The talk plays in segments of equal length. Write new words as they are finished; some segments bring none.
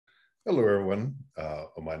Hello, everyone.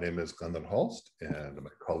 My name is Conda Holst, and my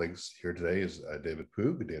colleagues here today is David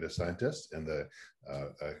Poog, a data scientist in the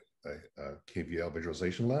KVL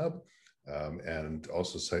Visualization Lab, and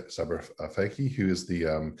also Saber Faiki, who is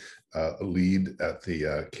the lead at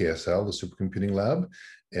the KSL, the Supercomputing Lab.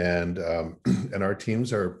 And, and our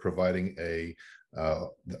teams are providing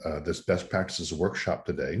this best practices workshop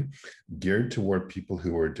today, geared toward people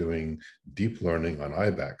who are doing deep learning on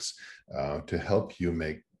Ibex to help you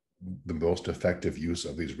make the most effective use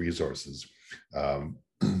of these resources,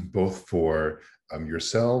 both for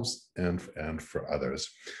yourselves and for others.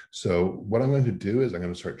 So what I'm going to do is I'm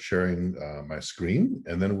going to start sharing my screen,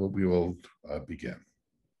 and then we will begin.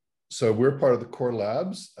 So we're part of the core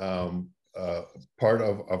labs. Part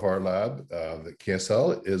of our lab, the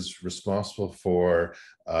KSL, is responsible for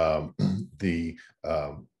the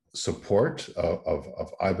support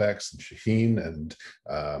of Ibex and Shaheen and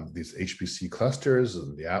these HPC clusters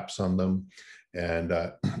and the apps on them, and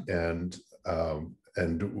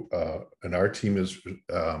our team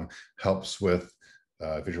helps with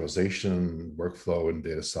visualization, workflow, and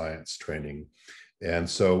data science training. And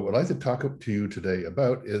so what I'd like to talk to you today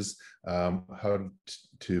about is how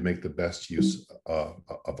to make the best use of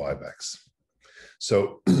Ibex.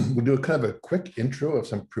 So we'll do a kind of a quick intro of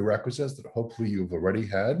some prerequisites that hopefully you've already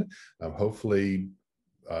had. Hopefully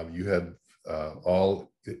you had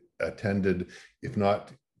all attended, if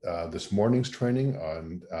not this morning's training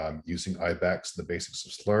on using Ibex, the basics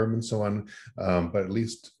of Slurm and so on, but at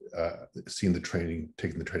least seen the training,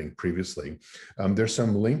 taken the training previously. There's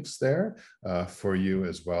some links there for you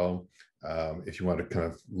as well if you want to kind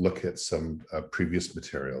of look at some previous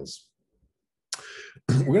materials.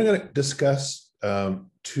 We're going to discuss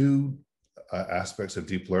two aspects of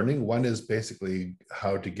deep learning. One is basically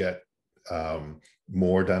how to get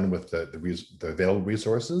more done with the available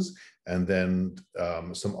resources, and then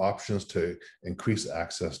some options to increase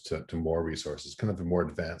access to more resources, kind of a more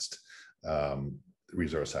advanced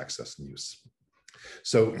resource access and use.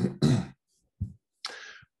 So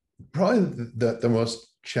probably the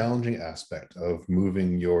most challenging aspect of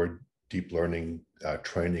moving your deep learning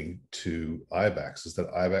training to Ibex is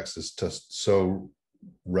that Ibex is just so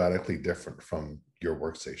radically different from your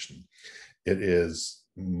workstation. It is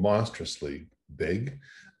monstrously big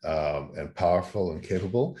and powerful and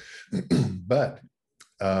capable, but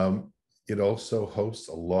it also hosts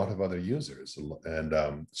a lot of other users,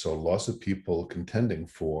 and so lots of people contending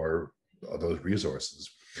for those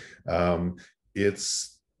resources.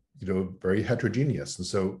 It's very heterogeneous, and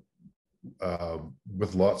so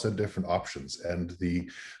with lots of different options, and the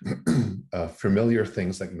familiar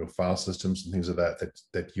things like file systems and things of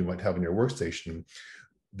that you might have in your workstation,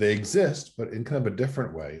 they exist, but in kind of a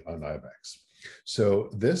different way on Ibex.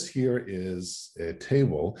 So this here is a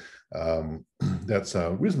table that's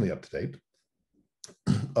reasonably up to date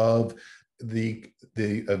of the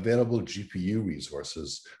available GPU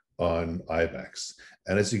resources on Ibex.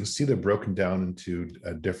 And as you can see, they're broken down into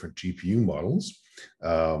different GPU models.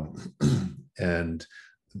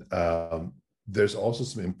 There's also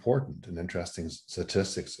some important and interesting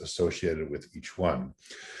statistics associated with each one.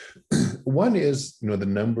 One is, the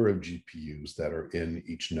number of GPUs that are in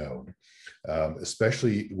each node,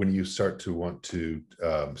 especially when you start to want to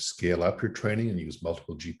scale up your training and use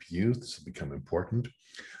multiple GPUs. This will become important.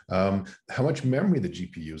 How much memory the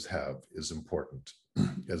GPUs have is important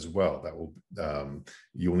as well. That will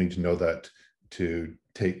you will need to know that to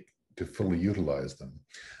fully utilize them.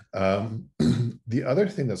 The other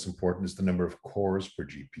thing that's important is the number of cores per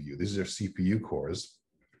GPU. These are CPU cores.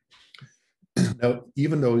 Now,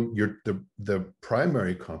 even though the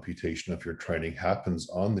primary computation of your training happens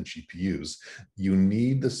on the GPUs, you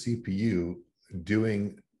need the CPU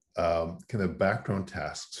doing kind of background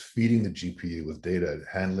tasks, feeding the GPU with data,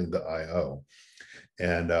 handling the I/O,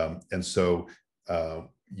 and so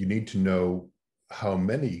you need to know how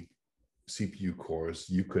many CPU cores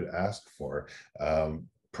you could ask for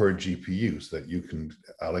per GPU so that you can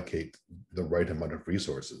allocate the right amount of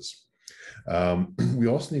resources. We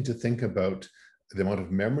also need to think about the amount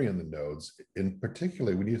of memory on the nodes. In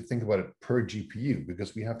particular, we need to think about it per GPU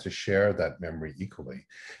because we have to share that memory equally.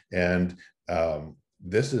 And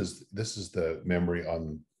this is the memory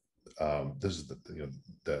on this is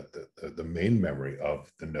the main memory of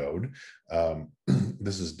the node.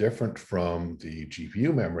 This is different from the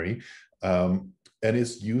GPU memory, and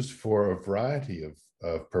is used for a variety of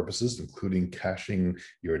purposes, including caching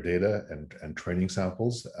your data and training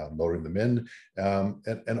samples, loading them in,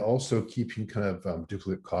 and also keeping kind of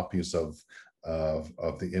duplicate copies of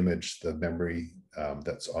the image, the memory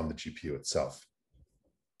that's on the GPU itself.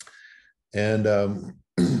 And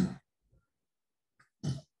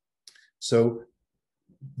So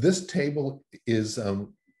this table is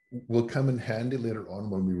will come in handy later on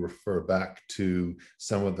when we refer back to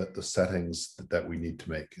some of the settings that we need to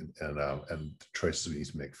make and the choices we need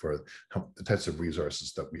to make for the types of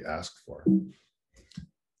resources that we ask for.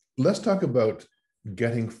 Let's talk about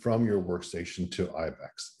getting from your workstation to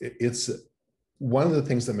Ibex. It's one of the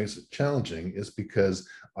things that makes it challenging is because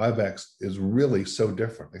Ibex is really so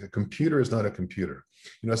different. Like a computer is not a computer.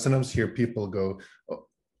 You know, sometimes hear people go, oh,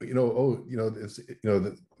 it's,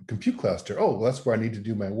 the compute cluster. Oh, well, that's where I need to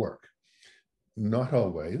do my work. Not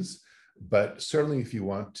always, but certainly if you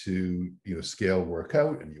want to, scale work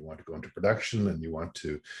out and you want to go into production and you want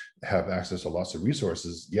to have access to lots of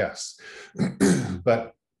resources, yes.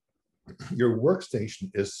 But your workstation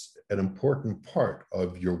is an important part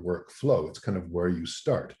of your workflow. It's kind of where you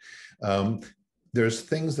start. There's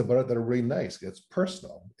things about it that are really nice. It's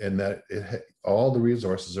personal in that all the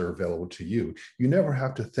resources are available to you. You never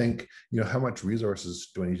have to think, how much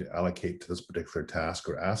resources do I need to allocate to this particular task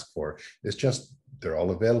or ask for? It's just, they're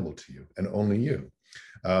all available to you and only you.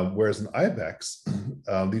 Whereas in Ibex,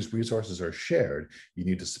 these resources are shared. You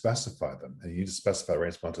need to specify them, and you need to specify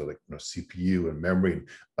right to like CPU and memory and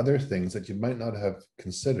other things that you might not have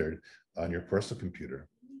considered on your personal computer.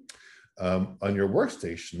 On your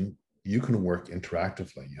workstation, you can work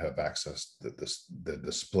interactively. You have access to this. The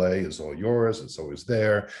display is all yours. It's always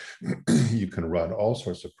there. You can run all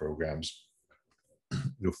sorts of programs,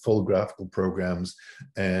 full graphical programs,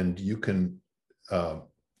 and you can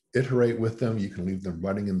iterate with them. You can leave them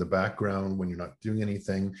running in the background when you're not doing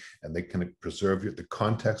anything, and they can preserve the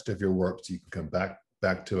context of your work, so you can come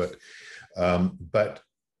back to it. But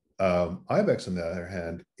Ibex, on the other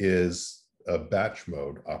hand, is a batch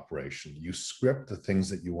mode operation. You script the things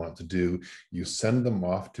that you want to do, you send them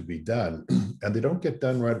off to be done, and they don't get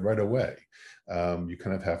done right away. You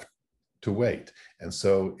kind of have to wait. And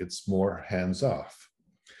so it's more hands-off.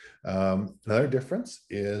 Another difference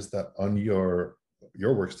is that on your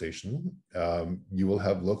workstation, you will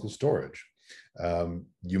have local storage.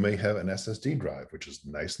 You may have an SSD drive, which is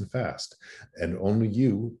nice and fast, and only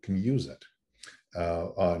you can use it.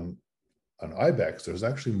 On Ibex, there's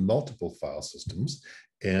actually multiple file systems,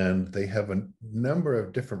 and they have a number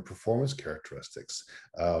of different performance characteristics.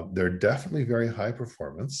 They're definitely very high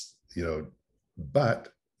performance, but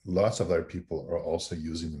lots of other people are also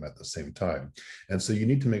using them at the same time. And so you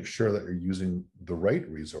need to make sure that you're using the right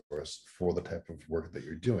resource for the type of work that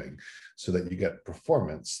you're doing so that you get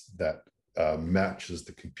performance that matches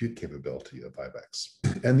the compute capability of Ibex.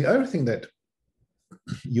 And the other thing that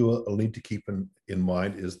you will need to keep in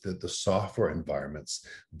mind is that the software environments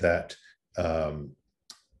that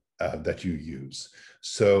that you use.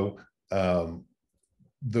 So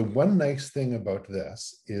the one nice thing about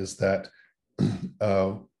this is that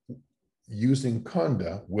using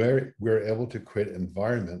Conda, where we're able to create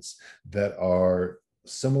environments that are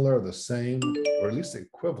similar, the same, or at least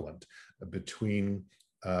equivalent between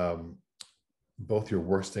both your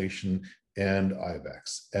workstation and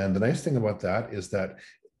Ibex. And the nice thing about that is that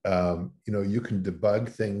you can debug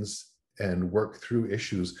things and work through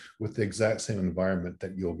issues with the exact same environment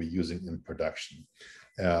that you'll be using in production.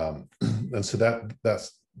 And so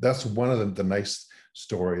that's one of the nice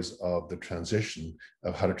stories of the transition,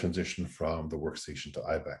 of how to transition from the workstation to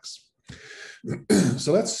Ibex.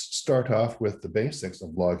 So let's start off with the basics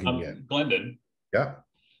of logging in. Glendon. Yeah.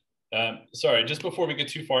 Sorry, just before we get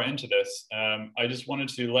too far into this, I just wanted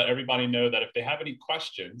to let everybody know that if they have any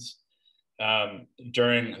questions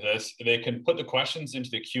during this, they can put the questions into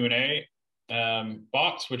the Q&A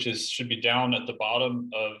box, which should be down at the bottom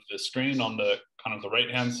of the screen on the kind of the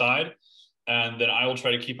right-hand side. And then I will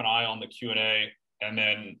try to keep an eye on the Q&A and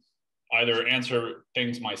then either answer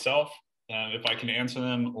things myself if I can answer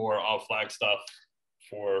them, or I'll flag stuff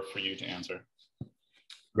for you to answer.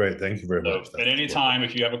 Great, thank you very much. At any time,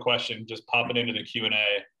 if you have a question, just pop it into the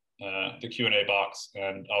Q&A box,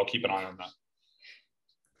 and I'll keep an eye on that.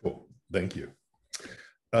 Cool, thank you.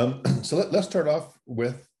 So let's start off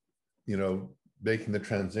with, making the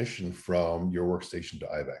transition from your workstation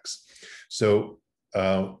to Ibex. So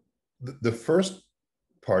the first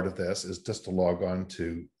part of this is just to log on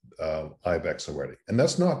to Ibex already, and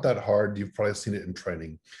that's not that hard. You've probably seen it in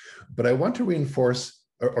training, but I want to reinforce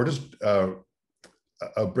or just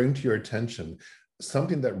bring to your attention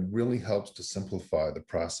something that really helps to simplify the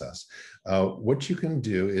process. What you can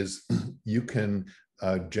do is you can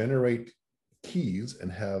generate keys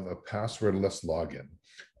and have a passwordless login.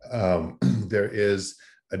 There is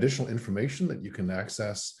additional information that you can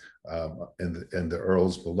access in the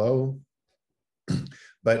URLs below.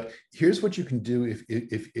 But here's what you can do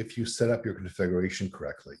if you set up your configuration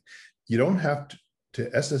correctly. You don't have to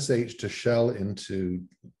SSH to shell into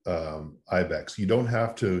Ibex, you don't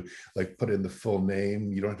have to like put in the full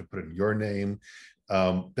name. You don't have to put in your name.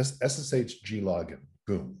 Just SSH G login,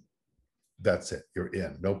 boom. That's it. You're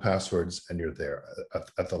in. No passwords, and you're there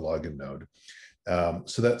at the login node.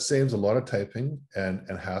 So that saves a lot of typing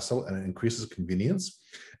and hassle, and it increases convenience.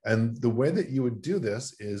 And the way that you would do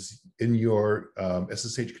this is in your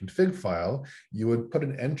SSH config file, you would put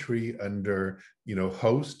an entry under,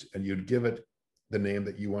 host, and you'd give it the name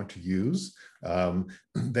that you want to use.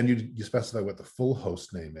 Then you specify what the full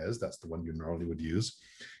host name is. That's the one you normally would use.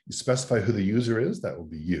 You specify who the user is. That will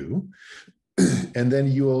be you. And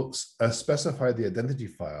then you will specify the identity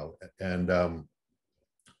file, and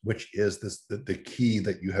which is the key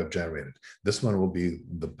that you have generated. This one will be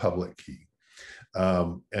the public key.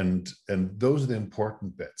 And those are the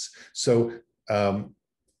important bits. So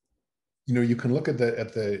you can look at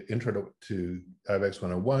the intro to Ibex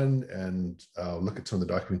 101 and look at some of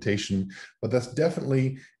the documentation, but that's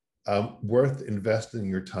definitely worth investing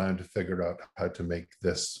your time to figure out how to make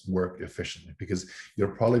this work efficiently, because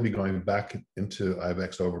you'll probably be going back into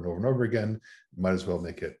Ibex over and over and over again. Might as well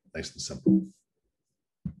make it nice and simple.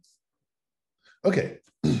 Okay,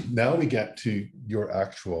 now we get to your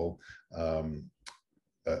actual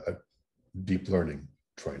deep learning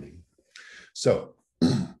training. So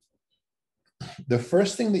the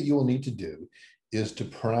first thing that you will need to do is to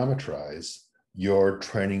parameterize your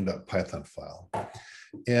training.python file.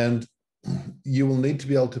 And you will need to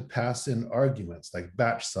be able to pass in arguments like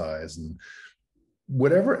batch size and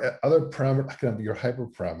whatever other parameter, kind of your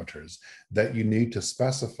hyperparameters that you need to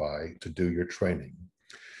specify to do your training.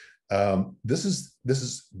 This is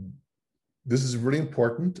really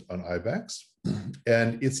important on Ibex,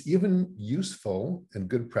 and it's even useful and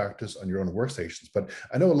good practice on your own workstations. But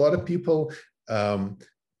I know a lot of people,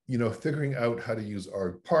 figuring out how to use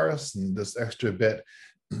argparse and this extra bit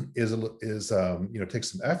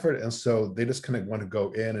takes some effort, and so they just kind of want to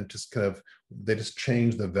go in and they just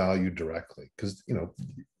change the value directly, because you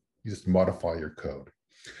just modify your code.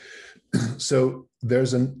 So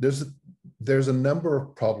there's a number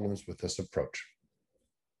of problems with this approach,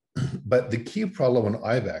 but the key problem on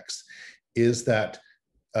Ibex is that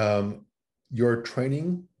your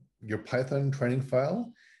Python training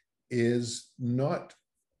file is not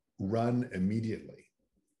run immediately.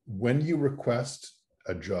 When you request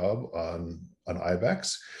a job on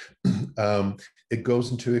Ibex, it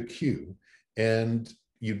goes into a queue, and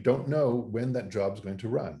you don't know when that job is going to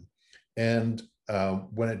run. And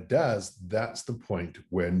when it does, that's the point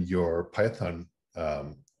when your training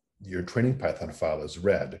Python file is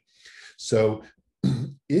read. So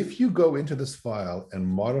if you go into this file and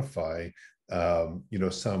modify,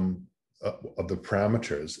 some of the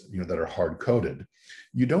parameters, that are hard coded,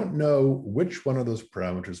 you don't know which one of those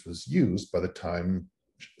parameters was used by the time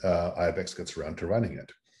Ibex gets around to running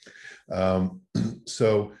it.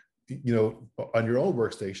 So, on your own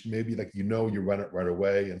workstation, maybe you run it right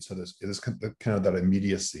away, and so it is kind of that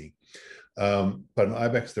immediacy. But in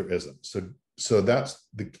Ibex there isn't. So that's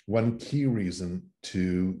the one key reason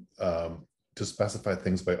to specify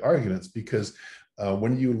things by arguments, because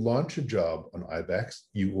when you launch a job on Ibex,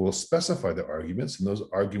 you will specify the arguments, and those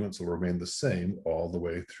arguments will remain the same all the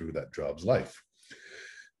way through that job's life.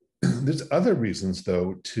 There's other reasons,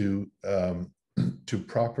 though, to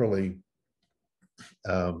properly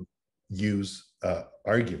use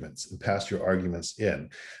arguments and pass your arguments in,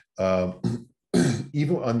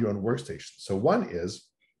 even on your own workstation. So one is,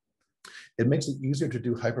 it makes it easier to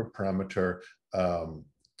do hyperparameter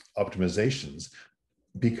optimizations,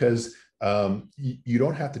 because you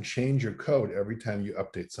don't have to change your code every time you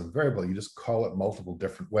update some variable. You just call it multiple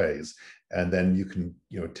different ways, and then you can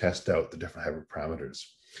test out the different hyperparameters.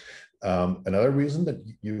 Another reason that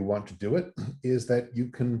you want to do it is that you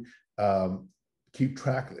can keep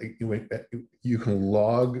track. You can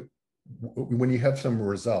log when you have some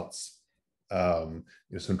results, some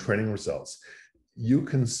training results. You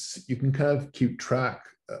can kind of keep track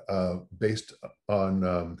based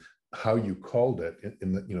on how you called it.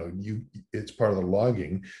 It's part of the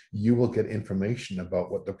logging. You will get information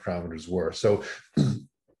about what the parameters were. So,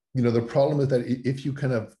 the problem is that if you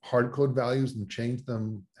kind of hard code values and change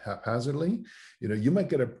them haphazardly, you might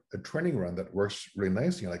get a training run that works really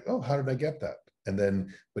nicely. You're like, oh, how did I get that?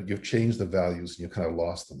 But you've changed the values and you kind of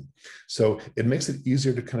lost them. So it makes it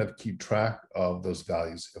easier to kind of keep track of those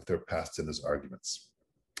values if they're passed in as arguments.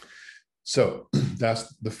 So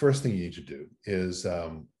that's the first thing you need to do is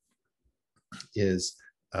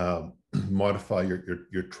modify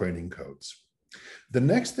your training codes. The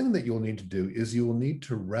next thing that you'll need to do is you will need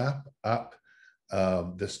to wrap up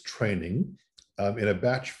this training in a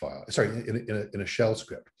batch file, sorry, in a shell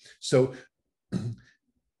script. So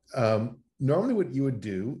normally what you would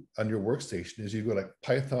do on your workstation is you go like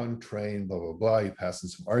Python train, blah, blah, blah, you pass in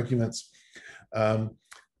some arguments. And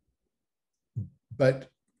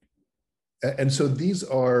so these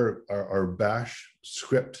are bash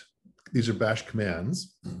script, these are bash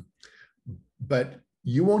commands, but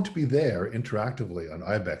you won't be there interactively on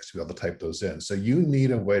Ibex to be able to type those in. So you need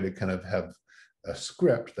a way to kind of have a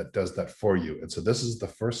script that does that for you. And so this is the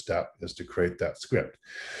first step, is to create that script.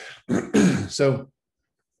 So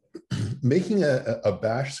making a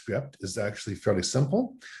bash script is actually fairly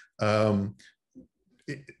simple.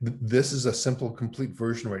 This is a simple complete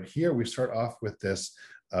version right here. We start off with this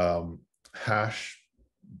hash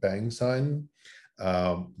bang sign.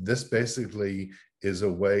 This basically is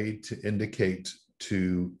a way to indicate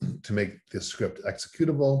to make this script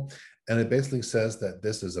executable. And it basically says that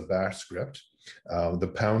this is a bash script.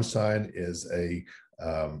 The pound sign is a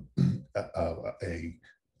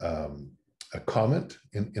comment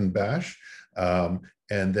in bash.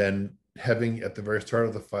 And then having at the very start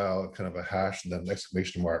of the file kind of a hash and then an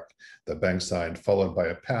exclamation mark, the bang sign, followed by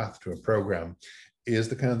a path to a program, is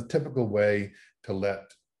the kind of the typical way to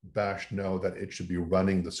let bash know that it should be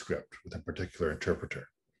running the script with a particular interpreter.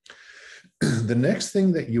 The next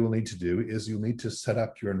thing that you will need to do is you'll need to set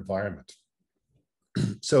up your environment.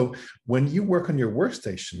 So when you work on your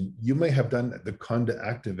workstation, you may have done the Conda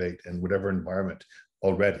activate in whatever environment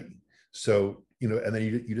already. So, and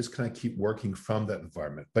then you just kind of keep working from that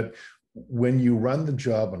environment. But when you run the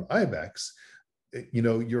job on Ibex,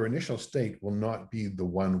 your initial state will not be the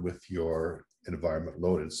one with your environment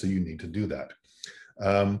loaded. So you need to do that.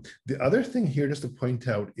 The other thing here, just to point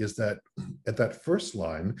out, is that at that first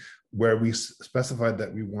line where we specified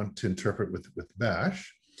that we want to interpret with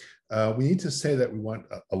bash, we need to say that we want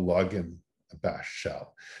a login bash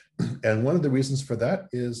shell. And one of the reasons for that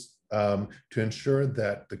is to ensure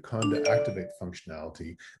that the Conda activate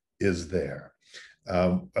functionality is there.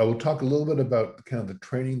 I will talk a little bit about kind of the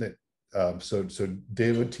training that so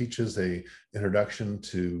David teaches a introduction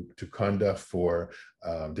to Conda for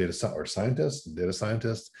data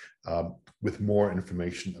scientists with more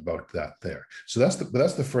information about that there. So that's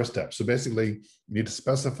the first step. So basically, you need to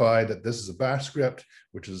specify that this is a bash script,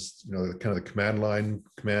 which is kind of the command line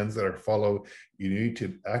commands that are follow. You need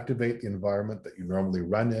to activate the environment that you normally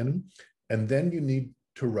run in, and then you need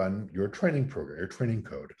to run your training program, your training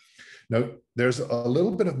code. Now, there's a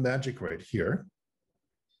little bit of magic right here,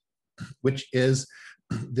 which is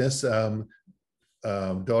this $@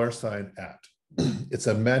 at. It's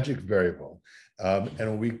a magic variable.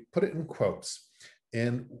 And we put it in quotes.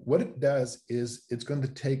 And what it does is it's going to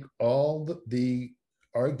take all the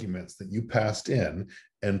arguments that you passed in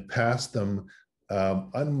and pass them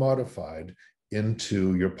unmodified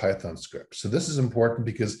into your Python script. So this is important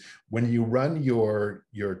because when you run your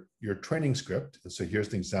training script, and so here's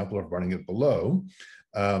the example of running it below,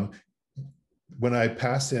 when I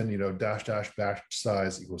pass in, dash bash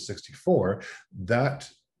size equals 64, that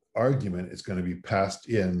argument is going to be passed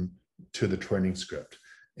in to the training script.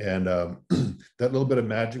 And that little bit of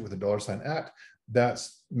magic with the $@ at,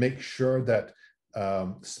 make sure that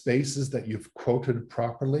spaces that you've quoted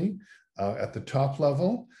properly at the top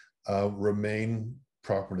level remain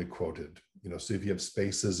properly quoted. So if you have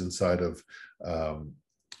spaces inside of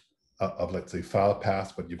let's say file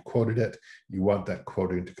path, but you've quoted it, you want that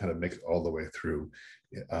quoting to kind of make it all the way through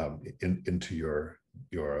into your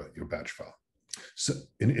batch file, so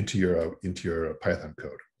into your Python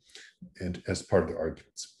code, and as part of the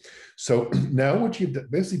arguments. So now what you've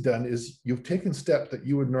basically done is you've taken steps that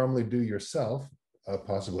you would normally do yourself,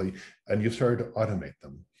 possibly, and you've started to automate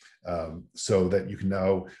them, so that you can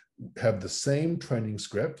now have the same training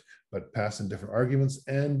script, but pass in different arguments,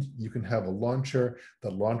 and you can have a launcher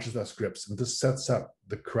that launches that script and just sets up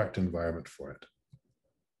the correct environment for it.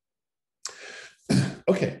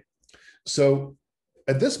 Okay, so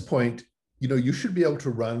at this point, you should be able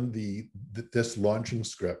to run this launching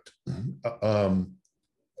script on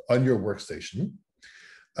your workstation,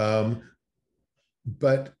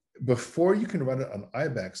 but before you can run it on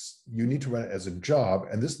Ibex, you need to run it as a job,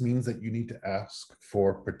 and this means that you need to ask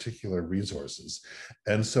for particular resources.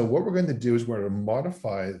 And so what we're going to do is we're going to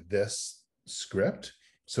modify this script.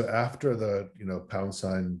 So after the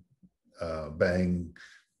 # bang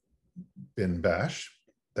bin bash,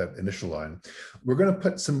 that initial line, we're going to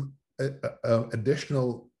put some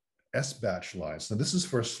additional SBatch lines. Now this is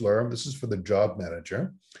for Slurm, this is for the job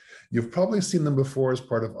manager. You've probably seen them before as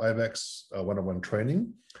part of Ibex 101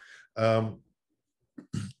 training.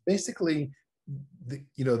 Basically, the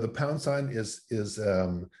 # is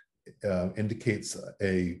indicates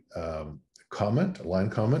a comment, a line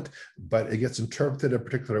comment, but it gets interpreted a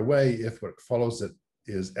particular way if what follows it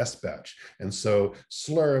is SBatch. And so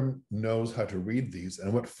Slurm knows how to read these.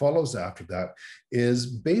 And what follows after that is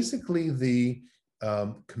basically the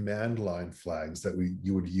command line flags that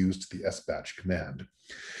you would use to the SBatch command.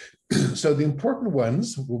 So the important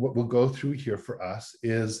ones, what we'll go through here for us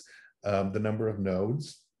is the number of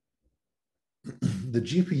nodes, the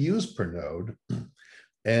GPUs per node,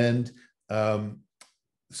 and I'm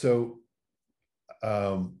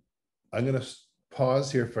going to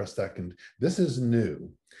pause here for a second. This is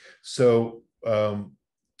new. So,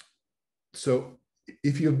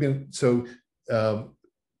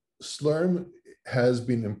 Slurm has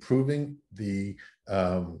been improving the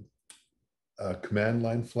command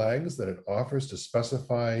line flags that it offers to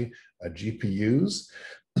specify GPUs.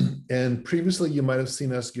 And previously, you might have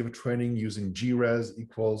seen us give training using gres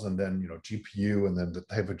equals and then GPU and then the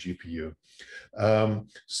type of GPU.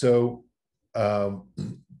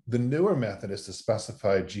 The newer method is to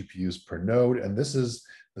specify GPUs per node, and this is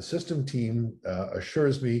the system team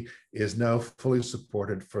assures me is now fully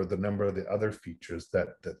supported for the number of the other features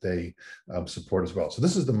that they support as well. So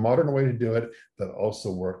this is the modern way to do it that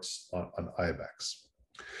also works on Ibex.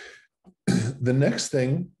 The next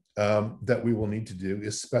thing that we will need to do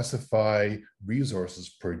is specify resources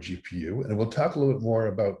per GPU. And we'll talk a little bit more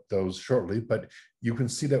about those shortly, but you can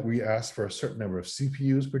see that we ask for a certain number of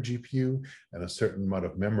CPUs per GPU and a certain amount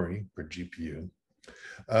of memory per GPU.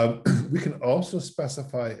 We can also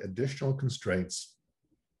specify additional constraints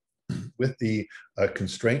with the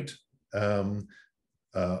constraint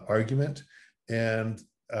argument. And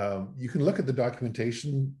you can look at the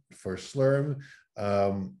documentation for Slurm.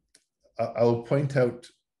 I'll point out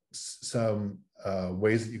some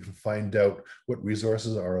ways that you can find out what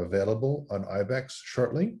resources are available on Ibex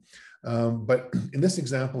shortly. But in this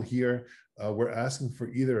example here, we're asking for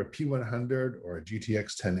either a P100 or a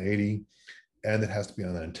GTX 1080, and it has to be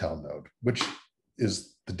on an Intel node, which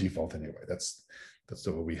is the default anyway. That's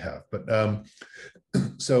what we have. But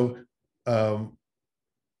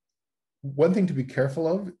one thing to be careful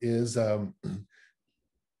of is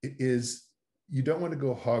you don't want to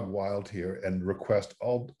go hog wild here and request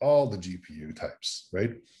all the GPU types,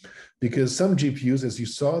 right? Because some GPUs, as you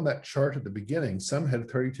saw in that chart at the beginning, some had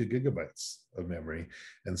 32 gigabytes of memory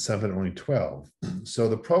and some had only 12. So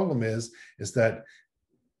the problem is that,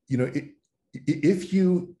 if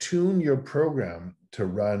you tune your program to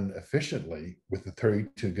run efficiently with the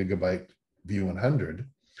 32 gigabyte V100,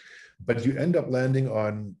 but you end up landing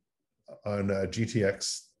on a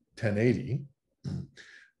GTX 1080,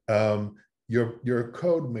 your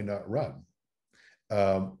code may not run,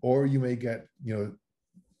 or you may get, you'll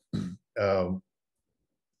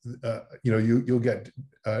get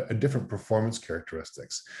a different performance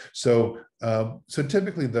characteristics. So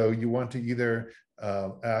typically, though, you want to either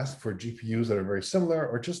ask for GPUs that are very similar,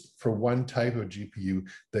 or just for one type of GPU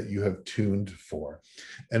that you have tuned for.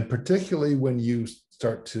 And particularly when you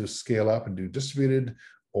start to scale up and do distributed,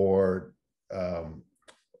 or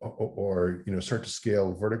start to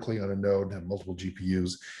scale vertically on a node and have multiple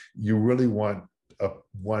GPUs, you really want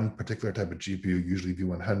one particular type of GPU, usually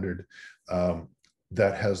V100,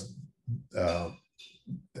 that has the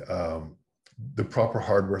proper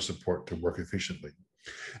hardware support to work efficiently.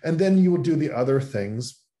 And then you will do the other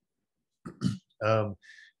things,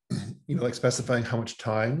 like specifying how much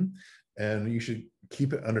time, and you should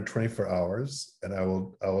keep it under 24 hours. And I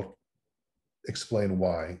will explain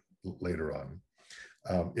why later on,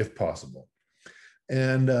 if possible.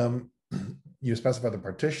 And you specify the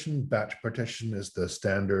partition. Batch partition is the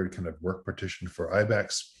standard kind of work partition for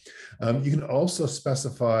Ibex. You can also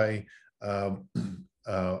specify output,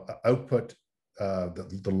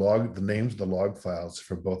 the names of the log files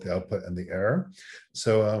for both the output and the error.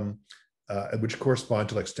 So which correspond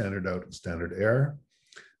to like standard out and standard error.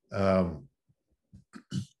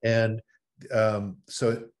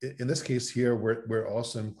 So in this case here, we're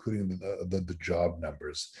also including the job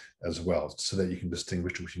numbers as well, so that you can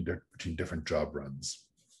distinguish between different job runs.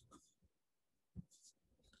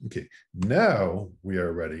 Okay, now we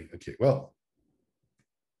are ready. Okay,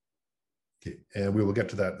 and we will get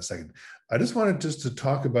to that in a second. I just wanted to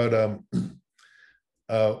talk about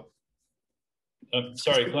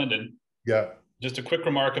sorry, Glendon. Yeah. Just a quick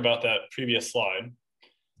remark about that previous slide.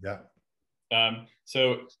 Yeah.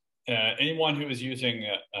 Anyone who is using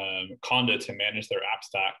Conda to manage their app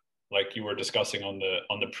stack, like you were discussing on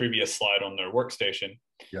the previous slide on their workstation,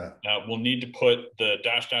 will need to put the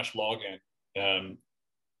 -- login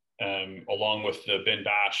along with the bin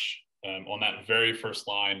bash on that very first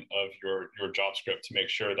line of your job script to make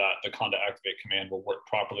sure that the Conda activate command will work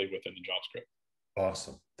properly within the job script.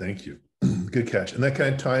 Awesome, thank you. Good catch. And that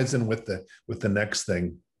kind of ties in with the next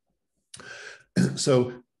thing.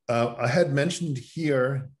 So I had mentioned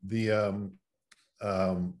here the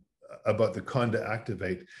about the Conda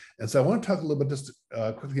activate. And so I want to talk a little bit just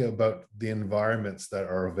quickly about the environments that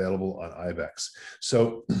are available on Ibex.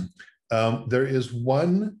 So there is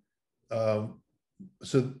one,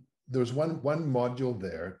 so there's one module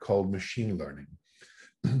there called machine learning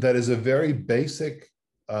that is a very basic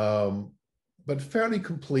but fairly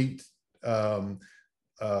complete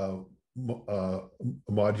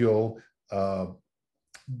module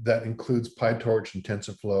that includes PyTorch and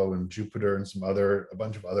TensorFlow and Jupyter and a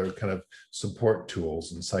bunch of other kind of support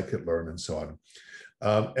tools and scikit-learn and so on.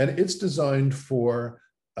 And it's designed for,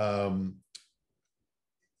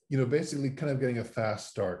 basically kind of getting a fast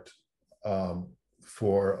start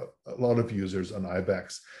for a lot of users on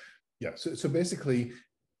Ibex. Yeah, so basically,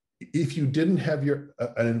 if you didn't have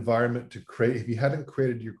an environment to create, if you hadn't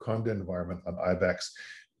created your Conda environment on Ibex,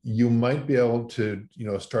 you might be able to,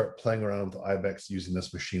 start playing around with Ibex using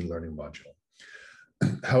this machine learning module.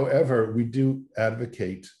 However, we do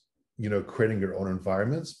advocate, creating your own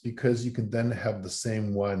environments, because you can then have the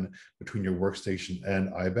same one between your workstation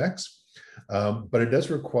and Ibex. But it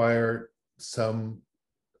does require some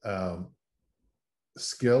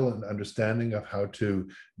skill and understanding of how to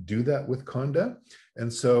do that with Conda.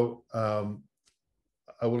 And so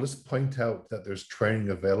I will just point out that there's training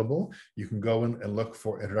available. You can go in and look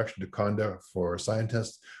for Introduction to Conda for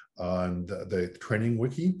Scientists on the training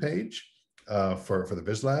wiki page for the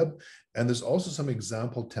VizLab. And there's also some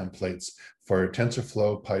example templates for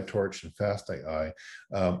TensorFlow, PyTorch, and FastAI,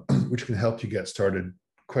 which can help you get started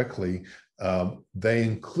quickly. They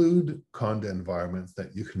include Conda environments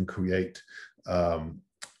that you can create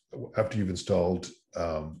after you've installed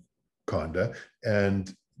Conda,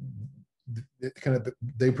 and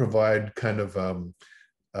they provide kind of an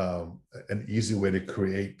easy way to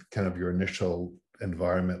create kind of your initial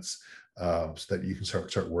environments so that you can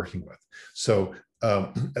start working with. So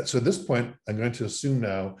so at this point, I'm going to assume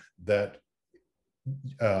now that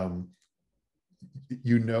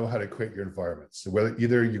you know how to create your environments. So whether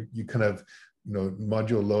either you kind of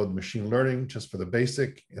module load machine learning just for the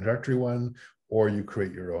basic introductory one, or you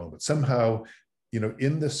create your own. But somehow,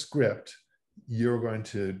 in the script, you're going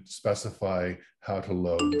to specify how to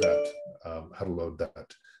load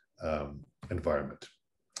that environment.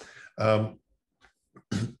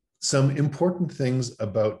 Some important things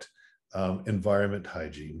about environment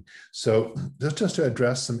hygiene. So just to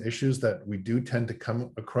address some issues that we do tend to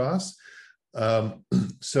come across.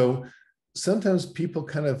 So sometimes people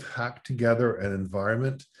kind of hack together an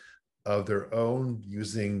environment of their own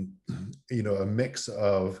using, a mix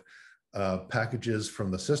of packages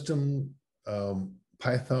from the system,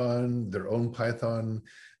 Python, their own Python.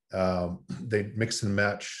 They mix and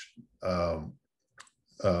match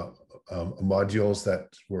modules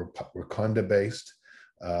that were Conda based.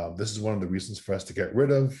 This is one of the reasons for us to get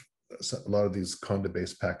rid of a lot of these Conda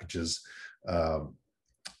based packages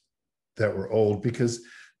that were old, because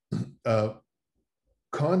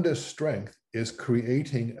Conda's strength is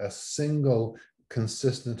creating a single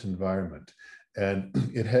consistent environment, and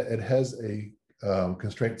it has a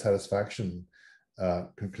constraint satisfier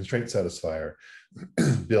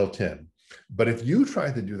built in. But if you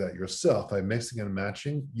try to do that yourself by mixing and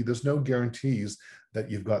matching, there's no guarantees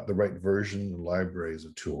that you've got the right version and libraries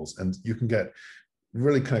of tools, and you can get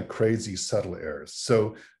really kind of crazy subtle errors.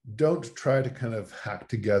 So don't try to kind of hack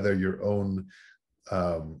together your own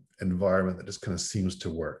environment that just kind of seems to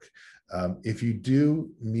work. If you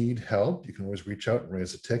do need help, you can always reach out and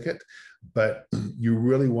raise a ticket, but you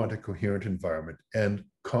really want a coherent environment, and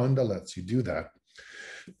Conda lets you do that.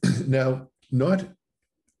 Now, not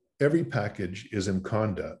every package is in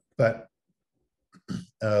Conda, but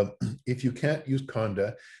if you can't use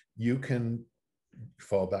Conda, you can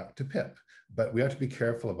fall back to pip. But we have to be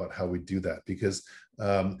careful about how we do that, because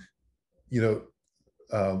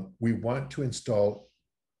we want to install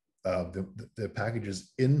the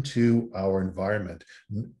packages into our environment.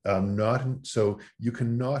 So you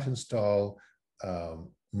cannot install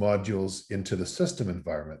modules into the system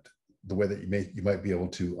environment the way that you might be able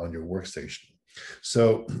to on your workstation.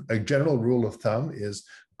 So a general rule of thumb is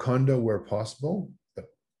Conda where possible, but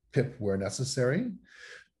pip where necessary.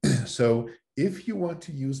 So if you want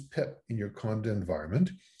to use pip in your Conda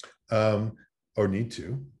environment, or need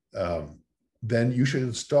to, then you should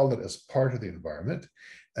install it as part of the environment.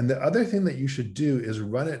 And the other thing that you should do is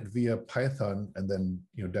run it via Python and then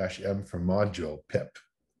 -m for module pip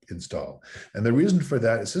install. And the reason for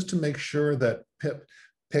that is just to make sure that pip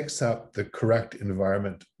picks up the correct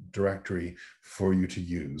environment directory for you to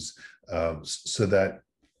use, so that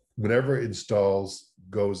whatever installs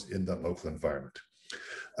goes in that local environment.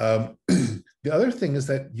 The other thing is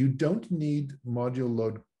that you don't need module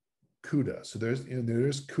load CUDA. So there's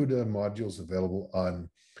CUDA modules available on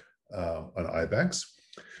Ibex.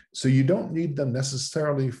 So you don't need them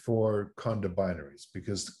necessarily for Conda binaries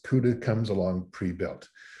because CUDA comes along pre-built.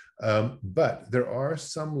 But there are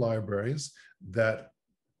some libraries that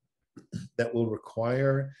will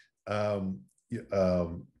require the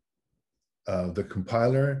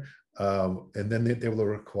compiler, and then they will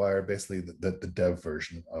require basically the dev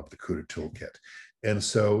version of the CUDA toolkit. And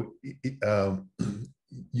so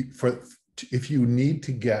if you need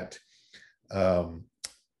to get the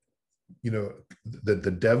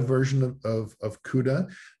dev version of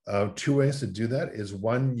CUDA, two ways to do that is,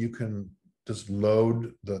 one, you can just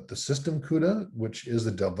load the system CUDA, which is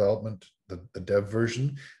the development, the dev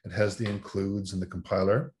version. It has the includes and the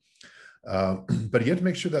compiler. But you have to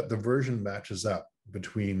make sure that the version matches up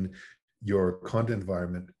between your Conda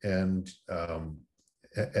environment and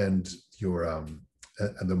your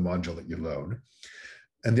and the module that you load.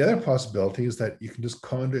 And the other possibility is that you can just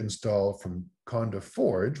Conda install from Conda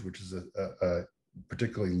Forge, which is a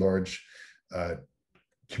particularly large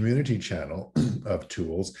community channel of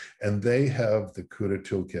tools, and they have the CUDA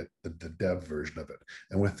toolkit, the dev version of it.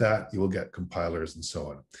 And with that, you will get compilers and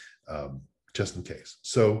so on, just in case.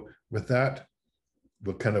 So with that,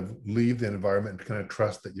 we'll kind of leave the environment and kind of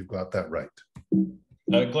trust that you've got that right.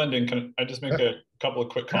 Glendon, can I just make a couple of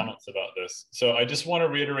quick comments about this? So I just want to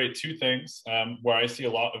reiterate two things where I see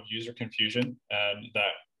a lot of user confusion and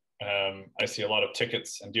that I see a lot of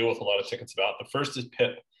tickets and deal with a lot of tickets about. The first is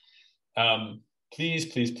pip.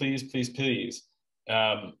 Please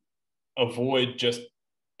avoid just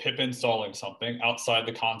pip installing something outside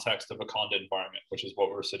the context of a Conda environment, which is what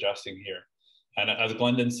we're suggesting here. And as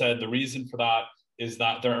Glendon said, the reason for that is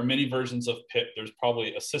that there are many versions of pip. There's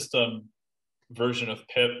probably a system version of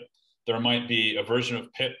pip. There might be a version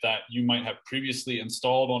of pip that you might have previously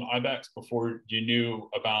installed on Ibex before you knew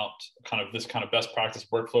about this kind of best practice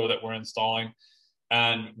workflow that we're installing.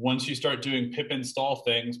 And once you start doing pip install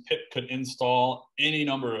things, pip could install any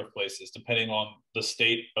number of places depending on the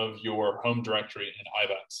state of your home directory in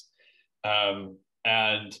Ibex.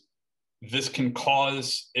 And this can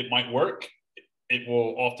cause, it might work, it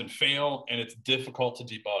will often fail, and it's difficult to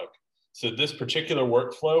debug. So this particular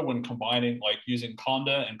workflow, when combining, like using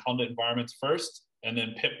Conda and Conda environments first, and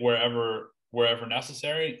then pip wherever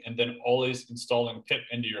necessary, and then always installing pip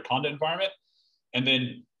into your Conda environment, and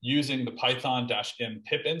then using the python-m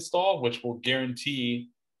pip install, which will guarantee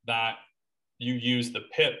that you use the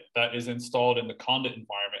pip that is installed in the Conda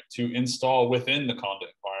environment to install within the Conda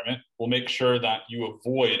environment. We'll make sure that you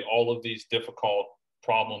avoid all of these difficult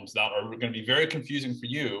problems that are going to be very confusing for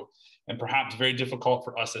you and perhaps very difficult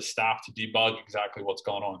for us as staff to debug exactly what's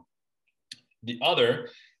going on. The other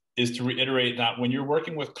is to reiterate that when you're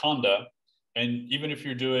working with Conda, and even if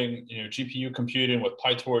you're doing GPU computing with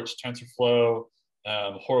PyTorch, TensorFlow,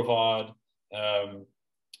 Horvath,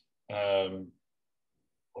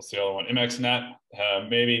 what's the other one? MXNet,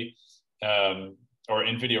 maybe, or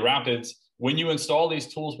NVIDIA Rapids. When you install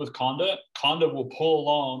these tools with Conda, Conda will pull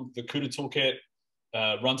along the CUDA toolkit,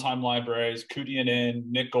 runtime libraries, cuDNN,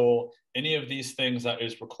 Nickel, any of these things that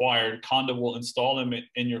is required. Conda will install them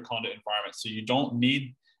in your Conda environment. So you don't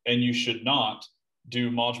need, and you should not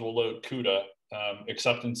do module load CUDA,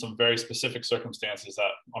 except in some very specific circumstances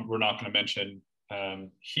that we're not going to mention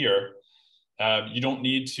here. You don't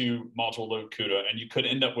need to module load CUDA, and you could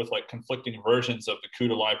end up with like conflicting versions of the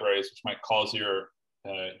CUDA libraries, which might cause your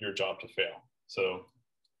job to fail. So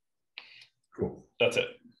cool. That's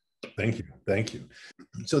it. Thank you.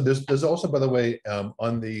 So there's also, by the way,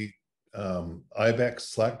 on the Ibex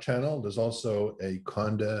Slack channel, there's also a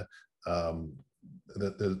Conda.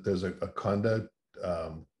 There's a Conda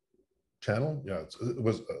channel. Yeah, it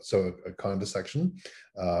was a Conda section,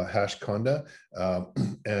 hash Conda,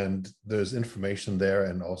 and there's information there,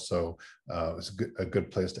 and also it's a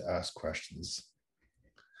good place to ask questions.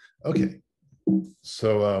 Okay,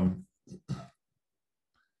 so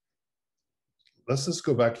let's just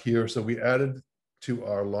go back here. So we added to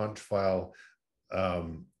our launch file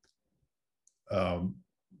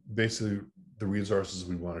basically the resources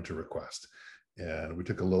we wanted to request, and we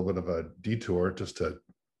took a little bit of a detour just to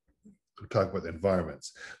talk about the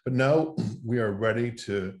environments. But now we are ready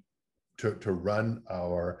to run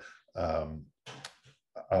our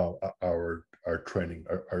training,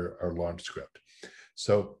 our launch script.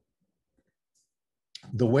 So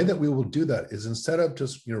the way that we will do that is, instead of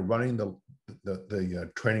just running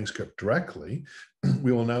the training script directly,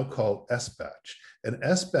 we will now call sbatch. And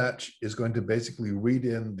SBatch is going to basically read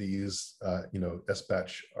in these,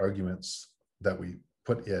 SBatch arguments that we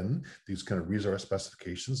put in, these kind of resource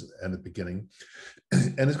specifications at the beginning,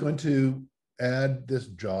 and is going to add this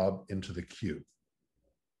job into the queue.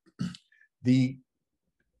 The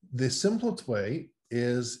simplest way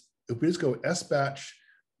is if we just go SBatch,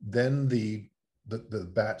 then the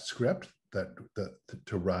batch script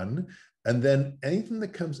to run, and then anything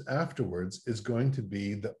that comes afterwards is going to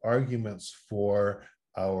be the arguments for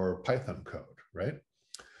our Python code, right?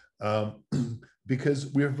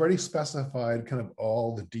 Because we've already specified kind of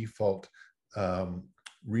all the default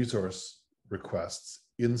resource requests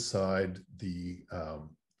inside the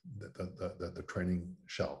training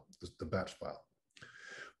shell, the batch file.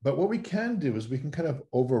 But what we can do is we can kind of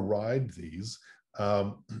override these,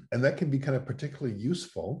 and that can be kind of particularly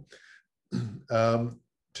useful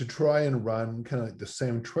to try and run kind of like the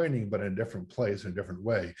same training, but in a different place, in a different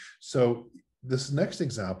way. So this next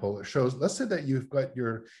example shows, let's say that you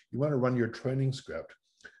want to run your training script,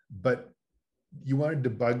 but you want to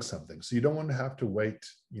debug something. So you don't want to have to wait,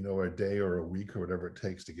 a day or a week or whatever it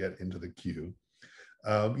takes to get into the queue.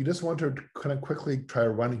 You just want to kind of quickly try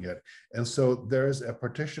running it. And so there's a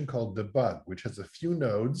partition called debug, which has a few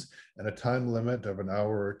nodes and a time limit of an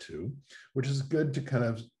hour or two, which is good to kind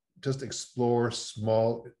of just explore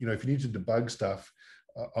small, if you need to debug stuff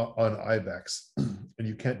on Ibex and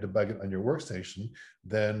you can't debug it on your workstation,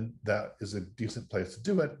 then that is a decent place to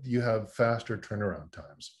do it. You have faster turnaround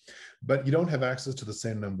times, but you don't have access to the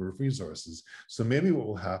same number of resources. So maybe what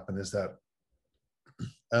will happen is that,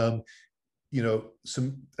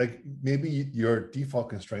 maybe your default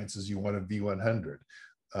constraints is you want a V100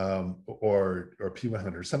 or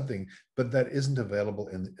P100 or something, but that isn't available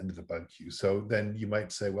in the debug queue. So then you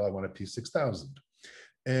might say, well, I want a P6000.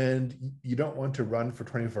 And you don't want to run for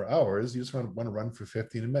 24 hours. You just want to run for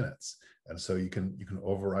 15 minutes. And so you can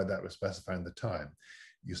override that with specifying the time.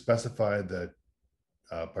 You specify the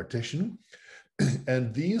partition,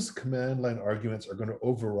 and these command line arguments are going to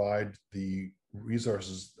override the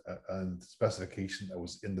resources and specification that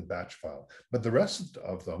was in the batch file. But the rest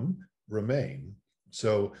of them remain.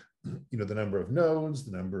 So, the number of nodes,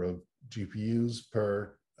 the number of GPUs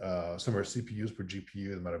per, some are CPUs per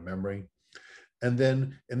GPU, the amount of memory. And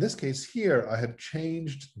then in this case here, I have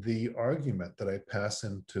changed the argument that I pass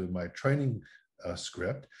into my training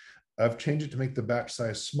script. I've changed it to make the batch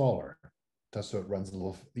size smaller, so it runs a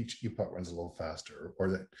little, each epoch runs a little faster, or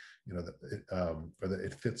that or that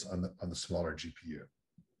it fits on the smaller GPU.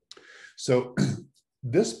 So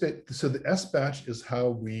this bit, so the SBatch is how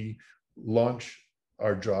we launch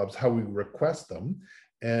our jobs, how we request them,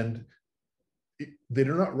 and they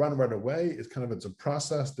do not run right away. It's a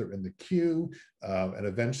process. They're in the queue, and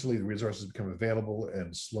eventually the resources become available,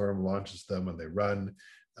 and Slurm launches them, and they run,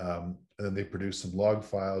 and then they produce some log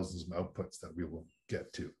files and some outputs that we will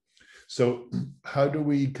get to. So how do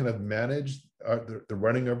we kind of manage the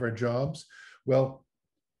running of our jobs? Well,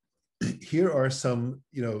 here are some,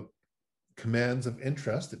 commands of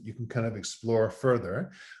interest that you can kind of explore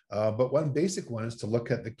further. But one basic one is to look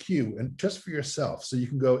at the queue, and just for yourself. So you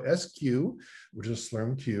can go SQ, which is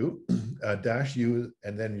Slurm queue, -u,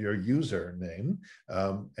 and then your user name.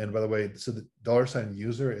 And by the way, so the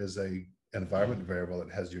 $user is an environment variable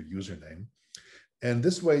that has your username. And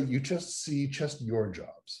this way you just see just your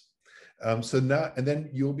jobs. So now, and then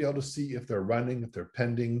you'll be able to see if they're running, if they're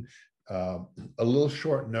pending. A little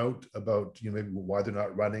short note about maybe why they're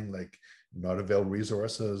not running, like not available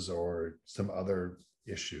resources or some other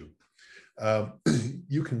issue.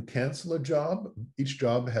 You can cancel a job. Each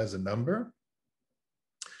job has a number.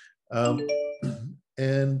 So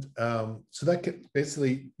that can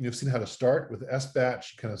basically, you've seen how to start with SBatch.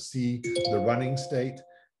 You kind of see the running state,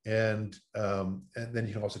 and then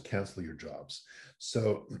you can also cancel your jobs.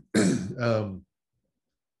 So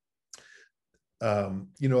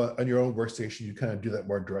on your own workstation, you kind of do that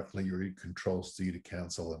more directly. You Control-C to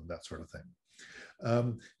cancel and that sort of thing.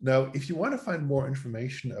 Now, if you want to find more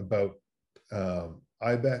information about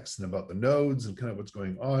Ibex and about the nodes and kind of what's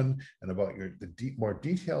going on and about more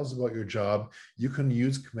details about your job, you can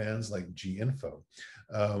use commands like ginfo.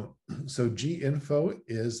 So ginfo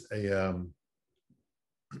is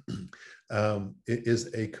it is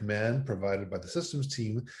a command provided by the systems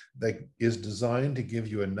team that is designed to give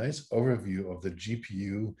you a nice overview of the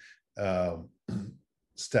GPU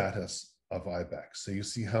status of Ibex. So you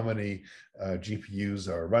see how many GPUs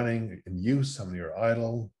are running in use, how many are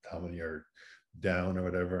idle, how many are down or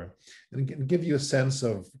whatever, and it can give you a sense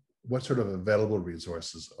of what sort of available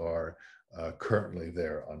resources are currently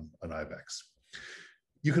there on Ibex.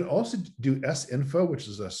 You can also do sinfo, which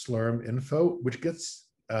is a Slurm info, which gets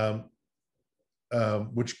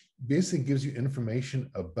which basically gives you information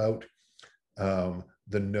about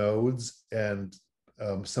the nodes and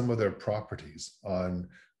some of their properties on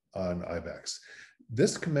Ibex.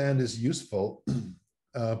 This command is useful,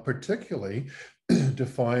 particularly to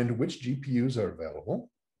find which GPUs are available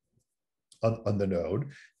on the node,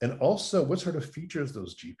 and also what sort of features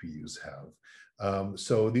those GPUs have.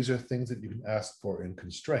 So these are things that you can ask for in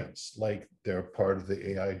constraints, like they're part of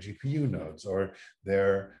the AI GPU nodes, or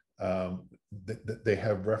they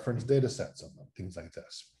have reference data sets on them, things like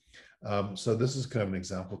this. So this is kind of an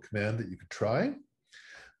example command that you could try.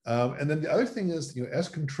 And then the other thing is,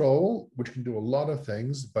 scontrol, which can do a lot of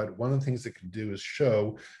things, but one of the things it can do is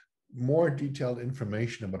show more detailed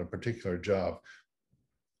information about a particular job.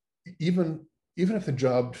 Even if the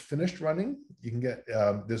job finished running, you can get,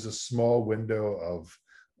 there's a small window of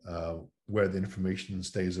where the information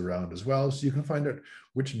stays around as well. So you can find out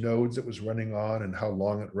which nodes it was running on and how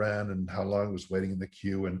long it ran and how long it was waiting in the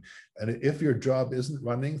queue. And if your job isn't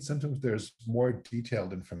running, sometimes there's more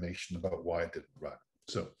detailed information about why it didn't run.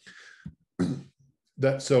 So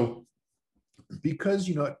because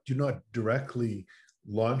you do not directly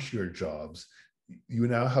launch your jobs, you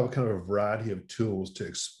now have a kind of a variety of tools to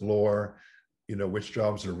explore, which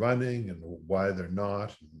jobs are running and why they're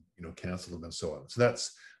not, and cancel them and so on. So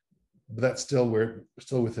that's still, we're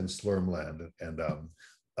still within Slurm land and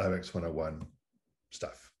Ibex 101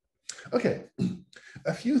 stuff. Okay,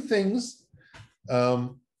 a few things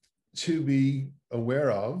to be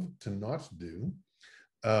aware of, to not do.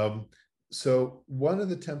 So one of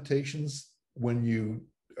the temptations when you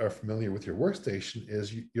are familiar with your workstation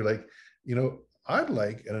is you're like, I'd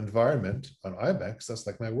like an environment on Ibex that's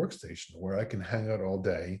like my workstation, where I can hang out all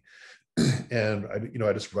day and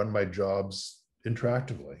I just run my jobs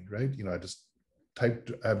interactively, right? I just I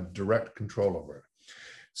have direct control over it.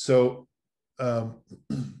 So some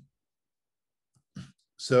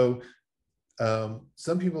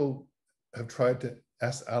people have tried to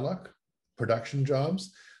salloc production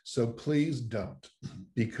jobs. So please don't,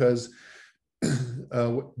 because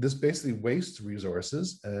this basically wastes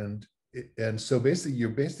resources. And so basically, you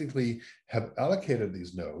basically have allocated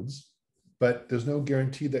these nodes, but there's no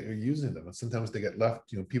guarantee that you're using them. And sometimes they get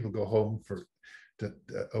left, people go home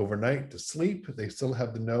overnight to sleep. They still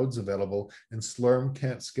have the nodes available, and Slurm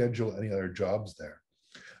can't schedule any other jobs there.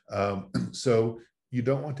 So you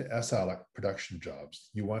don't want to salloc production jobs.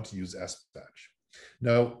 You want to use sbatch.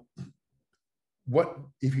 Now, what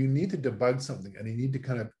if you need to debug something and you need to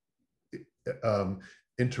kind of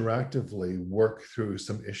interactively work through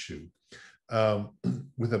some issue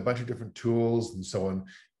with a bunch of different tools and so on,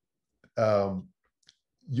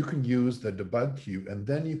 you can use the debug queue, and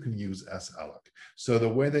then you can use salloc. So the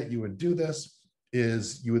way that you would do this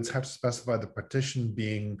is you would have to specify the partition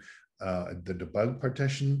being the debug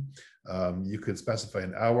partition. You could specify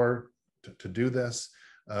an hour to do this.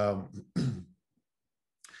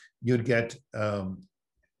 You'd get,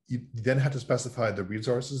 you then have to specify the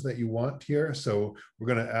resources that you want here. So we're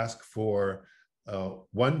going to ask for 1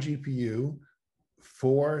 GPU,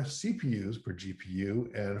 4 CPUs per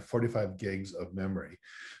GPU, and 45 gigs of memory,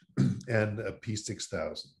 and a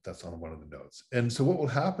P6000. That's on one of the nodes. And so what will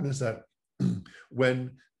happen is that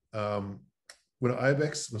when Slurm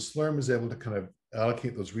is able to kind of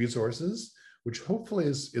allocate those resources, which hopefully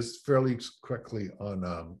is fairly correctly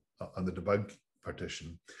on the debug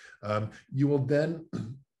partition, you will then,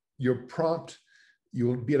 your prompt, you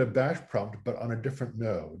will be at a bash prompt, but on a different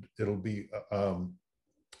node. It'll be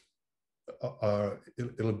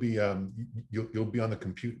you'll be on the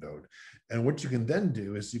compute node. And what you can then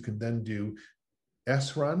do is you can then do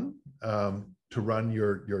srun to run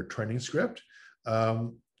your training script,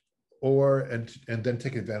 and then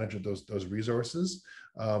take advantage of those resources,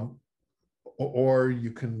 or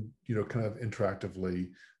you can kind of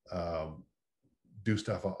interactively do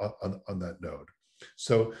stuff on that node.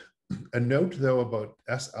 So a note though about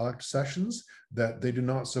salloc sessions, that they do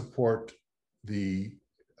not support the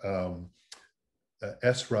srun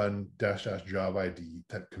 --job ID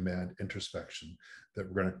type command introspection that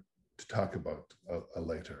we're going to talk about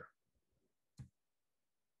later.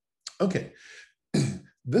 Okay,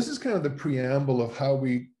 this is kind of the preamble of how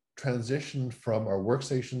we transitioned from our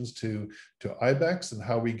workstations to Ibex, and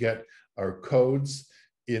how we get our codes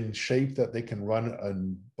in shape that they can run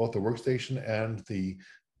on both the workstation and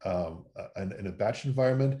in a batch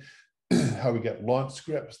environment. How we get launch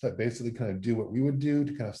scripts that basically kind of do what we would do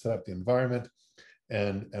to kind of set up the environment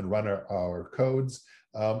and run our codes.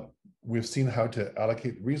 We've seen how to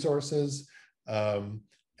allocate resources and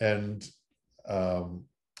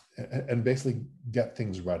basically get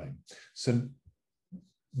things running. So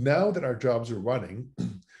now that our jobs are running,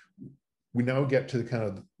 we now get to the kind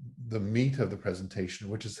of the meat of the presentation,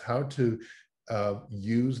 which is how to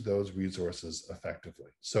use those resources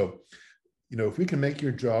effectively. So, if we can make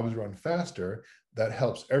your jobs run faster, that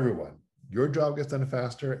helps everyone. Your job gets done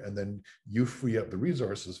faster, and then you free up the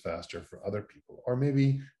resources faster for other people, or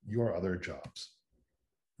maybe your other jobs.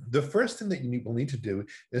 The first thing that will need to do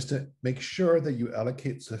is to make sure that you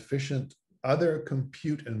allocate sufficient other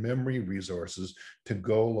compute and memory resources to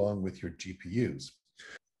go along with your GPUs.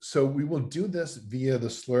 So we will do this via the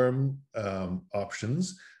Slurm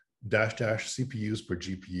options, -- CPUs per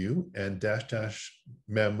GPU and --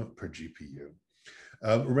 mem per GPU.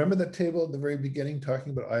 Remember that table at the very beginning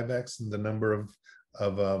talking about Ibex and the number of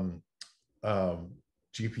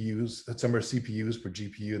GPUs, that's number of CPUs per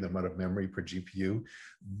GPU and the amount of memory per GPU?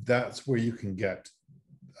 That's where you can get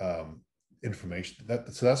information.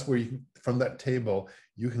 So that's where from that table,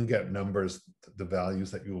 you can get numbers, the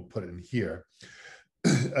values that you will put in here.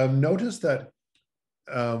 Notice that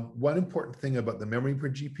one important thing about the memory per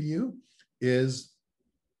GPU is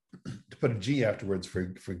to put a G afterwards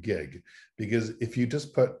for gig, because if you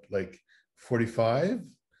just put like 45,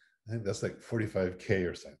 I think that's like 45K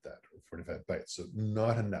or something like that, or 45 bytes, so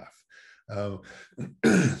not enough.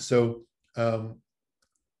 So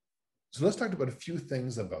let's talk about a few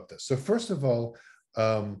things about this. So first of all,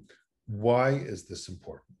 why is this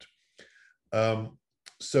important?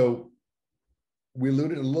 So we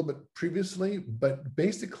alluded a little bit previously, but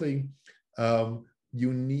basically,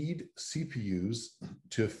 you need CPUs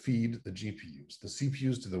to feed the GPUs. The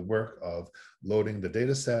CPUs do the work of loading the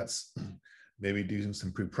data sets, maybe doing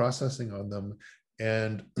some pre-processing on them,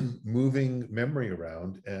 and moving memory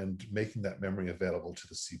around and making that memory available to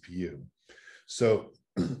the CPU. So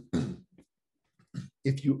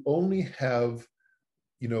if you only have,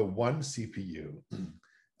 one CPU,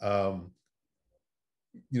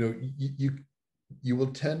 you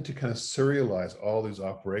will tend to kind of serialize all these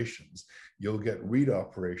operations. You'll get read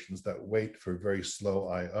operations that wait for very slow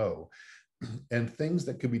I/O, and things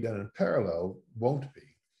that could be done in parallel won't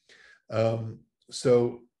be.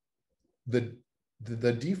 So the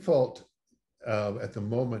default at the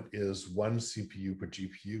moment is 1 CPU per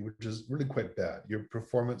GPU, which is really quite bad. Your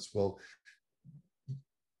performance will,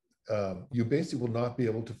 you basically will not be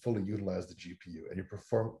able to fully utilize the GPU, and your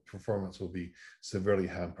performance will be severely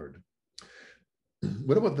hampered.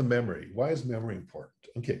 What about the memory? Why is memory important?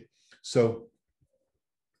 Okay, so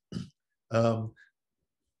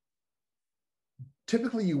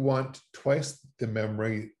typically you want twice the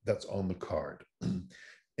memory that's on the card,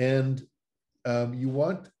 and you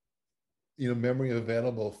want memory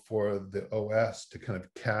available for the OS to kind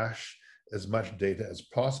of cache as much data as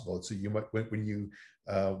possible. So you might, when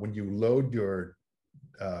you load your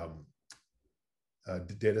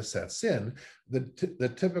data sets in,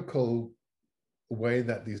 the typical way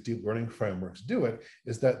that these deep learning frameworks do it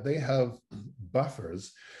is that they have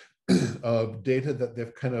buffers of data that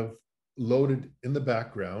they've kind of loaded in the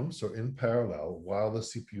background, so in parallel, while the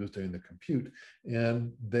CPU is doing the compute,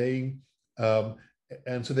 and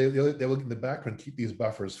so they will in the background keep these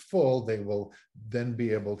buffers full. They will then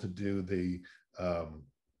be able to do the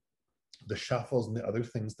shuffles and the other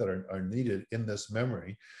things that are needed in this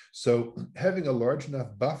memory. So having a large enough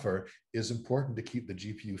buffer is important to keep the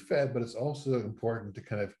GPU fed, but it's also important to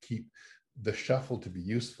kind of keep the shuffle to be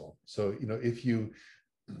useful. So if you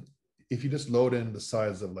just load in the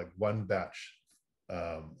size of like one batch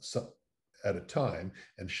at a time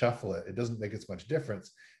and shuffle it, it doesn't make as much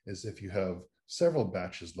difference as if you have several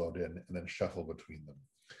batches load in and then shuffle between them.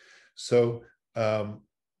 So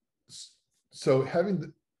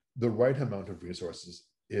having the right amount of resources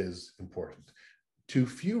is important. Too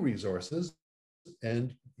few resources,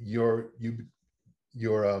 and your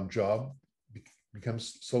job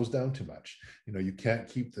slows down too much. You can't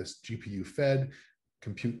keep this GPU fed.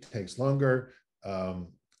 Compute takes longer.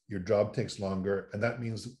 Your job takes longer, and that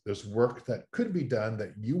means there's work that could be done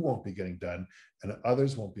that you won't be getting done, and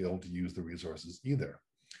others won't be able to use the resources either.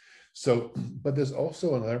 So, but there's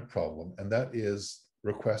also another problem, and that is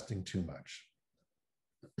requesting too much.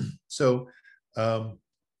 So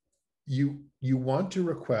you want to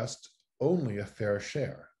request only a fair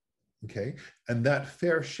share, okay? And that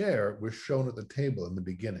fair share was shown at the table in the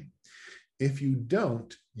beginning. If you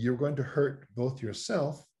don't, you're going to hurt both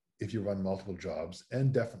yourself if you run multiple jobs,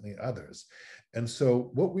 and definitely others. And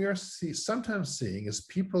so what we are sometimes seeing is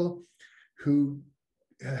people who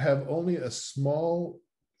have only a small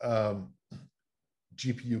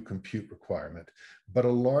GPU compute requirement, but a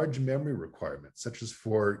large memory requirement, such as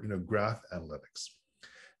for graph analytics.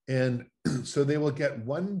 And so they will get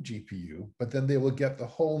one GPU, but then they will get the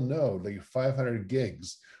whole node, like 500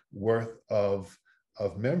 gigs worth of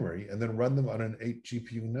of memory and then run them on an 8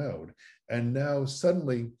 GPU node. And now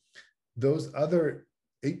suddenly those other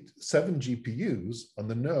 7 GPUs on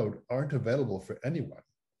the node aren't available for anyone.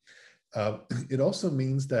 It also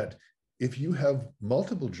means that if you have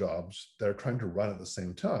multiple jobs that are trying to run at the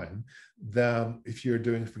same time, then if you're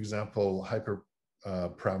doing, for example, hyper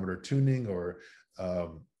parameter tuning or a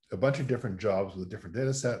bunch of different jobs with different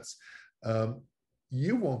data sets,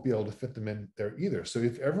 you won't be able to fit them in there either. So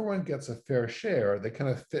if everyone gets a fair share, they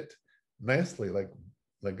kind of fit nicely like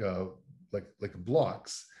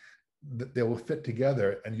blocks. They will fit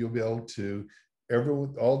together, and you'll be able to,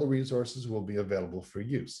 all the resources will be available for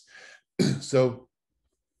use. So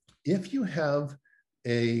if you have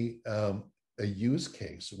a use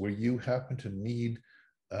case where you happen to need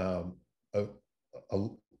a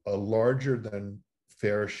larger than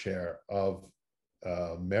fair share of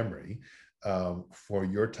memory for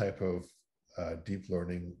your type of deep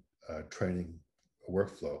learning training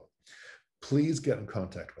workflow, please get in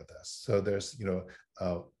contact with us. So there's,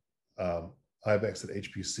 ibex at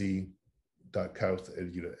hpc.couth@sa.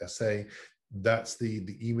 That's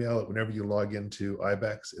the email. Whenever you log into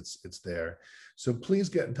Ibex, it's there. So please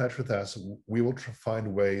get in touch with us. We will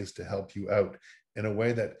find ways to help you out in a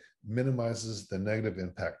way that minimizes the negative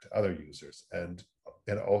impact to other users and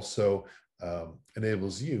also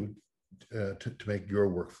enables you to make your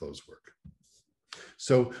workflows work.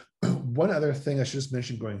 So one other thing I should just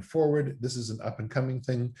mention going forward, this is an up and coming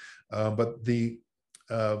thing, but the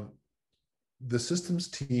systems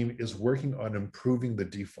team is working on improving the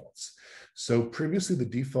defaults. So previously the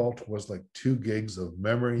default was like 2 gigs of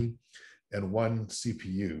memory and 1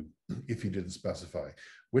 CPU if you didn't specify,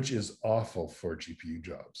 which is awful for GPU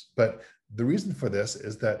jobs. But the reason for this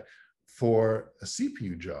is that for a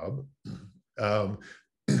CPU job,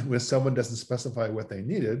 when someone doesn't specify what they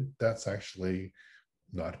needed, that's actually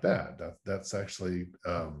not bad. That's actually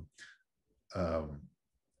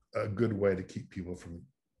a good way to keep people from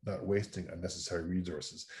not wasting unnecessary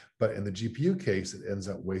resources. But in the GPU case, it ends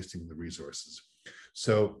up wasting the resources.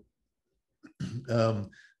 So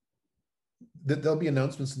there'll be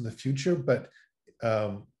announcements in the future, but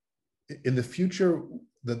in the future,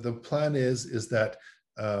 the plan is that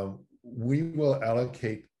we will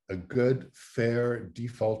allocate a good, fair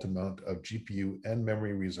default amount of GPU and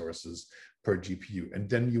memory resources per GPU, and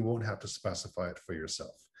then you won't have to specify it for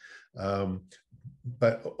yourself.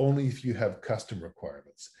 But only if you have custom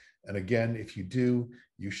requirements. And again, if you do,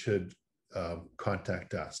 you should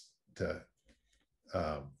contact us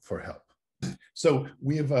for help. So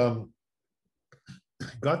we've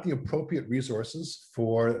got the appropriate resources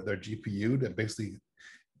for their GPU to basically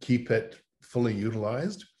keep it fully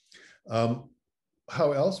utilized.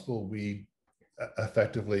 How else will we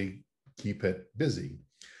effectively keep it busy?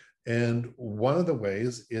 And one of the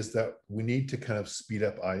ways is that we need to kind of speed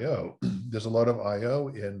up I/O. There's a lot of I/O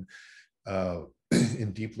in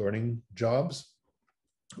deep learning jobs.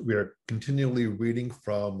 We are continually reading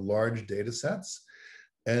from large data sets.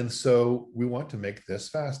 And so we want to make this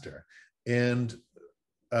faster. And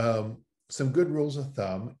some good rules of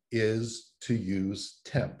thumb is to use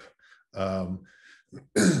temp.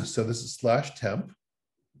 So this is /temp.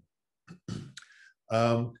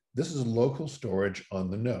 This is local storage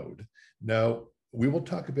on the node. Now, we will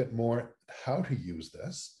talk a bit more how to use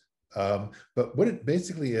this, but what it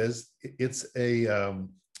basically is, it's a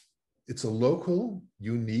local,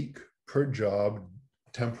 unique, per job,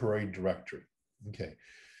 temporary directory. Okay,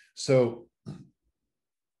 so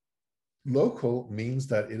local means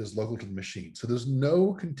that it is local to the machine. So there's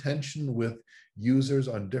no contention with users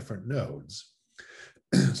on different nodes.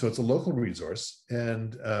 So it's a local resource,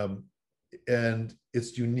 and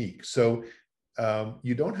it's unique. So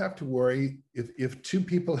you don't have to worry if 2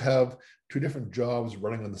 people have 2 different jobs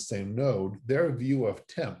running on the same node, their view of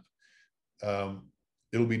temp,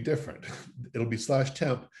 it'll be different. It'll be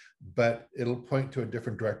 /temp, but it'll point to a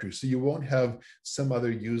different directory. So you won't have some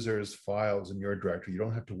other user's files in your directory. You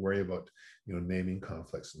don't have to worry about naming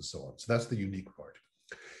conflicts and so on. So that's the unique part.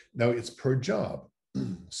 Now it's per job.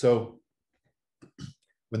 So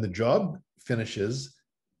when the job finishes,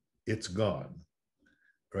 it's gone,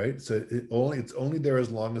 right? So it's only there as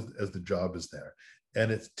long as the job is there,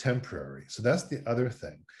 and it's temporary. So that's the other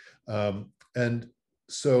thing. And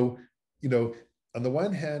so, on the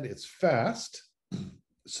one hand, it's fast,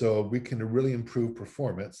 so we can really improve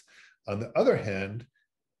performance. On the other hand,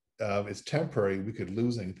 it's temporary. We could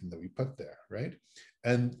lose anything that we put there, right?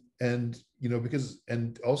 And because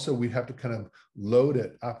also we have to kind of load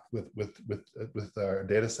it up with our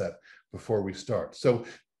data set before we start. So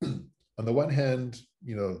on the one hand,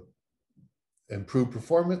 improve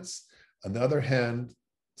performance. On the other hand,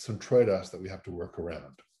 some trade-offs that we have to work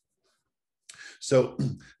around. So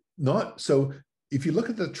if you look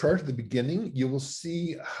at the chart at the beginning, you will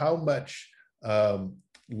see how much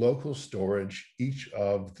local storage each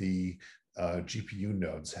of the GPU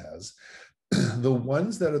nodes has. The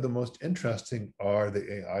ones that are the most interesting are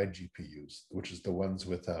the AI GPUs, which is the ones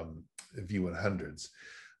with V100s.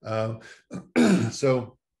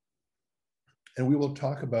 And we will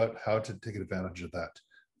talk about how to take advantage of that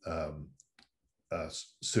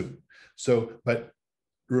soon. But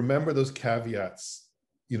remember those caveats.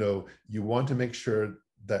 You want to make sure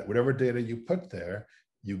that whatever data you put there,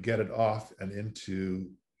 you get it off and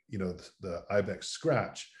into the Ibex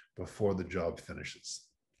Scratch before the job finishes.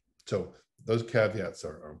 So those caveats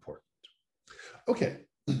are important. Okay,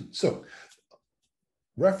 so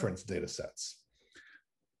reference data sets.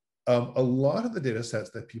 A lot of the data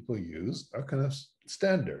sets that people use are kind of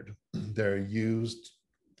standard. They're used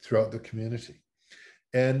throughout the community.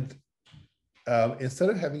 And instead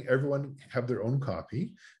of having everyone have their own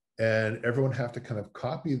copy and everyone have to kind of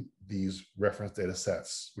copy these reference data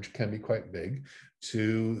sets, which can be quite big,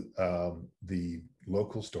 to the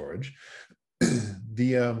local storage,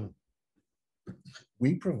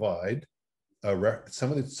 we provide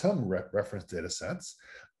some reference data sets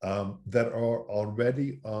that are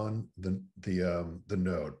already on the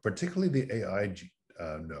node, particularly the AI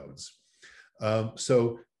nodes.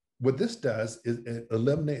 So what this does is it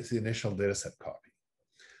eliminates the initial data set copy.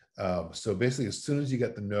 So basically, as soon as you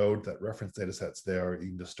get the node, that reference data set's there, you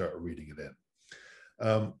can just start reading it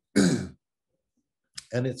in.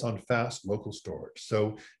 And it's on fast local storage.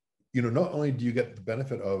 So, not only do you get the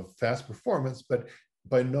benefit of fast performance, but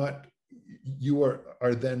you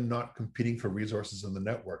are then not competing for resources in the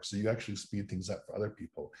network. So you actually speed things up for other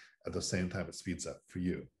people at the same time it speeds up for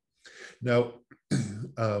you. Now,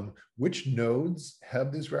 which nodes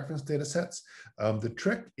have these reference data sets? The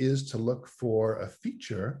trick is to look for a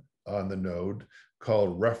feature on the node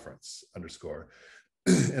called reference underscore.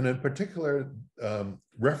 And in particular,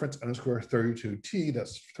 reference underscore 32T,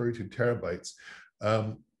 that's 32 terabytes.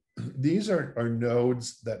 These are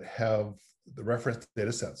nodes that have the reference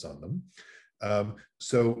data sets on them.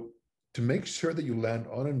 So to make sure that you land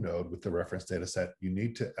on a node with the reference data set, you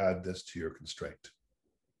need to add this to your constraint.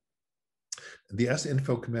 The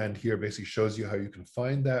sinfo command here basically shows you how you can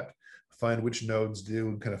find that, find which nodes do,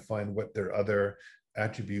 and kind of find what their other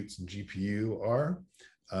attributes in GPU are.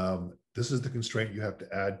 This is the constraint you have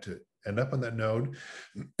to add to end up on that node.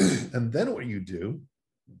 And then what you do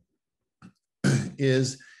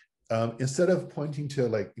is instead of pointing to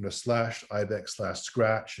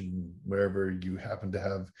 /ibex/scratch and wherever you happen to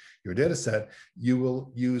have your data set, you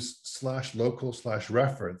will use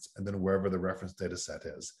 /local/reference and then wherever the reference data set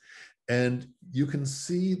is. And you can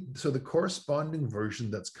see, so the corresponding version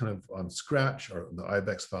that's kind of on Scratch or the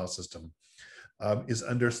Ibex file system is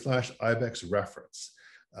under /ibex/reference.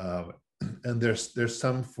 And there's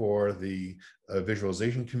some for the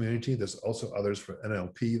visualization community. There's also others for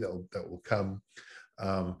NLP that will come.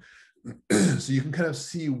 So you can kind of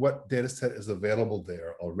see what data set is available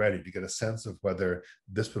there already to get a sense of whether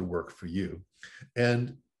this would work for you.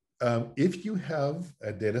 And if you have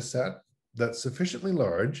a data set that's sufficiently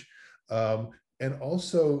large, and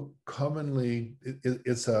also commonly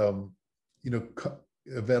it's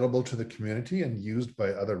available to the community and used by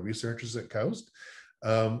other researchers at KAUST,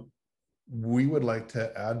 we would like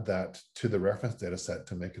to add that to the reference data set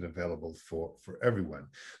to make it available for everyone.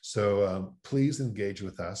 So please engage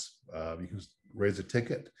with us. You can raise a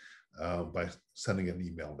ticket by sending an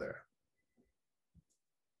email there.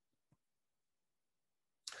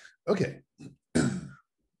 Okay.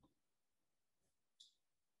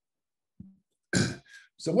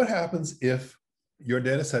 So what happens if your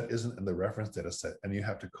data set isn't in the reference data set and you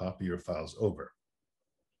have to copy your files over?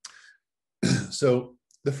 So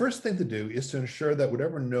the first thing to do is to ensure that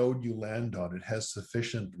whatever node you land on, it has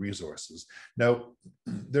sufficient resources. Now,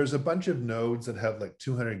 there's a bunch of nodes that have like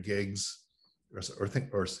 200 gigs or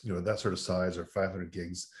that sort of size, or 500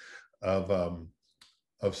 gigs of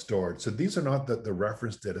storage. So these are not the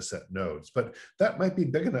reference data set nodes, but that might be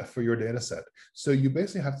big enough for your data set. So you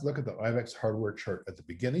basically have to look at the Ibex hardware chart at the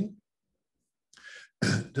beginning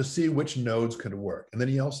to see which nodes could work. And then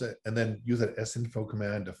use that sinfo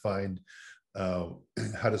command to find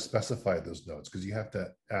how to specify those nodes, because you have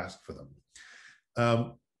to ask for them.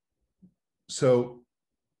 So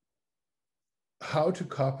how to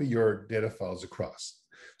copy your data files across.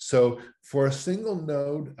 So for a single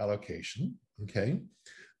node allocation, okay,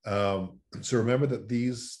 so remember that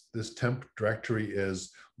this temp directory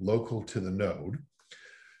is local to the node.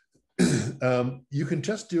 You can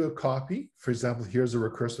just do a copy. For example, here's a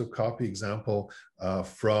recursive copy example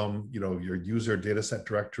from your user dataset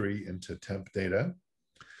directory into temp data.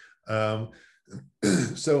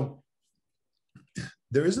 So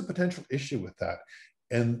there is a potential issue with that,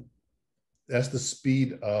 and that's the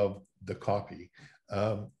speed of the copy.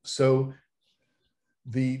 So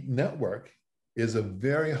the network is a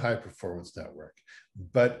very high performance network,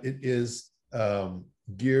 but it is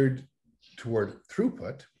geared toward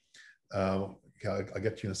throughput. I'll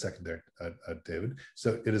get to you in a second there, David.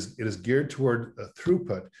 So it is geared toward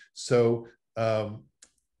throughput. So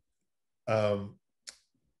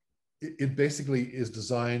it basically is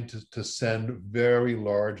designed to send very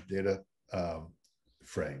large data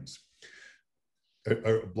frames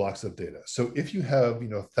or blocks of data. So if you have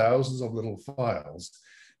thousands of little files,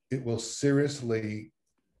 it will seriously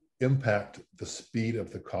impact the speed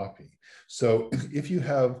of the copy. So if you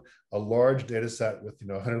have a large data set with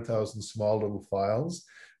 100,000 small little files,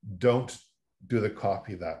 don't do the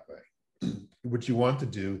copy that way. What you want to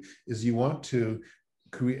do is you want to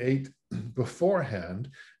create beforehand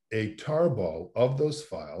a tarball of those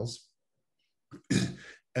files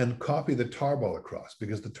and copy the tarball across,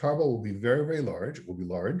 because the tarball will be very, very large. It will be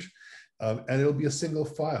large, and it'll be a single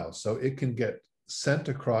file. So it can get sent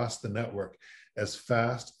across the network as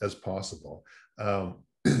fast as possible.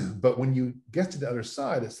 But when you get to the other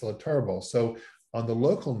side, it's still a tarball. So on the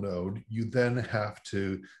local node, you then have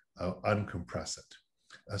to uncompress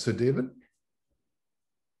it. So David,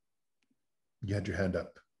 you had your hand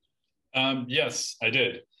up. Yes, I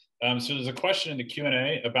did. So there's a question in the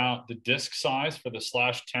Q&A about the disk size for the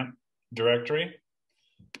 /temp directory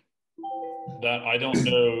that I don't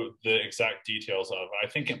know the exact details of. I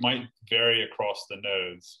think it might vary across the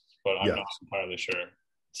nodes, but I'm not entirely sure.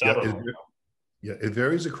 It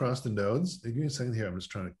varies across the nodes. Give me a second here. I'm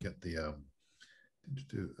just trying to get the,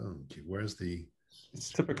 okay, where's the?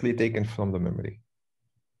 It's typically taken from the memory.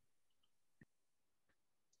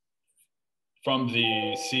 From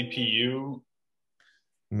the CPU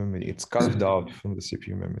memory. It's carved out from the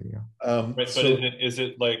CPU memory. Yeah. But is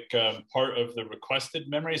it like part of the requested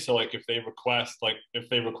memory? So like if they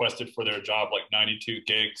requested for their job like 92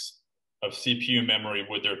 gigs of CPU memory,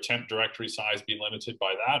 would their temp directory size be limited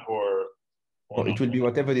by that, or it will be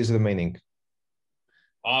whatever is remaining.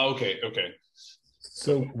 Okay.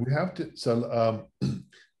 So we have to. So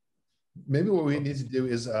maybe what we need to do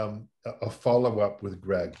is a follow-up with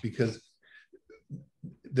Greg, because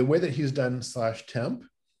the way that he's done /temp,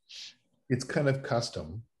 it's kind of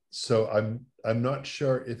custom. So I'm not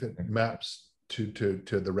sure if it maps to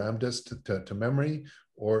the RAM disk to memory,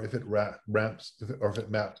 or if it maps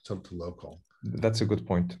to local. That's a good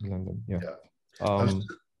point, Landon. Yeah.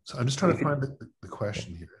 So I'm just trying to find the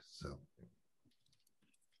question here.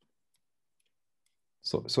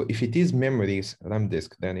 So if it is memories RAM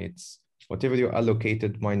disk, then it's whatever you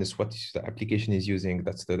allocated minus what the application is using,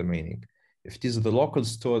 that's the remaining. If it is the local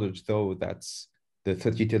storage, though, that's the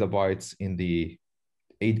 30 terabytes in the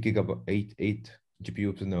 8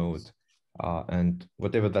 GPU per node, and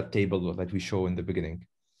whatever that table that we show in the beginning.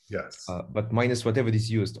 Yes. But minus whatever is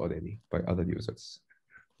used already by other users.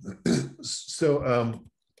 So,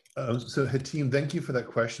 so Hatim, thank you for that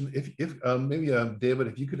question. If maybe David,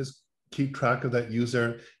 if you could just keep track of that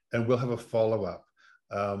user, and we'll have a follow-up.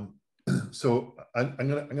 So I'm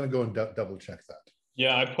gonna go and double check that.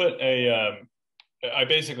 Yeah, I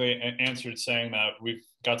basically answered saying that we've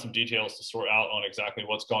got some details to sort out on exactly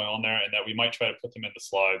what's going on there, and that we might try to put them in the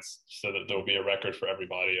slides so that there'll be a record for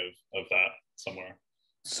everybody of that somewhere.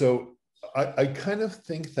 So I kind of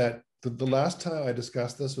think that the last time I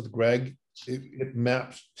discussed this with Greg, it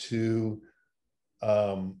mapped to,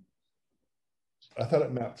 I thought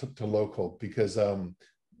it mapped to local, because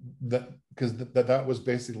that was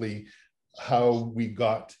basically how we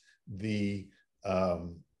got the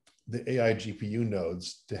AI GPU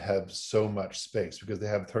nodes to have so much space, because they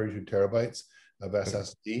have 32 terabytes of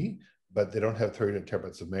SSD, but they don't have 32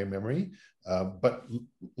 terabytes of main memory. But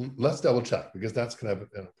let's double check, because that's kind of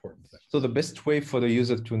an important thing. So the best way for the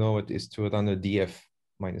user to know it is to run a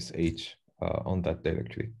df-h on that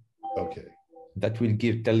directory. Okay. That will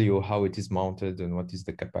tell you how it is mounted and what is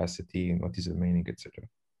the capacity and what is remaining, etc.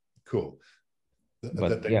 Cool.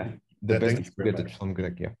 But the best is to get it from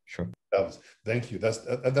Greg. Yeah, sure. Thank you.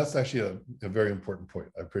 That's actually a very important point.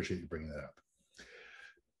 I appreciate you bringing that up.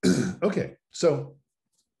 Okay, so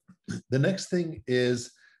the next thing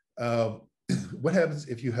is what happens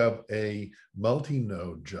if you have a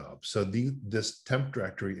multi-node job? So this temp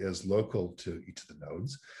directory is local to each of the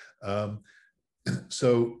nodes.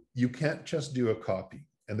 So you can't just do a copy.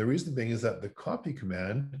 And the reason being is that the copy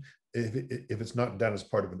command if it's not done as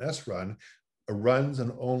part of an SRun, runs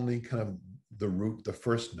on only kind of the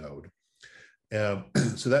first node.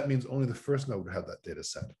 So that means only the first node would have that data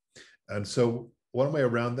set. And so one way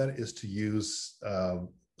around that is to use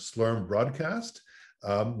Slurm broadcast.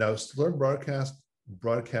 Now Slurm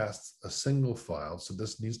broadcasts a single file, so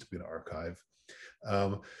this needs to be an archive.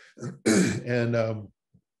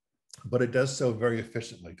 But it does so very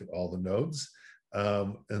efficiently to all the nodes.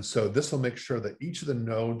 And so this will make sure that each of the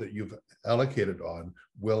node that you've allocated on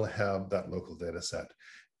will have that local data set.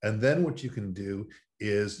 And then what you can do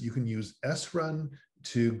is you can use SRun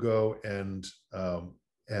to go and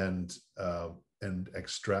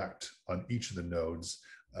extract on each of the nodes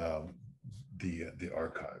the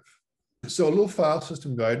archive. So a little file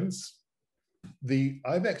system guidance. The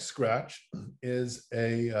Ibex Scratch is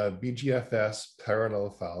a BGFS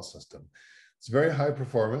parallel file system. It's very high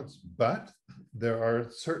performance, but there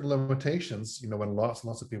are certain limitations, when lots and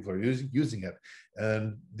lots of people are using it,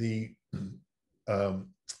 and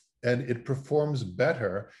it performs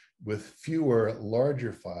better with fewer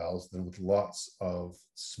larger files than with lots of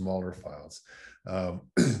smaller files.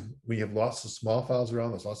 We have lots of small files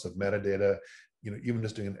around. There's lots of metadata. Even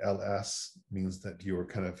just doing an ls means that you're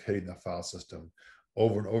kind of hitting the file system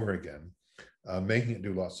over and over again, making it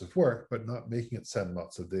do lots of work, but not making it send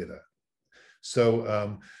lots of data.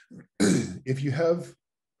 So if you have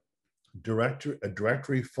a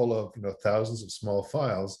directory full of thousands of small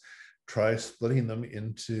files, try splitting them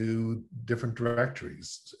into different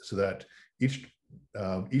directories so that each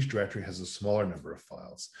directory has a smaller number of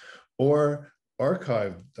files, or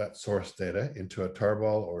archive that source data into a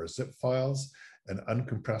tarball or a zip files and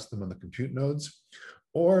uncompress them on the compute nodes.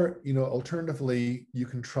 Or, alternatively, you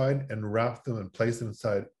can try and wrap them and place them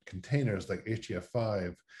inside containers like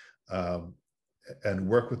HDF5 and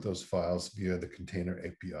work with those files via the container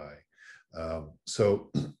API. So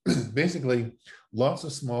basically, lots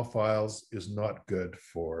of small files is not good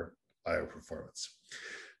for I/O performance.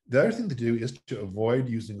 The other thing to do is to avoid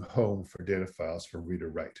using home for data files for read or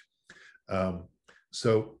write.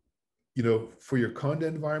 So, for your Conda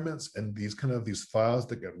environments and these files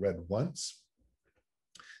that get read once,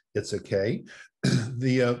 it's okay.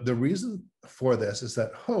 The reason for this is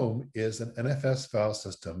that home is an NFS file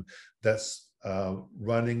system that's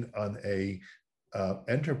running on a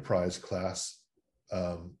enterprise class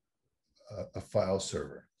a file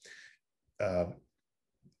server.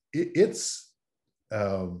 Its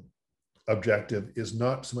objective is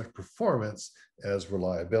not so much performance as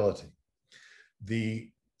reliability.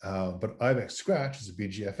 But Ibex Scratch is a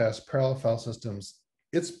BGFS parallel file systems.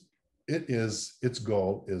 Its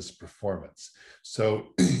goal is performance.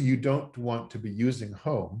 So you don't want to be using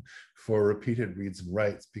home for repeated reads and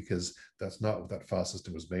writes, because that's not what that file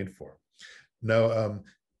system was made for. Now,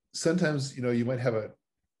 sometimes you might have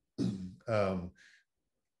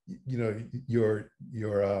your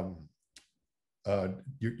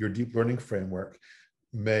deep learning framework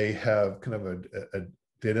may have kind of a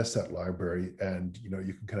data set library, and you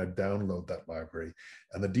can kind of download that library,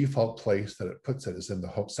 and the default place that it puts it is in the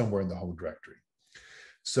home, somewhere in the home directory.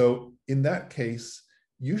 So in that case,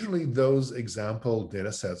 usually those example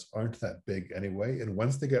data sets aren't that big anyway, and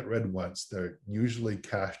once they get read once, they're usually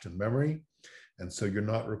cached in memory, and so you're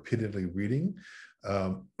not repeatedly reading.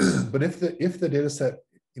 But if the data set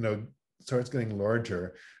starts getting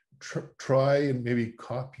larger, try and maybe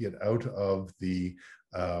copy it out of the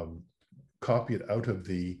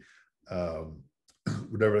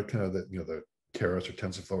whatever kind of the Keras or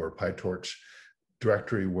TensorFlow or PyTorch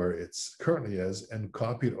directory where it's currently is, and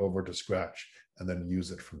copy it over to Scratch and then use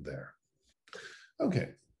it from there.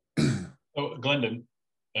 Okay. Oh, Glendon.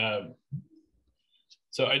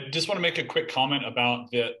 So I just want to make a quick comment about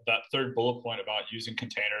that third bullet point about using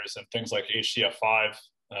containers and things like HDF5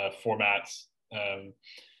 formats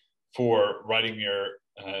for writing your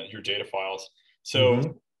data files.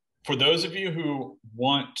 So for those of you who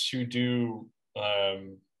want to do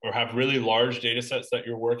or have really large data sets that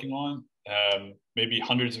you're working on, maybe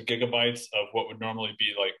hundreds of gigabytes of what would normally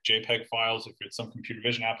be like JPEG files if it's some computer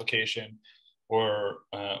vision application or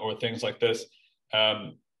things like this,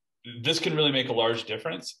 this can really make a large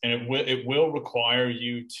difference, and it will require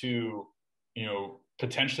you to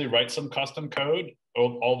potentially write some custom code.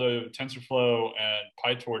 Although TensorFlow and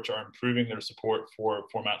PyTorch are improving their support for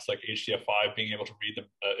formats like HDF5, being able to read them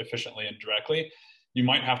efficiently and directly, you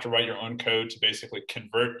might have to write your own code to basically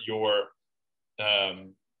convert your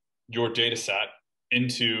data set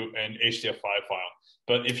into an HDF5 file.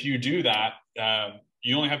 But if you do that,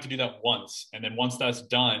 you only have to do that once. And then once that's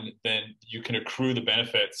done, then you can accrue the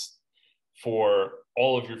benefits for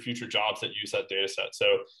all of your future jobs that use that data set.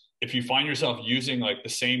 So if you find yourself using like the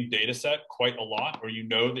same data set quite a lot, or you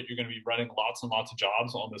know that you're going to be running lots and lots of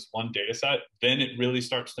jobs on this one data set, then it really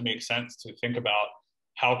starts to make sense to think about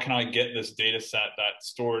how can I get this data set that's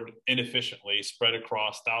stored inefficiently, spread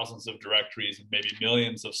across thousands of directories and maybe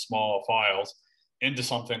millions of small files into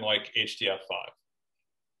something like HDF5.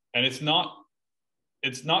 And it's not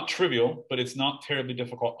trivial, but it's not terribly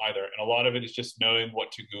difficult either. And a lot of it is just knowing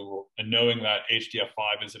what to Google and knowing that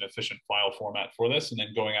HDF5 is an efficient file format for this, and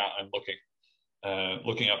then going out and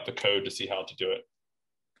looking up the code to see how to do it.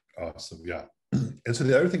 Awesome, yeah. And so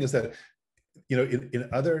the other thing is that, you know, in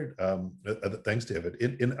other, thanks, David,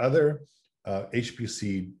 in other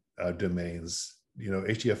HPC domains, you know,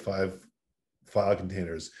 HDF5 file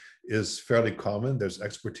containers is fairly common. There's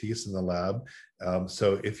expertise in the lab.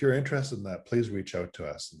 So if you're interested in that, please reach out to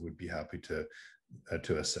us. We'd be happy to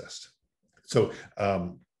assist. So,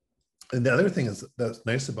 and the other thing that's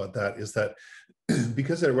nice about that is that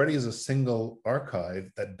because it already is a single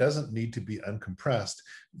archive that doesn't need to be uncompressed,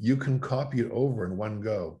 you can copy it over in one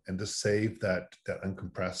go and just save that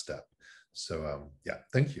uncompressed step. So yeah,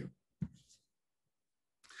 thank you.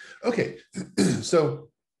 Okay, so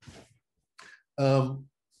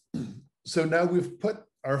so now we've put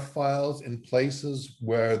our files in places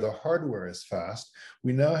where the hardware is fast.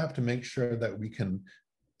 We now have to make sure that we can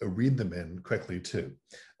read them in quickly too.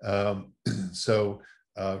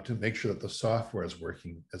 To make sure that the software is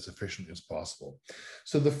working as efficiently as possible.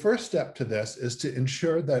 So the first step to this is to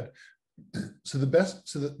ensure that, the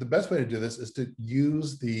best way to do this is to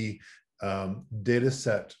use the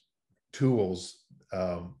dataset tools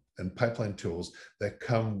and pipeline tools that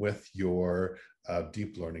come with your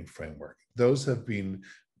deep learning framework. Those have been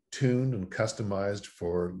tuned and customized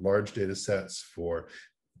for large data sets, for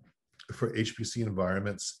HPC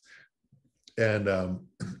environments, and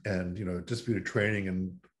you know, distributed training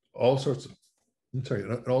and all sorts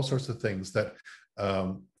of things that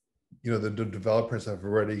you know, the developers have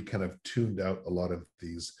already kind of tuned out a lot of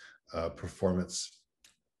these performance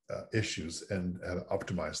issues and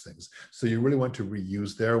optimize things. So you really want to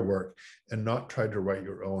reuse their work and not try to write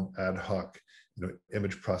your own ad hoc, you know,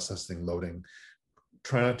 image processing loading.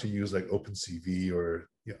 Try not to use like OpenCV or,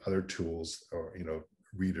 you know, other tools or, you know,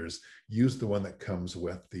 readers. Use the one that comes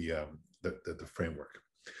with the framework.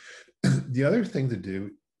 The other thing to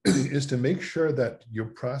do is to make sure that you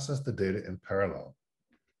process the data in parallel.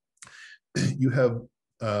 You have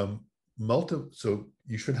so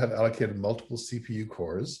you should have allocated multiple CPU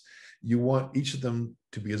cores. You want each of them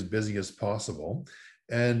to be as busy as possible.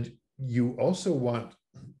 And you also want,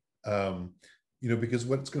 you know, because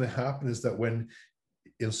what's going to happen is that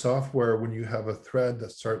in software, when you have a thread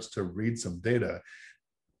that starts to read some data,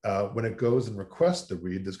 when it goes and requests the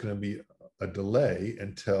read, there's going to be a delay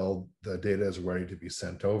until the data is ready to be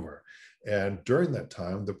sent over. And during that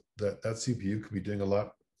time, that CPU could be doing a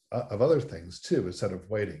lot of other things too, instead of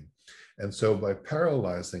waiting. And so by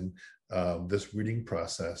parallelizing this reading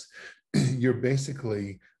process, you're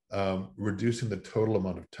basically reducing the total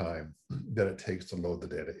amount of time that it takes to load the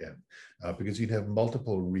data in, because you'd have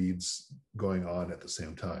multiple reads going on at the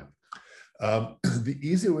same time. The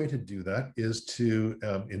easy way to do that is to,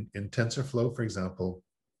 in TensorFlow, for example,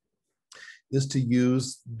 is to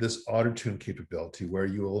use this auto-tune capability where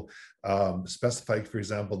you will specify, for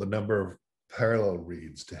example, the number of parallel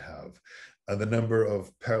reads to have, and the number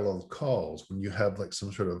of parallel calls when you have like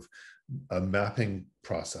some sort of a mapping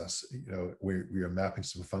process, you know, where you're mapping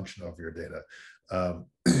some function of your data.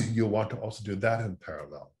 You'll want to also do that in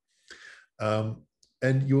parallel.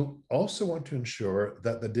 And you'll also want to ensure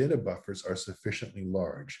that the data buffers are sufficiently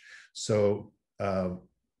large. So, and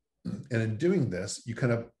in doing this, you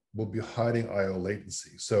kind of will be hiding IO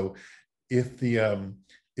latency. So if the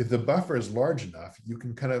buffer is large enough, you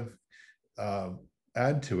can kind of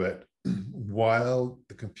add to it while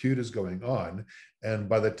the compute is going on. And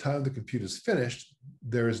by the time the compute is finished,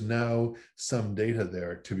 there is now some data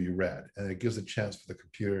there to be read. And it gives a chance for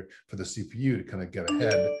the CPU to kind of get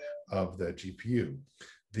ahead of the GPU.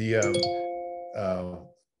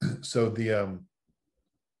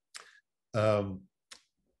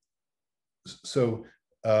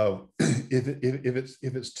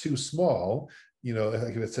 If it's too small, you know,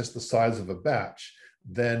 like if it's just the size of a batch,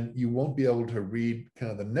 then you won't be able to read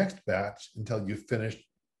kind of the next batch until you've finished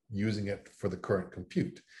using it for the current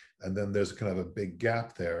compute. And then there's kind of a big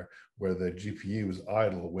gap there where the GPU is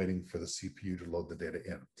idle waiting for the CPU to load the data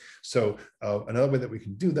in. So another way that we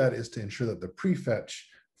can do that is to ensure that the prefetch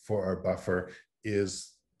for our buffer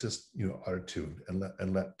is just, you know, auto-tuned,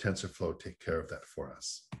 and let TensorFlow take care of that for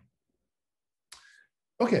us.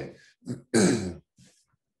 Okay.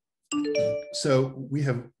 So we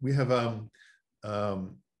have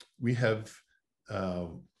we have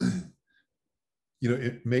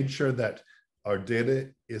it made sure that our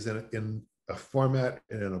data is in a format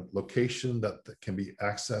and in a location that can be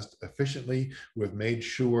accessed efficiently. We've made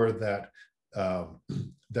sure that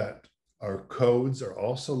that our codes are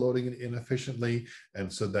also loading in efficiently,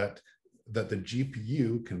 and so that the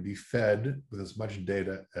GPU can be fed with as much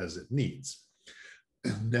data as it needs.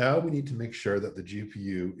 Now we need to make sure that the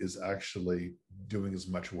GPU is actually doing as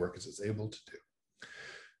much work as it's able to do.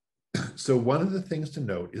 So one of the things to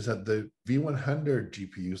note is that the V100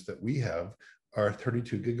 GPUs that we have are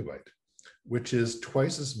 32 gigabyte, which is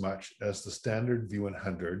twice as much as the standard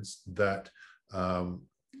V100s that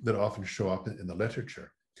that often show up in the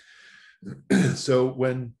literature. So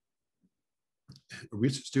when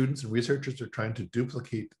students and researchers are trying to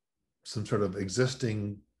duplicate some sort of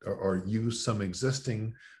existing or use some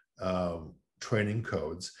existing training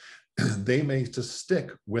codes, they may just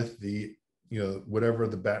stick with the whatever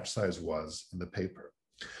the batch size was in the paper.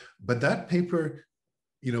 But that paper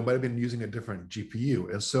might have been using a different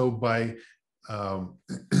GPU, and so by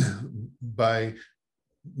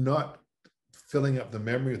not filling up the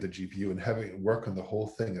memory of the GPU and having it work on the whole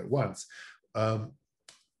thing at once,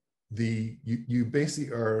 you basically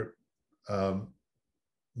are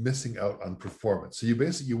missing out on performance. So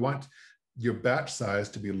you want your batch size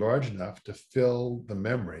to be large enough to fill the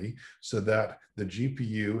memory so that the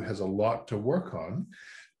GPU has a lot to work on,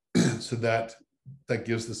 so that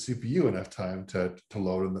gives the CPU enough time to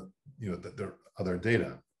load in the other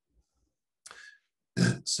data.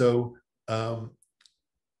 So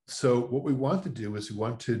what we want to do is we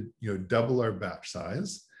want to double our batch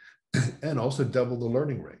size and also double the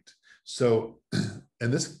learning rate. So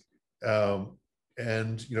and this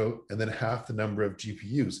and then half the number of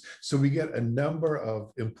GPUs. So we get a number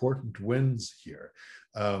of important wins here.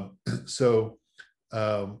 So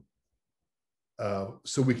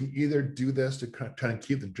we can either do this to try and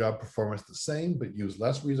keep the job performance the same but use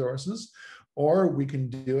less resources, or we can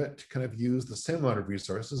do it to kind of use the same amount of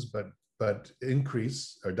resources but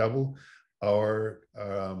increase or double our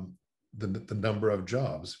the number of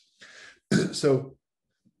jobs. So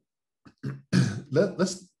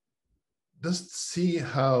let's see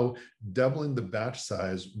how doubling the batch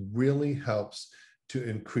size really helps to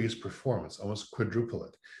increase performance, almost quadruple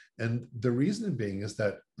it. And the reason being is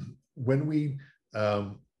that when we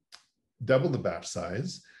double the batch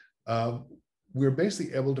size, we're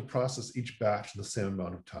basically able to process each batch in the same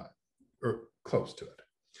amount of time, or close to it.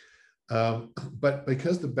 But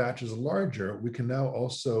because the batch is larger, we can now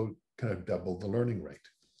also kind of double the learning rate.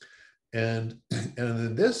 And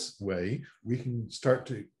in this way, we can start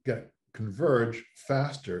to converge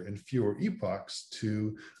faster in fewer epochs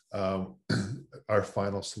to our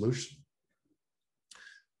final solution.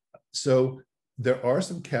 So there are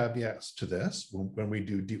some caveats to this when we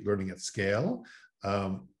do deep learning at scale.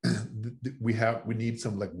 We need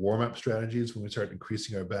some like warm-up strategies when we start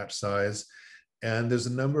increasing our batch size. And there's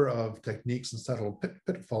a number of techniques and subtle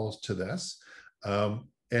pitfalls to this.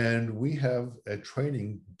 And we have a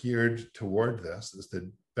training geared toward this. It's the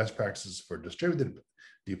best practices for distributed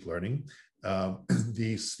deep learning.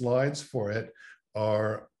 The slides for it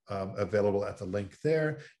are available at the link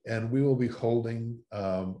there. And we will be holding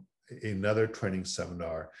another training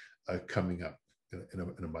seminar coming up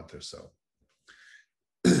in a month or so.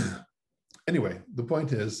 Anyway, the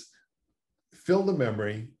point is, fill the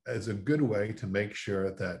memory is a good way to make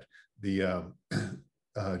sure that the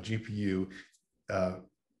GPU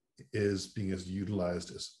is being as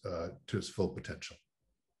utilized as to its full potential.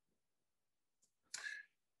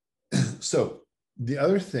 So the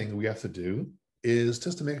other thing we have to do is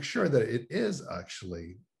just to make sure that it is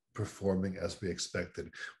actually performing as we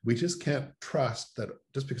expected. We just can't trust that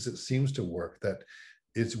just because it seems to work, that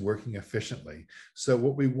it's working efficiently. So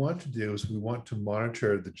what we want to do is we want to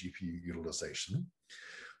monitor the GPU utilization.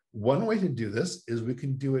 One way to do this is we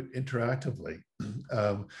can do it interactively.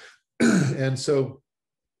 And so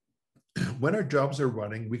when our jobs are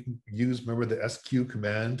running, we can use, remember, the SQ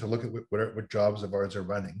command to look at what jobs of ours are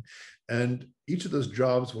running. And each of those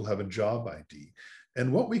jobs will have a job ID.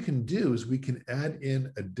 And what we can do is we can add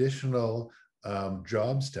in additional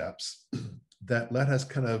job steps that let us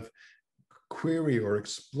kind of query or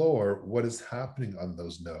explore what is happening on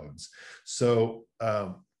those nodes. So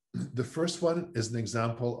the first one is an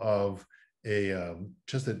example of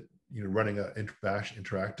running a bash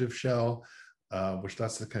interactive shell, which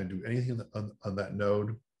lets us kind of do anything on that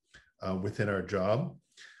node within our job.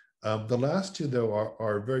 The last two, though,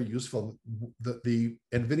 are very useful. The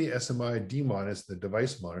NVIDIA SMI daemon is the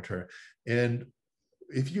device monitor. And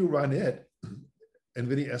if you run it,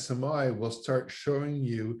 NVIDIA SMI will start showing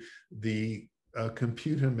you the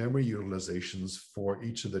compute and memory utilizations for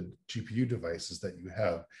each of the GPU devices that you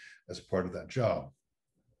have as part of that job.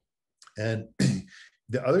 And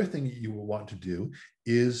the other thing that you will want to do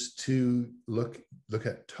is to look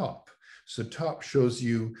at top. So top shows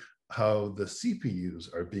you how the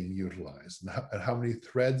CPUs are being utilized and how many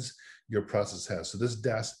threads your process has. So this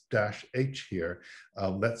dash H here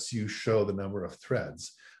lets you show the number of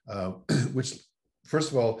threads, which,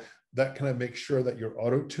 first of all, that kind of makes sure that your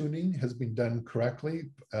auto tuning has been done correctly,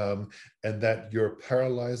 and that you're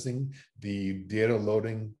parallelizing the data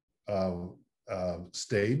loading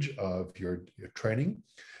stage of your training,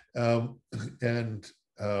 and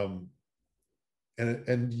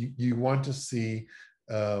you want to see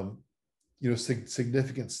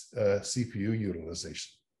significant CPU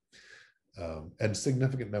utilization, and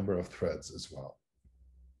significant number of threads as well.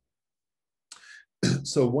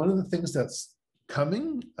 So one of the things that's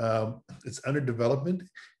coming, it's under development,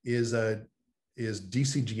 is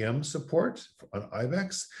DCGM support on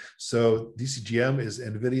Ibex. So DCGM is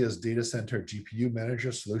NVIDIA's data center GPU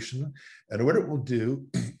manager solution. And what it will do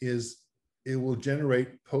is it will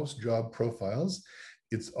generate post-job profiles.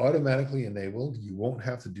 It's automatically enabled. You won't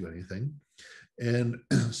have to do anything. And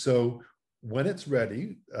so when it's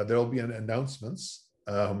ready, there'll be announcements.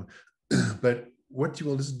 But what you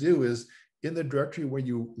will just do is, in the directory where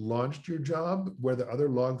you launched your job, where the other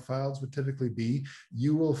log files would typically be,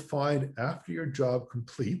 you will find, after your job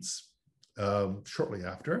completes, shortly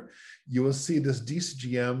after, you will see this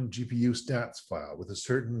DCGM GPU stats file with a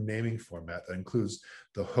certain naming format that includes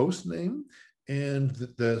the host name and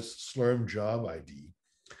the Slurm job ID.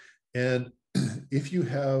 And if you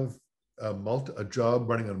have a job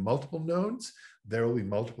running on multiple nodes, there will be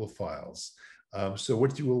multiple files. So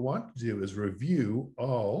what you will want to do is review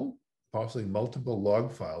all, possibly multiple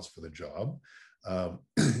log files for the job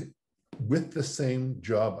with the same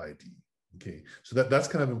job ID. Okay, so that's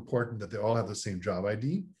kind of important, that they all have the same job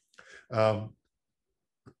ID. And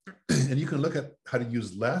you can look at how to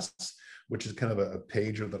use less, which is kind of a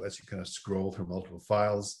pager that lets you kind of scroll through multiple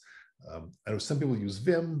files. I know some people use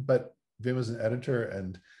Vim, but Vim is an editor,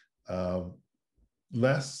 and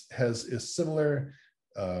less is similar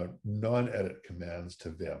non-edit commands to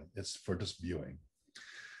Vim. It's for just viewing.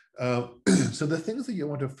 So the things that you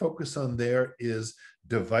want to focus on there is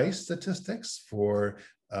device statistics for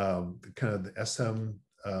kind of the SM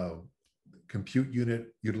compute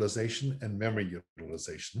unit utilization and memory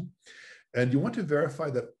utilization. And you want to verify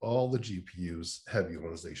that all the GPUs have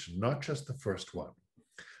utilization, not just the first one.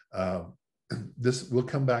 We'll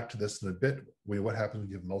come back to this in a bit, what happens when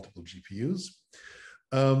you have multiple GPUs.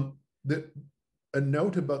 A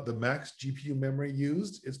note about the max GPU memory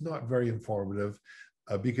used, it's not very informative,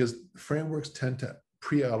 because frameworks tend to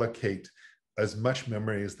pre-allocate as much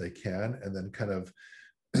memory as they can and then kind of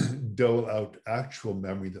dole out actual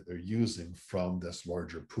memory that they're using from this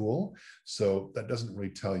larger pool. So that doesn't really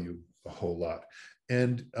tell you a whole lot.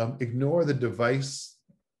 And ignore the device,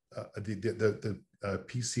 the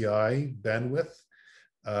PCI bandwidth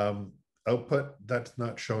output. That's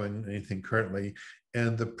not showing anything currently.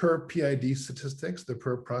 And the per PID statistics, the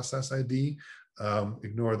per process ID,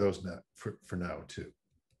 ignore those now, for now too.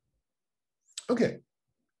 Okay,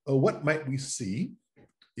 what might we see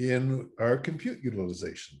in our compute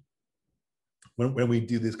utilization when we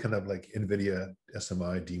do these kind of like NVIDIA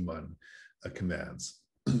SMI daemon commands?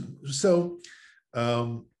 So,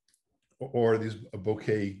 or these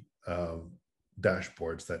bouquet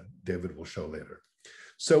dashboards that David will show later.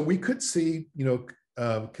 So we could see,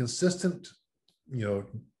 consistent,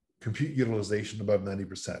 compute utilization above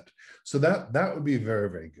 90%. So that would be very,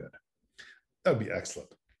 very good. That would be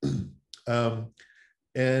excellent.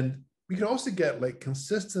 And we can also get like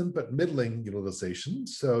consistent but middling utilization.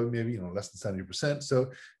 So maybe, less than 70%.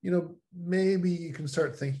 So, maybe you can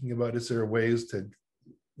start thinking about, is there ways to,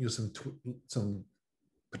 some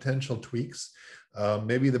potential tweaks.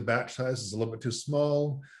 Maybe the batch size is a little bit too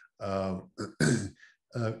small.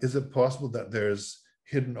 Is it possible that there's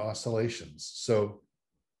hidden oscillations? So,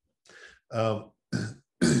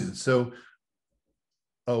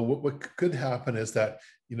 what could happen is that,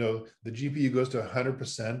 the GPU goes to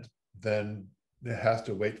 100%, then it has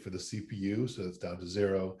to wait for the CPU, so it's down to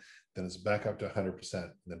 0, then it's back up to 100%,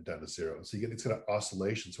 and then down to 0. So you get these kind of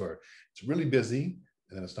oscillations where it's really busy,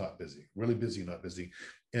 and then it's not busy, really busy, not busy.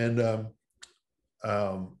 And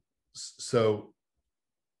so,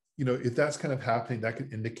 if that's kind of happening, that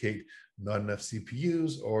could indicate not enough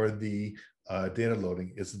CPUs, or the data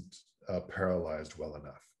loading isn't parallelized well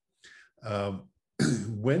enough.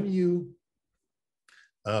 When you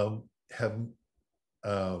have,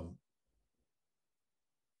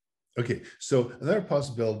 okay, so another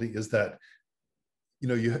possibility is that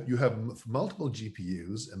you have multiple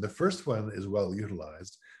GPUs, and the first one is well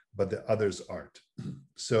utilized, but the others aren't.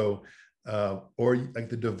 So, or like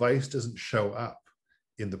the device doesn't show up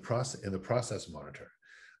in the process monitor.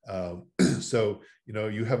 So,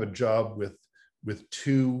 you have a job with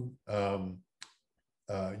two.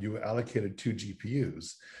 You allocated two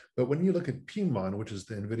GPUs, but when you look at PMON, which is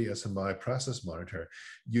the NVIDIA SMI process monitor,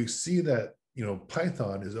 you see that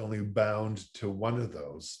Python is only bound to one of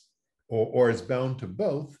those, or it's bound to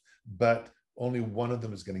both, but only one of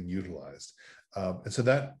them is getting utilized. And so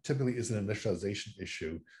that typically is an initialization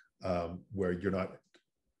issue where you're not,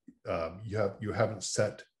 you haven't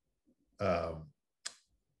set the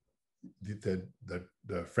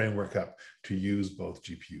framework up to use both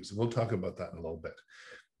GPUs. And we'll talk about that in a little bit.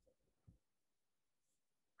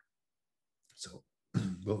 So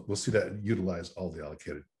we'll see that and utilize all the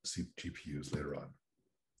allocated GPUs later on.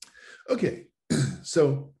 Okay,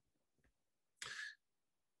 so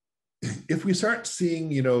if we start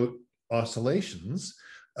seeing, oscillations,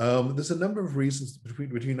 there's a number of reasons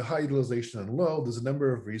between high utilization and low. There's a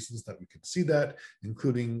number of reasons that we can see that,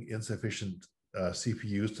 including insufficient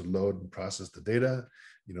CPUs to load and process the data.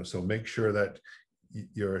 So make sure that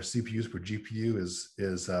your CPUs per GPU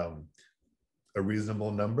is a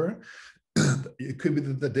reasonable number. It could be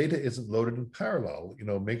that the data isn't loaded in parallel.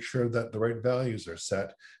 Make sure that the right values are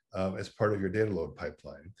set as part of your data load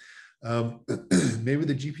pipeline. Maybe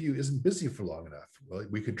the GPU isn't busy for long enough. Well,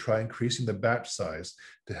 we could try increasing the batch size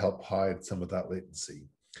to help hide some of that latency.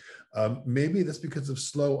 Maybe that's because of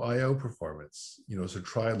slow I/O performance, so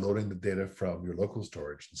try loading the data from your local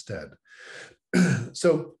storage instead.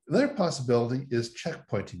 So another possibility is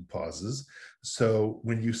checkpointing pauses. So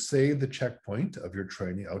when you save the checkpoint of your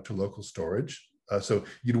training out to local storage, so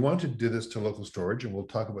you'd want to do this to local storage, and we'll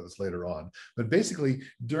talk about this later on. But basically,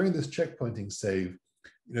 during this checkpointing save,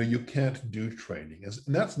 you can't do training,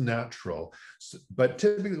 and that's natural. But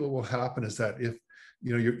typically what will happen is that if,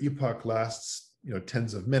 your epoch lasts,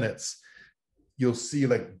 tens of minutes, you'll see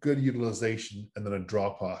like good utilization and then a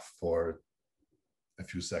drop off for a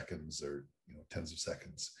few seconds or, tens of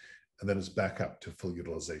seconds. And then it's back up to full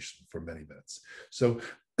utilization for many minutes. So,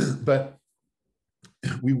 but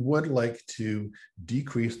we would like to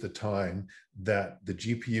decrease the time that the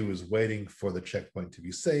GPU is waiting for the checkpoint to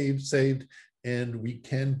be saved. And we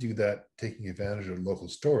can do that taking advantage of local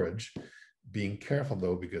storage, being careful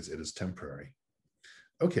though, because it is temporary.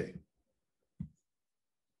 Okay.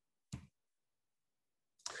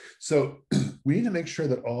 So we need to make sure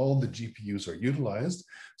that all the GPUs are utilized.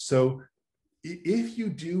 So if you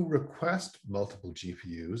do request multiple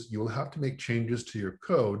GPUs, you will have to make changes to your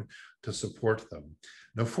code to support them.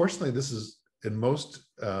 Now, fortunately, this is in most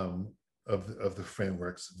of the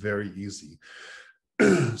frameworks very easy.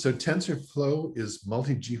 So TensorFlow is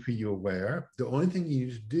multi-GPU aware. The only thing you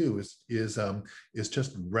need to do is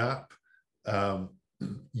just wrap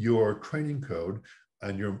your training code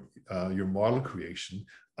and your model creation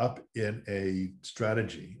up in a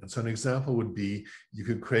strategy. And so an example would be, you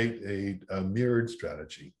could create a mirrored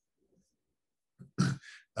strategy.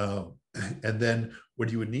 And then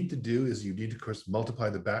what you would need to do is you need to, of course, multiply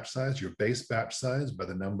the batch size, your base batch size, by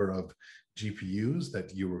the number of GPUs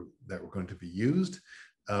that were going to be used.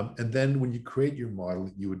 And then when you create your model,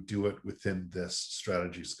 you would do it within this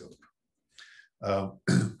strategy scope.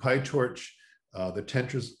 PyTorch, the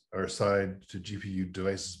tensors are assigned to GPU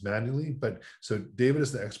devices manually, but so David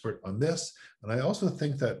is the expert on this. And I also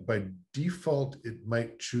think that by default, it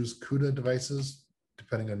might choose CUDA devices,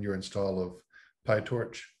 depending on your install of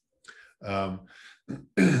PyTorch.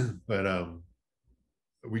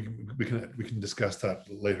 We can discuss that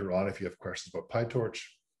later on if you have questions about PyTorch.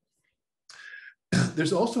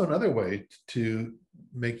 There's also another way to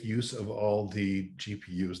make use of all the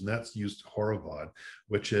GPUs, and that's used Horovod,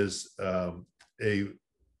 which is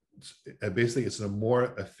basically it's a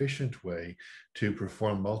more efficient way to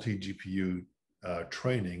perform multi-GPU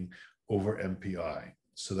training over MPI.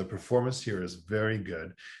 So the performance here is very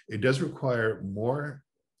good. It does require more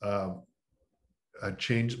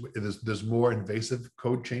change. There's more invasive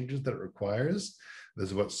code changes that it requires.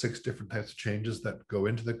 There's about 6 different types of changes that go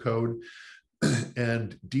into the code.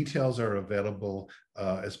 And details are available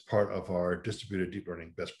as part of our distributed deep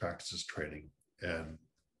learning best practices training, and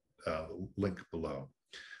link below.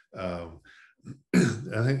 I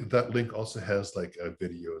think that link also has like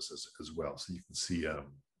videos as well, so you can see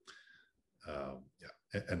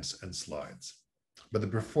and slides. But the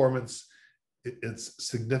performance, it's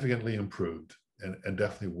significantly improved, and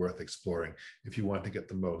definitely worth exploring if you want to get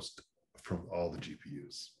the most from all the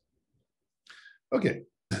GPUs. Okay,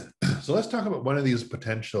 so let's talk about one of these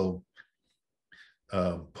potential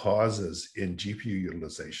pauses in GPU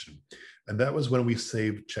utilization. And that was when we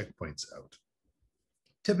saved checkpoints out.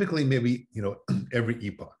 Typically, maybe, every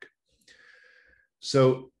epoch.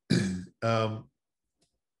 So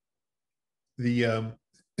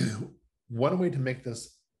one way to make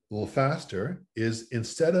this a little faster is,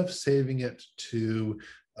 instead of saving it to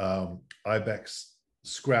Ibex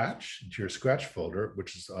Scratch, to your Scratch folder,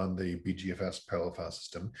 which is on the BGFS parallel file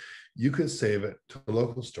system, you could save it to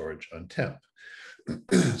local storage on temp.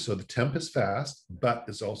 So the temp is fast, but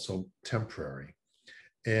it's also temporary.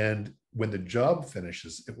 And when the job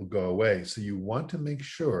finishes, it will go away. So you want to make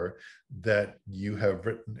sure that you have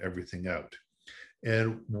written everything out.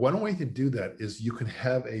 And one way to do that is you can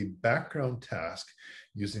have a background task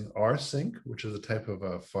using rsync, which is a type of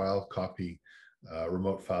a file copy,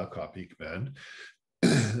 remote file copy command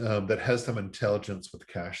that has some intelligence with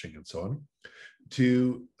caching and so on,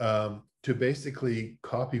 to basically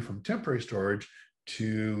copy from temporary storage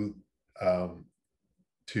to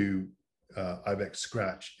Ibex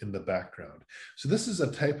Scratch in the background. So this is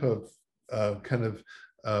a type of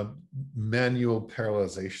manual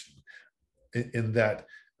parallelization, in that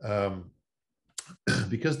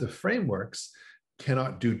because the frameworks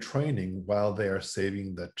cannot do training while they are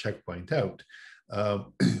saving the checkpoint out,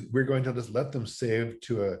 we're going to just let them save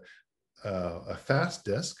to a fast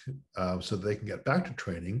disk so they can get back to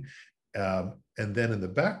training. And then in the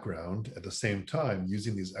background, at the same time,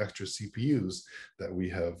 using these extra CPUs that we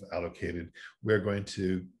have allocated, we're going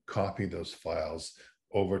to copy those files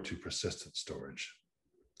over to persistent storage.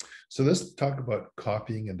 So let's talk about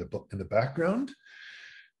copying in the background.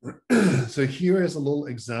 So here is a little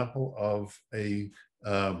example of a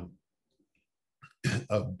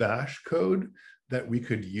bash code that we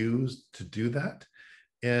could use to do that.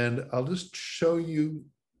 And I'll just show you,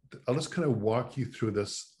 I'll just kind of walk you through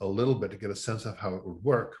this a little bit to get a sense of how it would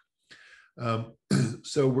work.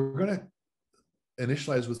 So we're going to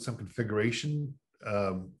initialize with some configuration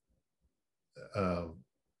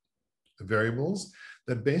variables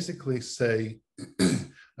that basically say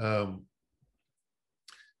how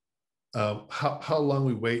long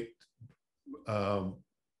we wait,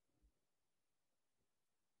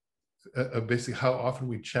 basically how often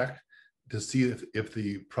we check to see if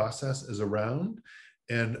the process is around,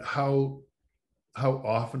 and how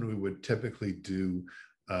often we would typically do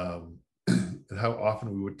the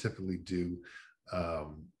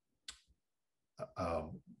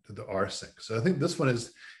rsync. So I think this one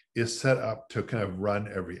is set up to kind of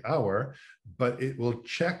run every hour, but it will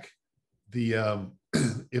check the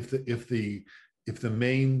if the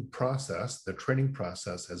main process, the training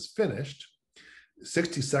process, has finished.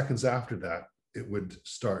 60 seconds after that, it would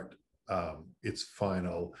start its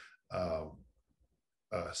final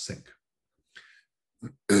sync.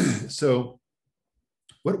 So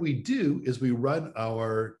what we do is we run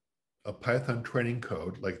our Python training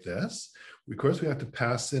code like this. Of course, we have to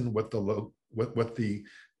pass in what the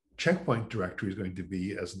checkpoint directory is going to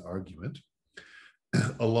be as an argument,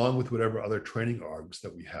 along with whatever other training args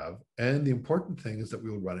that we have. And the important thing is that we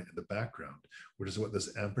will run it in the background, which is what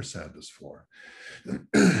this ampersand is for.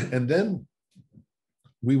 And then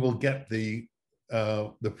we will get the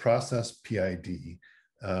process PID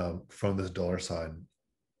from this $,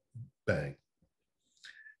 bang.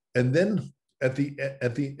 And then at the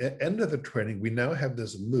end of the training, we now have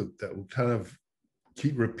this loop that will kind of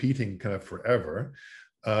keep repeating kind of forever,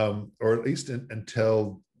 or at least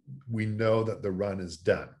until we know that the run is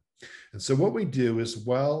done. And so what we do is,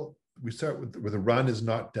 while we start with where the run is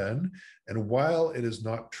not done, and while it is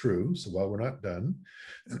not true, so while we're not done,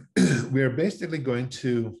 we are basically going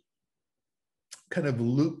to kind of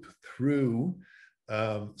loop through.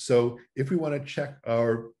 So if we want to check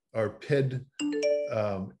our PID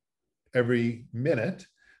every minute,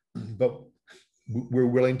 but we're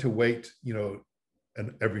willing to wait,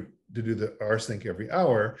 and to do the rsync every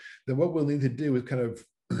hour, then what we'll need to do is kind of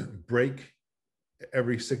break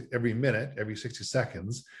every minute, every 60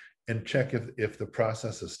 seconds, and check if the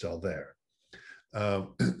process is still there.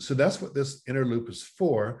 So that's what this inner loop is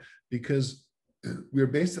for, because we're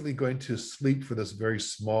basically going to sleep for this very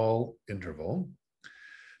small interval.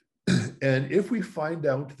 And if we find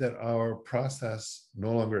out that our process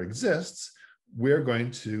no longer exists, we're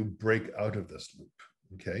going to break out of this loop.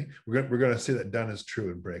 Okay, we're going to say that done is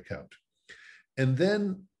true and break out. And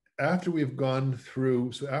then after we've gone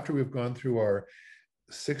through our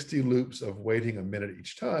 60 loops of waiting a minute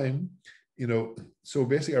each time, so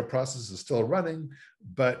basically our process is still running,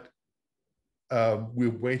 but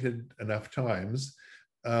we've waited enough times.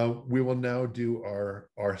 We will now do our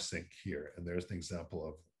rsync here. And there's an example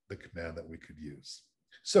of the command that we could use.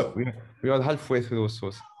 So we are halfway through,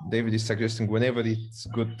 so David is suggesting whenever it's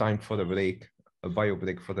good time for a break, a bio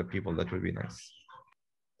break for the people, that would be nice.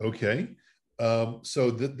 okay,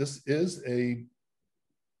 so this is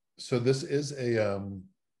a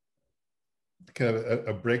kind of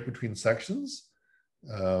a break between sections,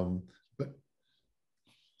 but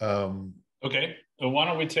okay. Why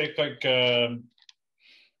don't we take like I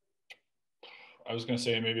was going to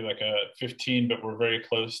say maybe like a 15, but we're very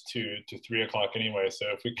close to 3 o'clock anyway. So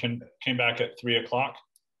if we came back at 3 o'clock,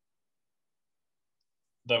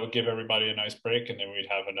 that would give everybody a nice break, and then we'd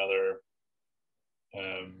have another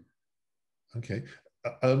okay.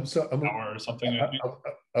 So hour or something.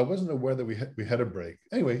 I wasn't aware that we had a break.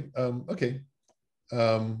 Anyway, okay.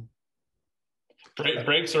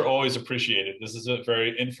 Breaks are always appreciated. This is a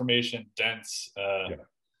very information dense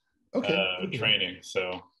training.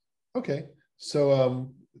 So okay.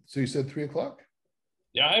 So you said 3 o'clock?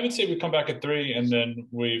 Yeah, I would say we come back at 3 and then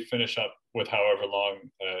we finish up with however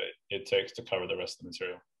long it takes to cover the rest of the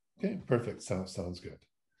material. Okay, perfect. Sounds good.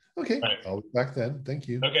 Okay, right. I'll be back then. Thank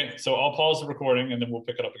you. Okay, so I'll pause the recording and then we'll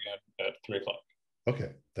pick it up again at 3 o'clock.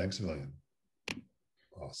 Okay, thanks a million.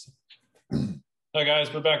 Awesome. Hi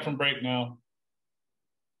guys, we're back from break now.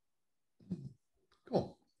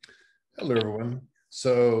 Cool. Hello everyone.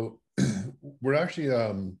 So we're actually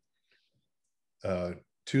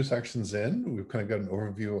 2 sections in. We've kind of got an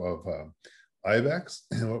overview of Ibex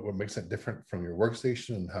and what makes it different from your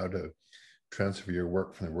workstation and how to transfer your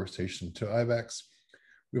work from the workstation to Ibex.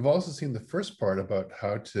 We've also seen the first part about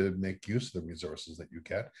how to make use of the resources that you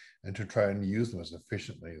get and to try and use them as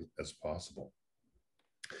efficiently as possible.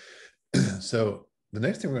 So the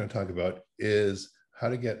next thing we're going to talk about is how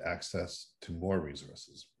to get access to more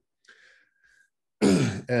resources.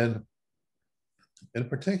 And in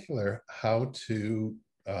particular, how to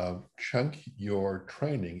chunk your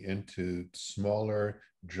training into smaller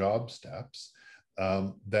job steps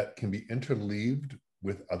that can be interleaved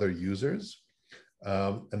with other users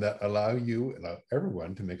and that allow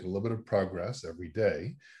everyone to make a little bit of progress every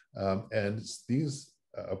day. And these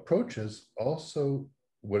approaches also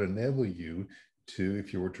would enable you to,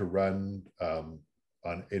 if you were to run on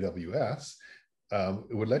AWS,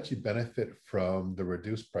 it would let you benefit from the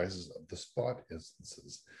reduced prices of the spot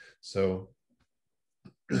instances. So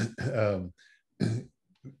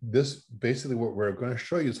this basically what we're going to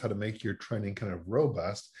show you is how to make your training kind of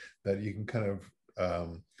robust, that you can kind of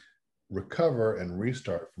recover and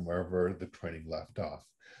restart from wherever the training left off.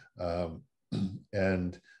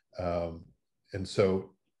 And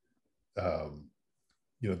so,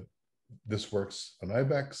 this works on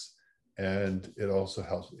Ibex, and it also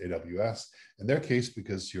helps with AWS. In their case,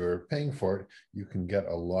 because you're paying for it, you can get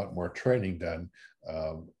a lot more training done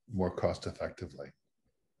more cost effectively.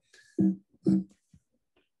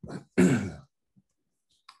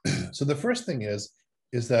 So the first thing is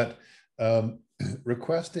that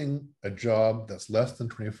requesting a job that's less than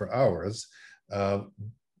 24 hours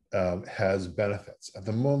has benefits. At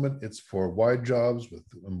the moment, it's for wide jobs with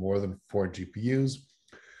more than 4 GPUs.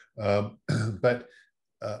 But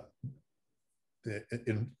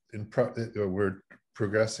we're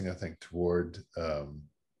progressing, I think, toward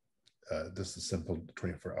just a simple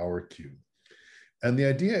 24-hour queue. And the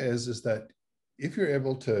idea is that if you're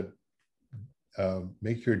able to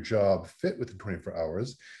make your job fit within 24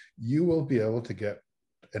 hours, you will be able to get,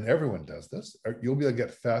 and everyone does this, you'll be able to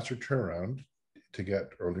get faster turnaround to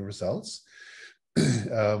get early results.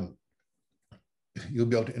 You'll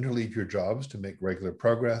be able to interleave your jobs to make regular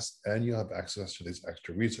progress, and you'll have access to these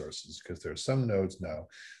extra resources, because there are some nodes now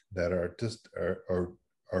that are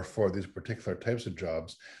for these particular types of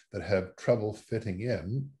jobs that have trouble fitting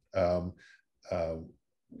in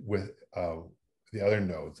with the other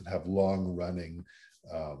nodes that have long-running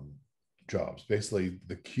jobs. Basically,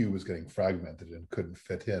 the queue was getting fragmented and couldn't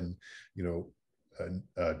fit in,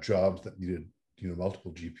 jobs that needed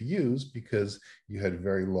multiple GPUs, because you had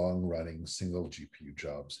very long-running single GPU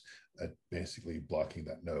jobs at basically blocking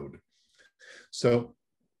that node. So,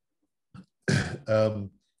 so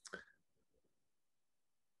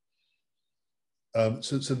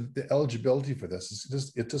the eligibility for this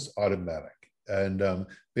is it's automatic. And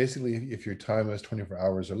basically, if your time is 24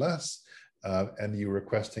 hours or less, and you're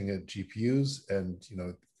requesting GPUs, and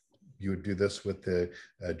you would do this with the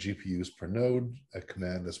GPUs per node, a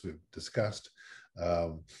command as we've discussed,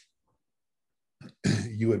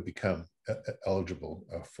 you would become eligible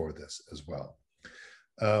for this as well.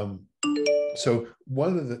 So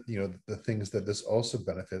one of the things that this also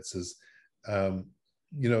benefits is,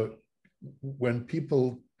 when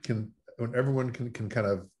everyone can kind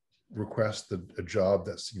of request a job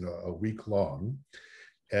that's a week long,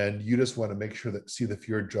 and you just want to make sure that see if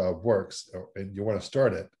your job works, and you want to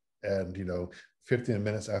start it, and 15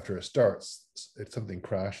 minutes after it starts, something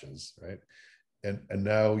crashes, right? And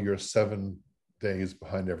now you're 7 days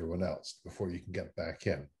behind everyone else before you can get back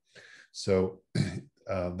in. So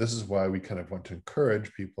this is why we kind of want to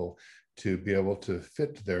encourage people to be able to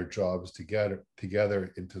fit their jobs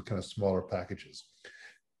together into kind of smaller packages.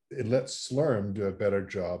 It lets Slurm do a better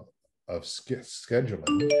job of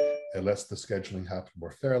scheduling. It lets the scheduling happen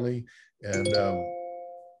more fairly, and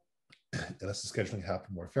it lets the scheduling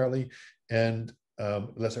happen more fairly, and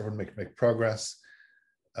lets everyone make progress.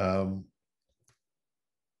 And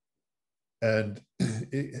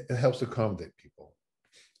it helps accommodate people.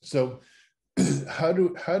 So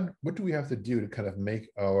what do we have to do to kind of make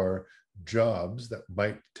our jobs that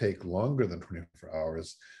might take longer than 24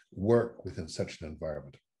 hours work within such an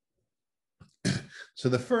environment? So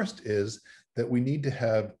the first is that we need to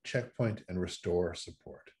have checkpoint and restore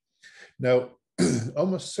support. Now,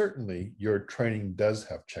 almost certainly your training does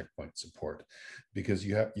have checkpoint support, because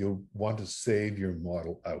you'll want to save your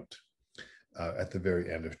model out at the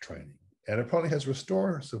very end of training. And it probably has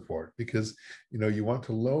restore support, because you want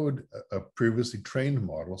to load a previously trained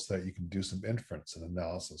model so that you can do some inference and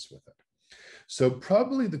analysis with it. So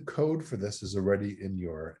probably the code for this is already in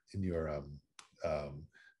your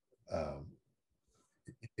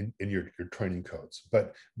training codes,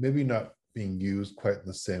 but maybe not being used quite in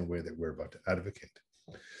the same way that we're about to advocate.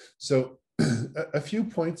 So a few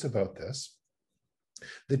points about this.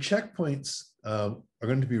 The checkpoints are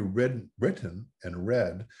going to be written and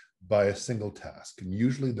read by a single task, and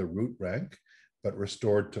usually the root rank, but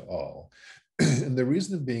restored to all. And the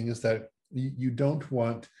reason being is that you don't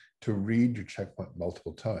want to read your checkpoint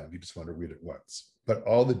multiple times. You just want to read it once. But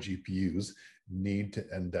all the GPUs need to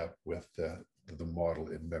end up with the model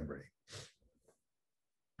in memory.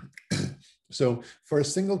 So for a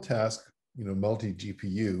single task,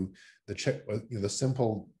 multi-GPU, the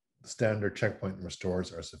simple standard checkpoint and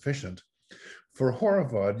restores are sufficient. For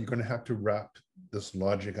Horovod, you're going to have to wrap this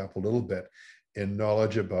logic up a little bit in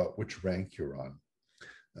knowledge about which rank you're on.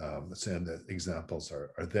 And the examples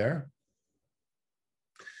are there.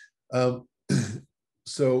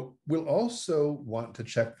 So we'll also want to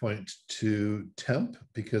checkpoint to temp,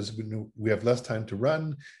 because we have less time to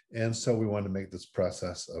run. And so we want to make this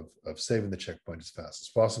process of saving the checkpoint as fast as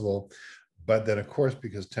possible. But then, of course,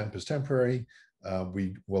 because temp is temporary,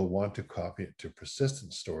 we will want to copy it to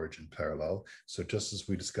persistent storage in parallel. So just as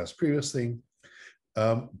we discussed previously,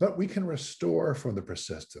 but we can restore from the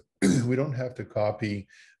persistent. We don't have to copy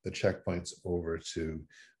the checkpoints over to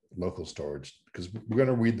local storage, because we're going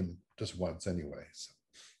to read them just once anyway. So.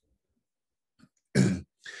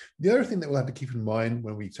 The other thing that we'll have to keep in mind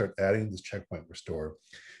when we start adding this checkpoint restore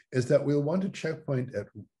is that we'll want to checkpoint at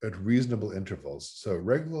reasonable intervals. So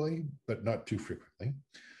regularly, but not too frequently.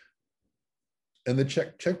 And the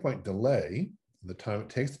checkpoint delay, the time it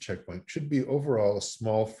takes the checkpoint, should be overall a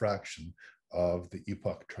small fraction of the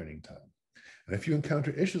epoch training time. And if you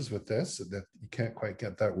encounter issues with this, that you can't quite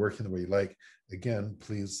get that working the way you like, again,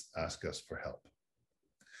 please ask us for help.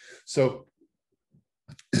 So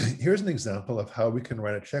here's an example of how we can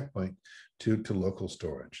write a checkpoint to local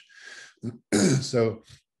storage. So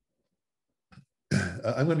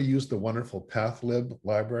I'm going to use the wonderful pathlib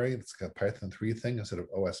library. It's got Python 3 thing instead of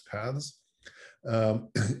OS paths.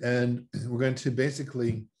 And we're going to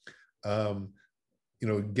basically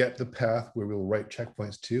get the path where we'll write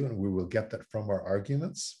checkpoints to, and we will get that from our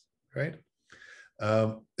arguments, right?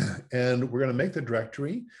 And we're going to make the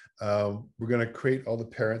directory. We're going to create all the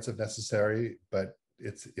parents if necessary, but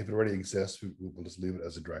if it already exists, we'll just leave it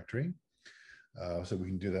as a directory. So we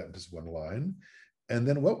can do that in just one line. And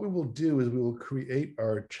then what we will do is we will create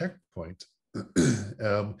our checkpoint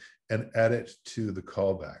and add it to the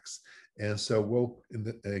callbacks. And so we'll, in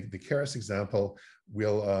the Keras example,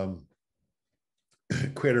 we'll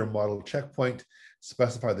create our model checkpoint,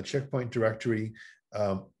 specify the checkpoint directory,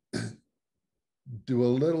 do a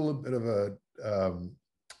little bit of a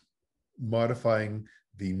modifying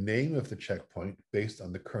the name of the checkpoint based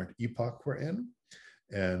on the current epoch we're in.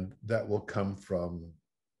 And that will come from,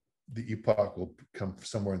 the epoch will come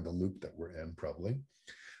somewhere in the loop that we're in probably.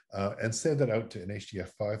 And save that out to an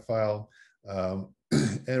HDF5 file.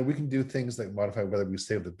 And we can do things like modify whether we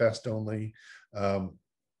save the best only.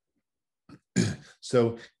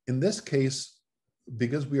 So in this case,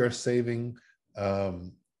 because we are saving,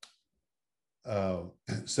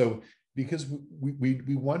 because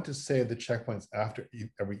we want to save the checkpoints after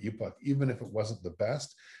every epoch, even if it wasn't the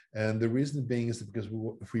best. And the reason being is that because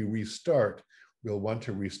if we restart, we'll want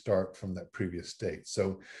to restart from that previous state.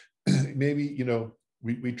 So maybe,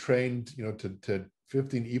 we trained, to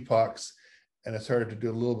 15 epochs, and it started to do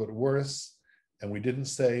a little bit worse, and we didn't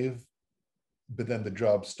save, but then the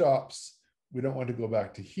job stops. We don't want to go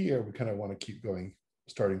back to here. We kind of want to keep going,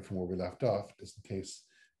 starting from where we left off, just in case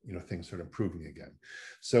things start improving again.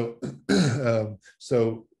 So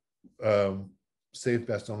save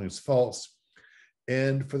best only is false.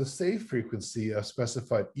 And for the save frequency, I've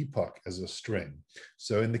specified epoch as a string.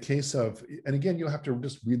 So in the case of, and again, you'll have to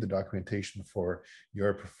just read the documentation for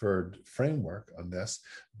your preferred framework on this.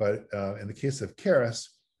 But in the case of Keras,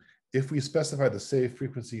 if we specify the save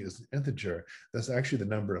frequency as an integer, that's actually the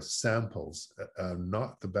number of samples,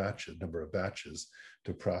 not the number of batches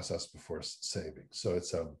to process before saving. So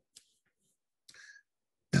it's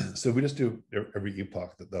so we just do every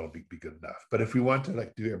epoch, that'll be good enough. But if we want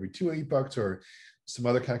to do every 2 epochs or some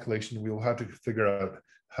other calculation, we will have to figure out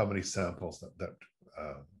how many samples that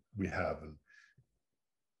we have and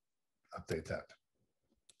update that.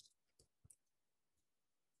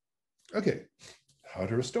 Okay, how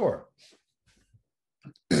to restore.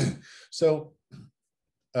 So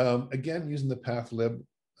again, using the pathlib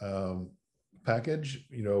package,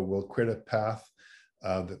 we'll create a path,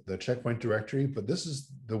 the checkpoint directory, but this is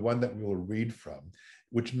the one that we will read from,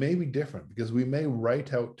 which may be different because we may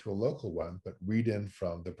write out to a local one, but read in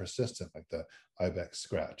from the persistent, like the Ibex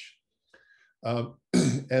scratch.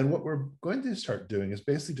 And what we're going to start doing is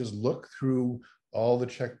basically just look through all the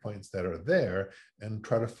checkpoints that are there and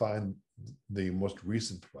try to find the most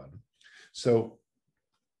recent one. So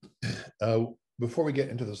before we get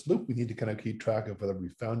into this loop, we need to kind of keep track of whether we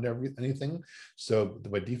found anything. So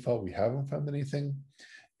by default, we haven't found anything.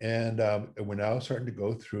 And we're now starting to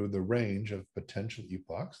go through the range of potential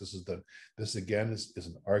epochs. This again is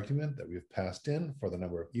an argument that we've passed in for the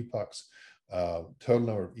number of epochs, total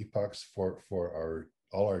number of epochs for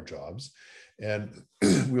all our jobs. And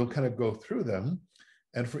we'll kind of go through them.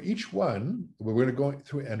 And for each one, we're going to go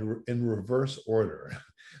through and in reverse order.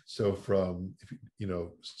 So so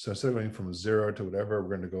instead of going from 0 to whatever,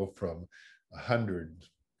 we're going to go from 100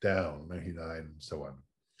 down, 99, and so on,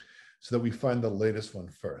 so that we find the latest one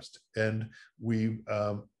first. And we,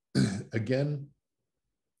 again,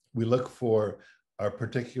 we look for our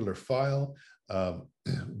particular file.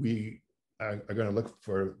 We are going to look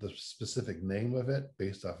for the specific name of it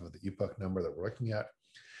based off of the epoch number that we're looking at.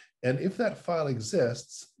 And if that file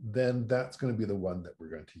exists, then that's going to be the one that we're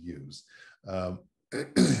going to use. At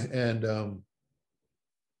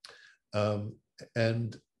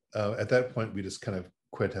that point, we just kind of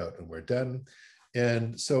quit out and we're done.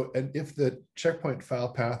 And if the checkpoint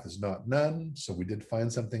file path is not none, so we did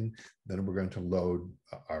find something, then we're going to load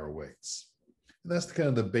our awaits. And that's kind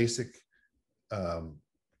of the basic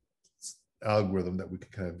algorithm that we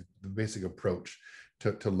can kind of, the basic approach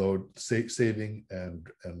to load, saving and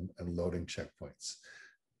loading checkpoints.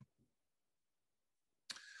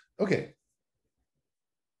 Okay.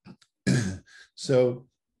 So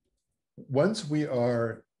once we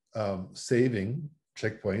are saving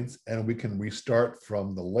checkpoints and we can restart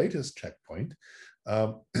from the latest checkpoint,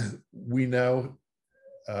 we now,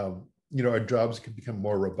 our jobs can become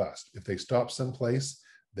more robust. If they stop someplace,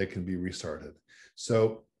 they can be restarted.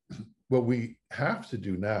 So what we have to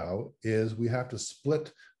do now is we have to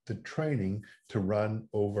split the training to run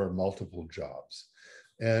over multiple jobs.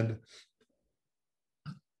 And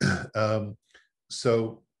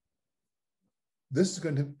so this is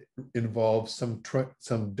going to involve some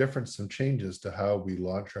changes to how we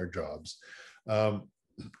launch our jobs,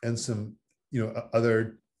 and some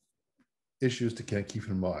other issues to kind of keep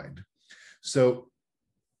in mind. So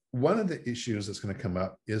one of the issues that's going to come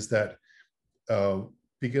up is that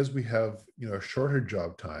because we have shorter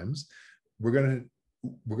job times, we're going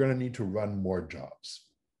to need to run more jobs,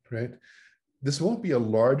 right? This won't be a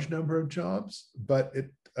large number of jobs, but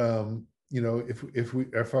it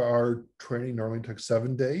if our training normally took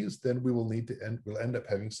 7 days, then we'll end up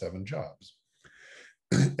having 7 jobs.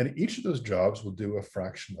 And each of those jobs will do a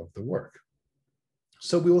fraction of the work.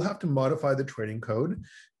 So we will have to modify the training code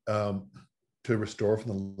to restore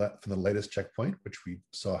from the latest checkpoint, which we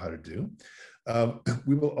saw how to do.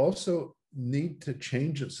 We will also need to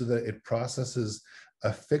change it so that it processes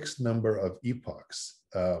a fixed number of epochs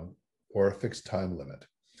or a fixed time limit.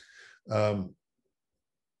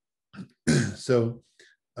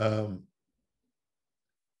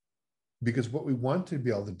 Because what we want to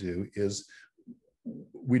be able to do is,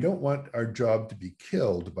 we don't want our job to be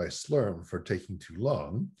killed by Slurm for taking too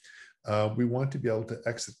long. We want to be able to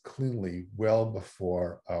exit cleanly well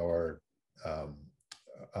before our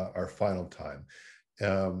final time,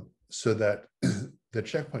 so that the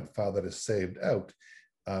checkpoint file that is saved out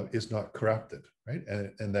is not corrupted, right?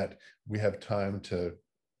 And that we have time to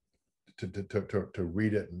to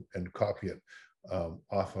read it and copy it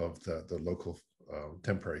off of the local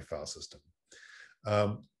temporary file system.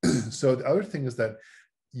 So the other thing is that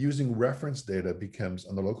using reference data becomes,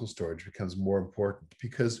 on the local storage, becomes more important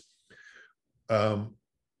because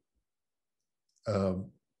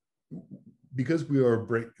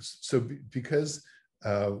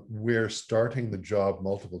we're starting the job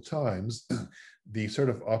multiple times, the sort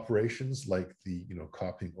of operations like the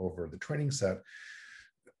copying over the training set,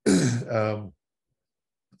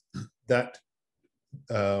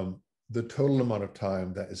 the total amount of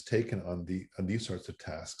time that is taken on these sorts of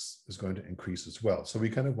tasks is going to increase as well. So we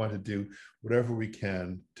kind of want to do whatever we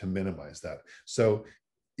can to minimize that. So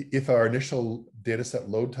if our initial data set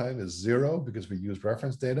load time is 0 because we use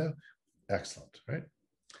reference data, excellent, right?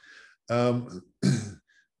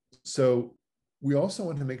 So we also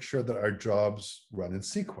want to make sure that our jobs run in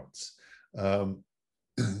sequence.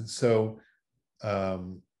 So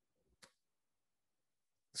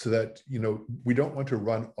that we don't want to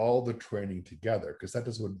run all the training together because that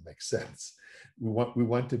just wouldn't make sense. We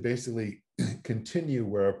want to basically continue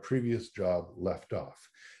where our previous job left off,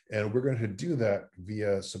 and we're going to do that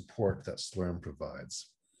via support that Slurm provides.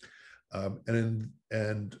 And in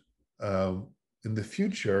the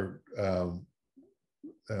future,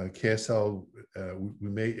 KSL, we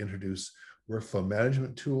may introduce workflow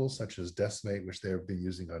management tools such as Decimate, which they have been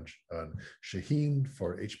using on Shaheen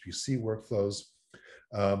for HPC workflows,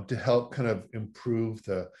 to help kind of improve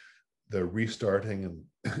the restarting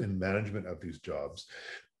and management of these jobs.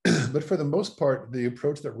 But for the most part, the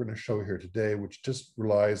approach that we're going to show here today, which just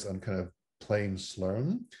relies on kind of plain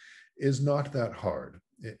Slurm, is not that hard.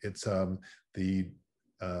 It's a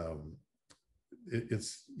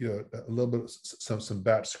little bit of some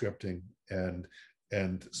batch scripting and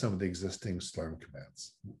some of the existing Slurm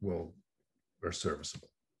commands are serviceable.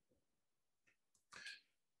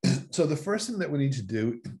 So the first thing that we need to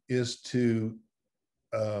do is to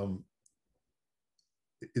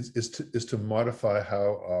modify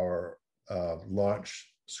how our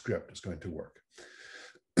launch script is going to work.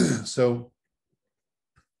 So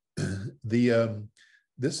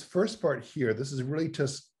this first part here, this is really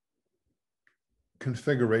just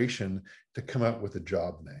configuration to come up with a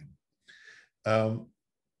job name.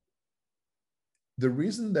 The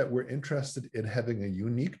reason that we're interested in having a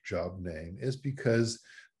unique job name is because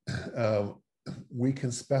we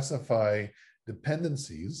can specify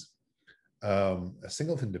dependencies,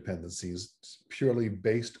 singleton dependencies, purely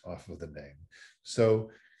based off of the name. So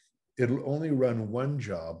it'll only run one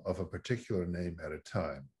job of a particular name at a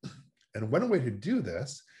time. And one way to do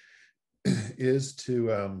this is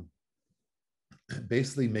to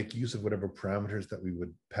basically make use of whatever parameters that we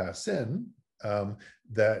would pass in,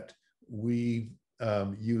 that we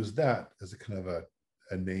use that as a kind of a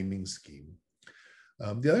naming scheme.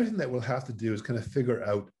 The other thing that we'll have to do is kind of figure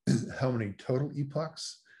out how many total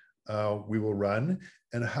epochs we will run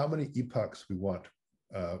and how many epochs we want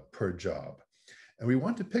per job. And we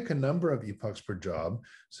want to pick a number of epochs per job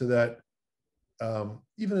so that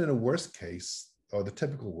even in a worst case, or the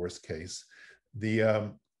typical worst case,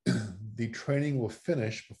 the training will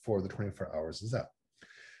finish before the 24 hours is up.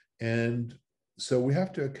 And so we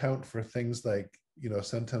have to account for things like,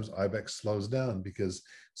 sometimes Ibex slows down because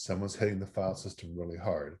someone's hitting the file system really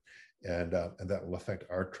hard, and that will affect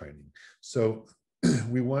our training. So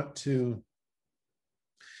you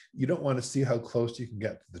don't want to see how close you can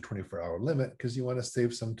get to the 24-hour limit because you want to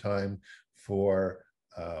save some time for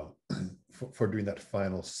doing that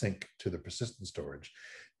final sync to the persistent storage.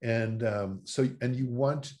 And you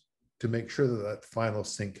want to make sure that final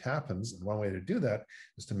sync happens. And one way to do that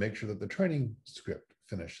is to make sure that the training script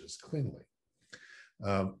finishes cleanly.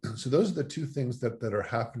 So those are the two things that are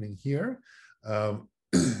happening here.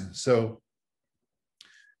 So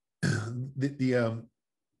the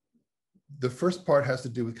first part has to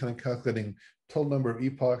do with kind of calculating total number of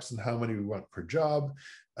epochs and how many we want per job.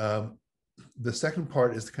 The second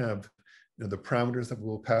part is kind of the parameters that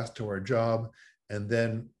we'll pass to our job, and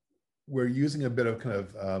then we're using a bit of kind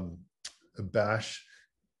of a bash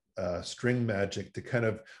string magic to kind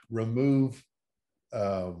of remove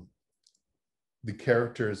the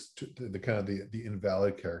characters, the kind of the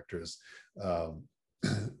invalid characters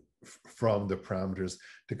from the parameters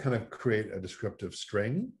to kind of create a descriptive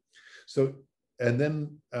string. So, and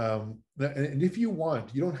then, and if you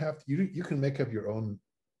want, you don't have to, you can make up your own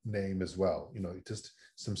name as well, just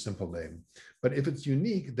some simple name. But if it's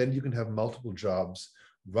unique, then you can have multiple jobs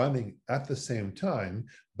running at the same time,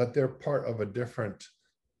 but they're part of a different,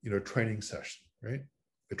 training session, right?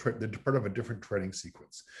 They're part of a different training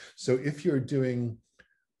sequence. So if you're doing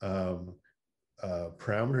parameter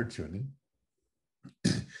tuning,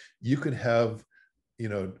 you could have,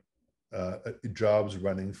 jobs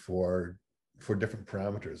running for different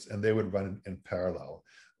parameters, and they would run in parallel.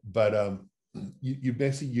 But you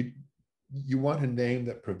basically you want a name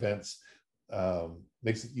that prevents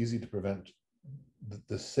makes it easy to prevent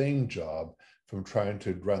the same job from trying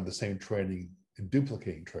to run the same training and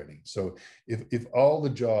duplicating training. So if all the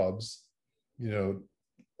jobs,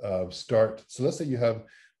 start, so let's say you have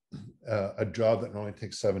a job that normally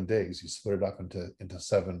takes 7 days, you split it up into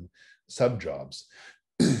 7 sub jobs,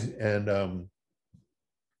 and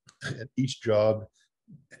each job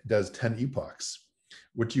does 10 epochs.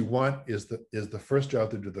 What you want is the first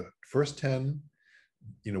job to do the first 10,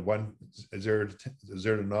 0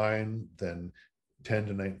 to 9, then 10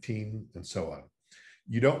 to 19, and so on.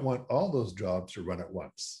 You don't want all those jobs to run at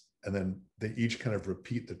once, and then they each kind of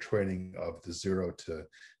repeat the training of the 0 to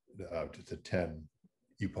 10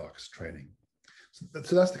 epochs training. So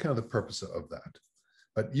that's the kind of the purpose of that.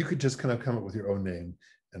 But you could just kind of come up with your own name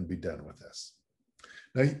and be done with this.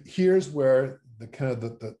 Now, here's where the kind of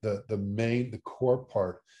the core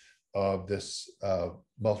part of this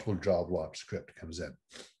multiple job launch script comes in.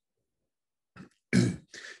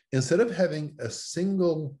 Instead of having a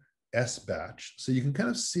single S batch, so you can kind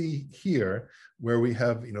of see here where we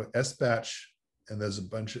have, S batch, and there's a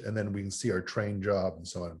bunch, and then we can see our train job and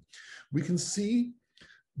so on. We can see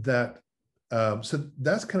that, so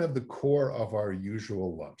that's kind of the core of our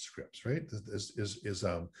usual launch scripts, right?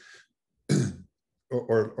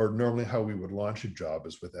 Or normally how we would launch a job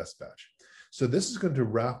is with S batch. So this is going to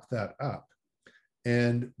wrap that up,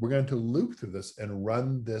 and we're going to loop through this and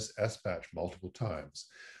run this S batch multiple times.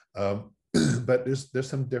 But there's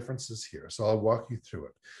some differences here, so I'll walk you through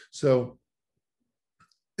it. So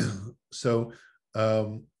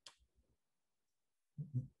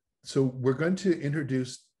we're going to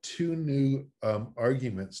introduce 2 new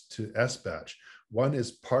arguments to S batch. One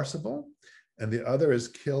is parsable, and the other is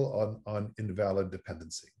kill on invalid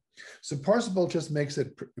dependency. So parsable just makes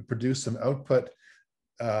it produce some output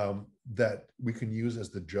that we can use as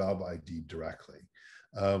the job ID directly,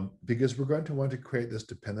 because we're going to want to create this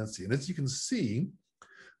dependency. And as you can see,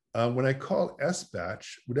 when I call S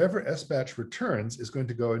batch, whatever S batch returns is going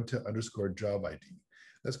to go into underscore job ID.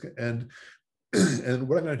 That's good. And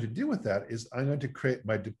what I'm going to do with that is I'm going to create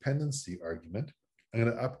my dependency argument. I'm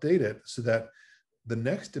going to update it so that the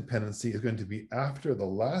next dependency is going to be after the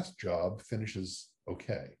last job finishes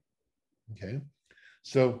okay. Okay.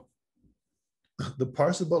 So the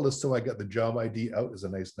parsable is so I get the job ID out as a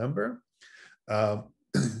nice number.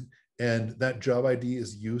 And that job ID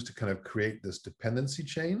is used to kind of create this dependency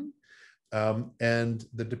chain. And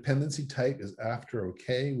the dependency type is after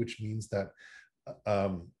okay, which means that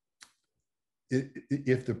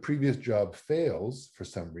if the previous job fails for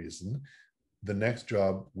some reason, the next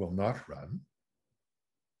job will not run.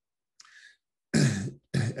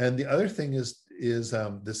 And the other thing is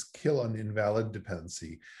this kill on invalid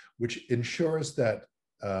dependency, which ensures that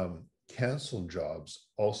cancel jobs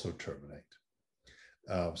also terminate.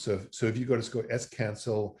 So if you go to S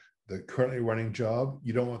cancel the currently running job,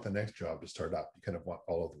 you don't want the next job to start up. You kind of want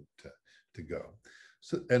all of them to go.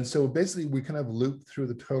 So basically we kind of loop through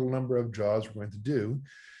the total number of jobs we're going to do.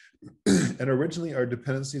 And originally our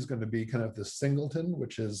dependency is going to be kind of the singleton,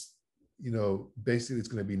 which is, basically it's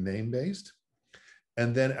going to be name-based.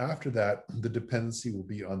 And then after that, the dependency will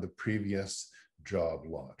be on the previous job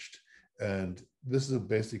launched. And this will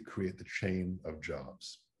basically create the chain of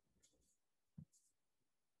jobs.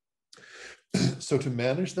 So to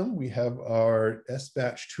manage them, we have our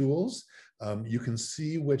SBatch tools. You can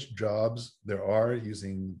see which jobs there are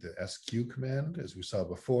using the SQ command, as we saw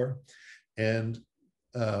before. And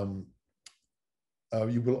you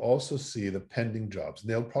will also see the pending jobs. And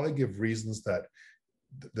they'll probably give reasons that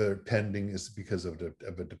the pending is because of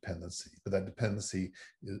a dependency, but that dependency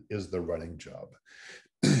is the running job.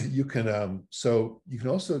 You can so you can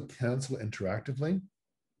also cancel interactively.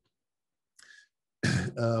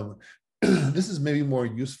 This is maybe more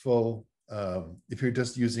useful if you're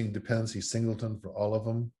just using dependency singleton for all of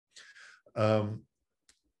them,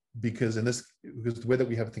 because the way that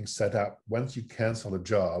we have things set up, once you cancel a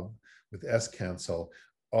job with scancel,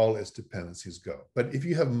 all its dependencies go. But if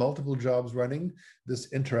you have multiple jobs running,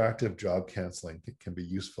 this interactive job canceling can be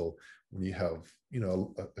useful when you have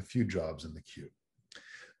a few jobs in the queue.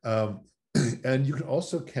 And you can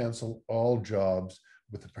also cancel all jobs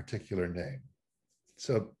with a particular name.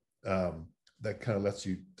 So that kind of lets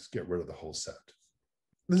you just get rid of the whole set.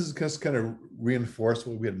 This is just kind of reinforce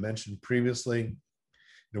what we had mentioned previously.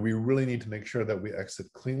 We really need to make sure that we exit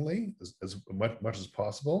cleanly as much as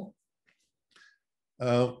possible.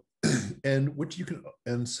 And which you can,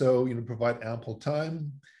 and so provide ample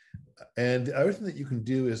time. And the other thing that you can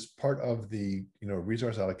do is part of the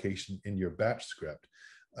resource allocation in your batch script,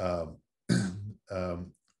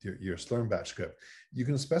 your Slurm batch script. You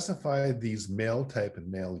can specify these mail type and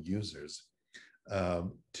mail users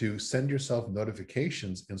to send yourself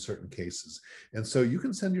notifications in certain cases. And so you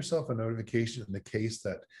can send yourself a notification in the case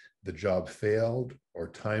that the job failed or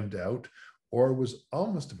timed out or was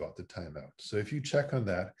almost about to time out. So if you check on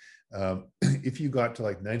that, if you got to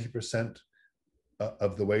like 90%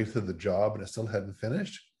 of the way through the job and it still hadn't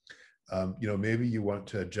finished, maybe you want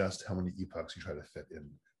to adjust how many epochs you try to fit in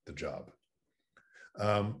the job.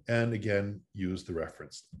 And again, use the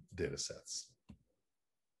reference data sets.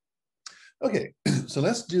 Okay, so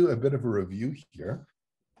let's do a bit of a review here.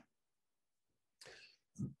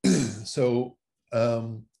 So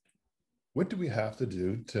what do we have to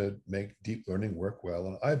do to make deep learning work well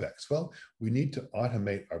in Ibex? Well, we need to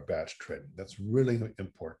automate our batch training. That's really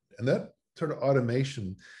important. And that sort of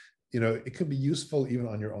automation, it can be useful even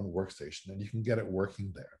on your own workstation, and you can get it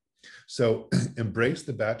working there. So embrace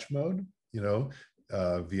the batch mode, via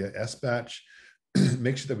SBatch.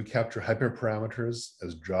 Make sure that we capture hyperparameters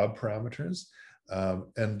as job parameters,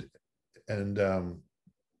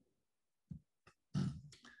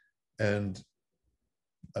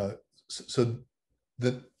 so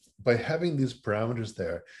that by having these parameters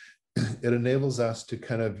there, it enables us to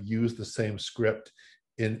kind of use the same script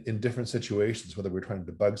in different situations, whether we're trying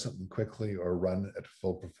to debug something quickly or run at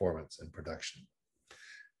full performance in production.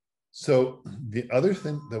 So the other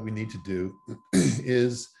thing that we need to do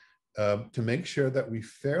is to make sure that we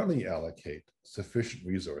fairly allocate sufficient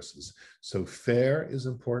resources. So fair is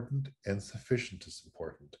important and sufficient is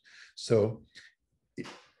important. So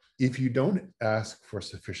if you don't ask for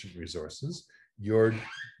sufficient resources, the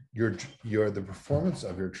performance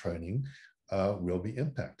of your training will be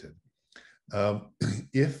impacted.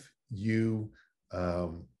 If you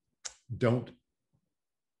don't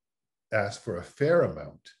ask for a fair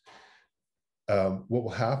amount, what will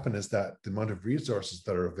happen is that the amount of resources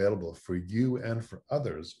that are available for you and for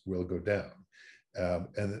others will go down.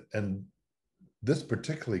 And this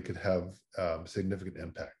particularly could have significant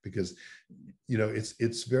impact because,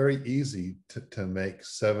 it's very easy to make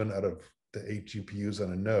 7 out of the 8 GPUs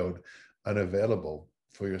on a node unavailable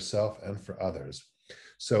for yourself and for others.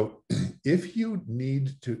 So if you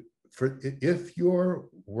need to, if your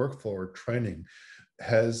workflow or training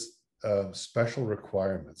has special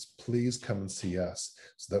requirements, please come and see us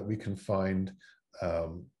so that we can find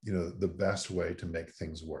the best way to make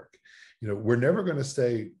things work. We're never going to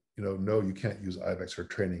say, no, you can't use Ibex for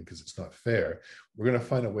training because it's not fair. We're going to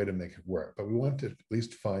find a way to make it work, but we want to at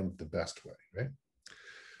least find the best way, right?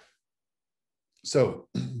 So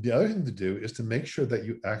the other thing to do is to make sure that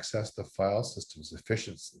you access the file system's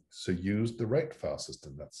efficiency. So use the right file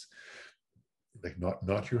system. That's like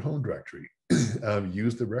not your home directory.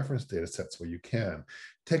 Use the reference data sets where you can.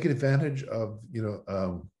 Take advantage of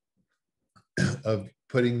of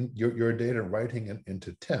putting your data writing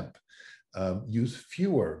into temp. Use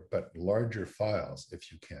fewer but larger files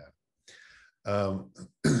if you can.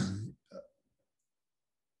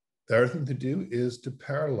 The other thing to do is to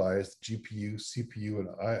parallelize GPU, CPU, and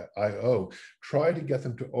I/O. Try to get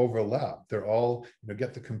them to overlap. They're all,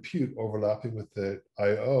 get the compute overlapping with the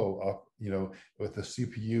I/O, with the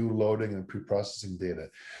CPU loading and preprocessing data,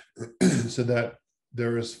 so that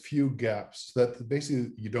there is few gaps. So that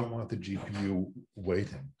basically you don't want the GPU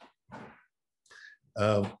waiting.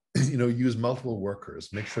 Use multiple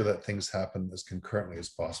workers. Make sure that things happen as concurrently as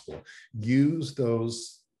possible. Use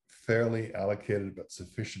those fairly allocated but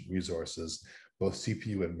sufficient resources, both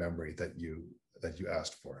CPU and memory, that you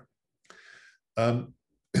asked for.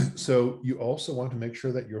 So you also want to make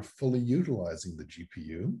sure that you're fully utilizing the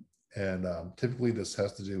GPU, and typically this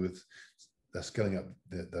has to do with scaling up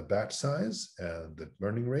the batch size and the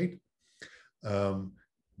learning rate,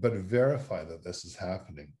 but verify that this is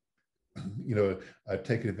happening.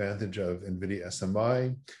 Take advantage of NVIDIA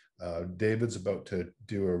SMI. David's about to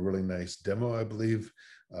do a really nice demo, I believe,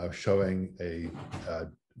 showing a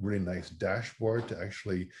really nice dashboard to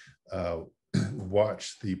actually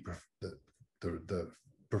watch the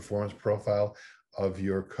performance profile of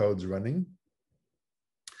your codes running.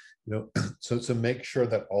 So make sure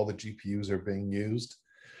that all the GPUs are being used.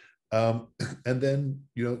 And then,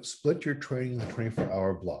 split your training into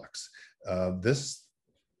 24-hour blocks. This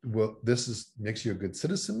makes you a good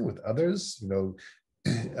citizen with others,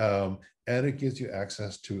 and it gives you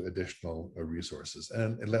access to additional resources,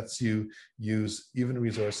 and it lets you use even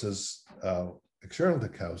resources external to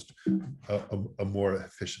Coast more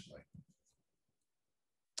efficiently.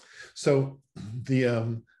 So the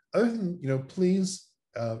other thing, please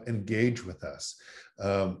engage with us.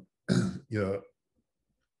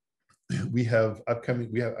 we have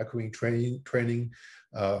upcoming training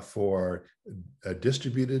for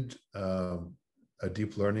distributed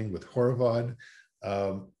deep learning with Horovod.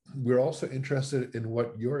 We're also interested in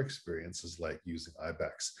what your experience is like using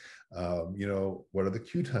Ibex. What are the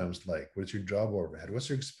queue times like? What's your job overhead? What's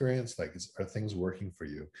your experience like? Are things working for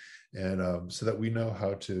you? And so that we know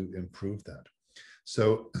how to improve that.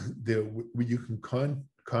 So you can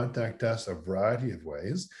contact us a variety of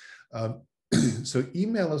ways. So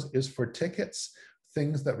email is for tickets,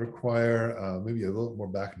 things that require maybe a little more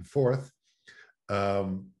back and forth.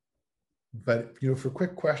 But for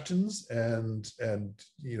quick questions and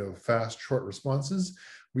fast, short responses,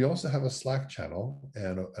 we also have a Slack channel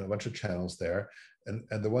and a bunch of channels there. And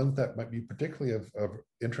the ones that might be particularly of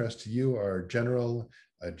interest to you are General,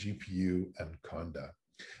 GPU, and Conda.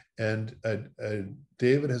 And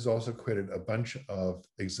David has also created a bunch of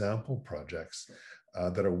example projects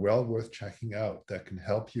that are well worth checking out that can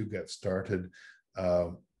help you get started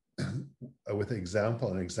with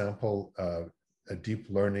a deep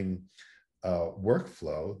learning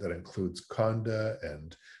workflow that includes Conda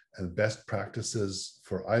and best practices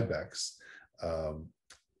for Ibex,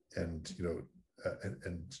 and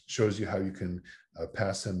shows you how you can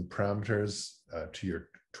pass in parameters to your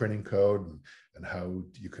training code and how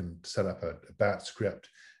you can set up a batch script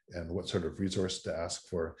and what sort of resource to ask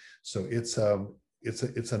for. So it's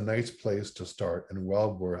a nice place to start and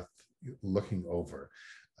well worth looking over.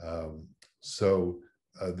 So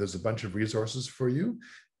there's a bunch of resources for you.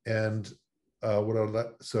 And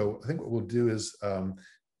so I think what we'll do is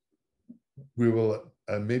we will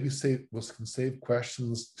maybe save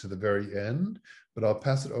questions to the very end, but I'll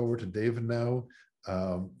pass it over to David now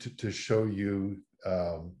to show you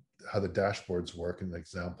how the dashboards work in the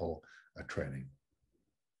example training.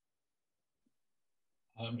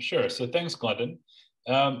 Sure. So thanks, Glendon.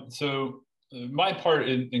 So my part,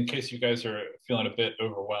 in case you guys are feeling a bit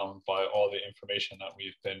overwhelmed by all the information that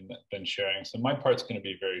we've been sharing, so my part's going to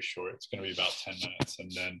be very short. It's going to be about 10 minutes,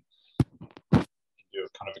 and then do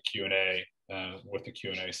kind of a Q&A with the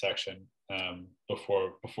Q&A section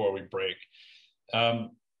before we break.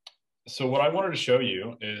 So what I wanted to show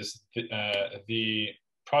you is the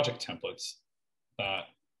project templates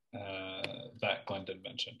that Glendon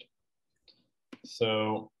mentioned.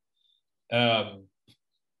 So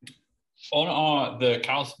on the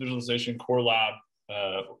Calculus Visualization Core Lab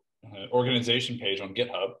organization page on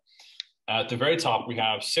GitHub, at the very top, we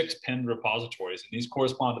have 6 pinned repositories, and these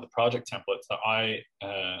correspond to the project templates that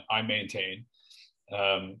I maintain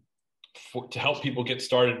to help people get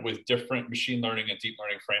started with different machine learning and deep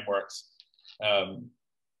learning frameworks,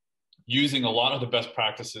 using a lot of the best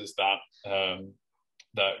practices that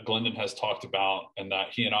Glendon has talked about and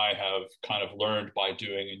that he and I have kind of learned by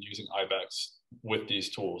doing and using Ibex with these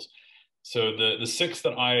tools. So the 6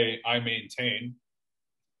 that I maintain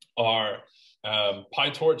are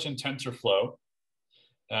PyTorch and TensorFlow,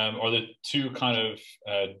 are the 2 kind of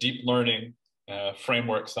deep learning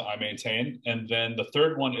frameworks that I maintain. And then the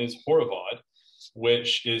third one is Horovod,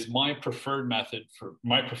 which is my preferred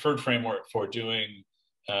framework for doing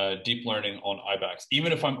deep learning on Ibex,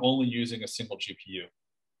 even if I'm only using a single GPU.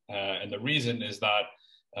 And the reason is that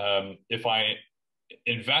if I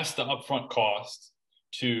invest the upfront cost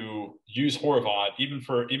to use Horovod,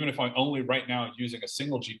 even if I'm only right now using a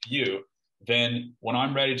single GPU, then when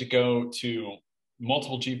I'm ready to go to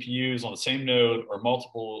multiple GPUs on the same node or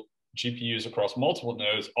multiple GPUs across multiple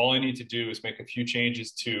nodes, all I need to do is make a few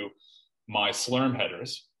changes to my Slurm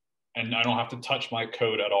headers, and I don't have to touch my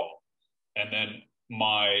code at all. And then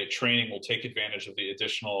my training will take advantage of the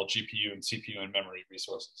additional GPU and CPU and memory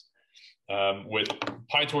resources. With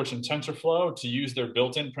PyTorch and TensorFlow, to use their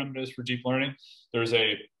built-in primitives for deep learning, there's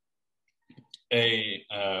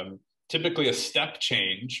typically a step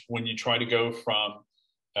change when you try to go from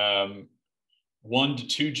 1 to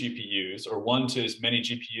 2 GPUs or 1 to as many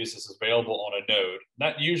GPUs as available on a node.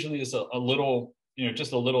 That usually is a little,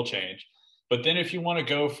 just a little change. But then if you want to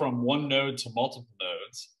go from 1 node to multiple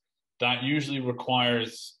nodes, that usually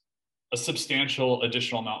requires a substantial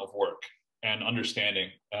additional amount of work and understanding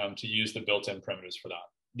to use the built-in primitives for that,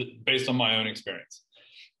 based on my own experience.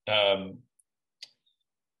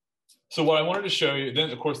 So what I wanted to show you, then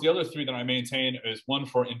of course, the other 3 that I maintain is one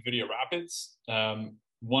for NVIDIA Rapids,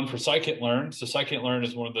 one for scikit-learn. So scikit-learn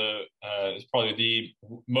is is probably the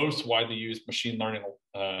most widely used machine learning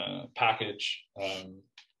package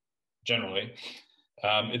generally.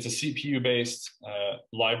 It's a CPU-based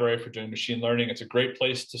library for doing machine learning. It's a great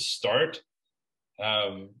place to start.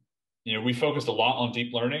 We focused a lot on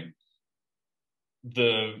deep learning.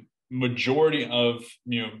 The majority of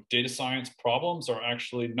data science problems are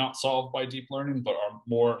actually not solved by deep learning, but are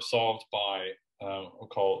more solved by we'll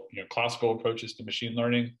call classical approaches to machine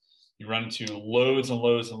learning. You run into loads and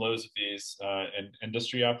loads and loads of these in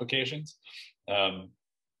industry applications, and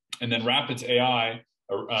then Rapids AI,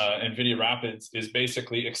 NVIDIA Rapids, is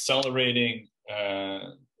basically accelerating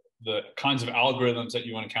the kinds of algorithms that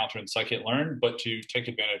you want to encounter in scikit-learn, but to take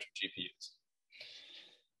advantage of GPUs.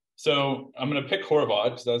 So I'm going to pick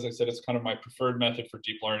Horovod because, as I said, it's kind of my preferred method for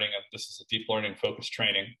deep learning, and this is a deep learning focused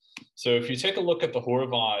training. So if you take a look at the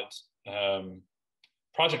Horovod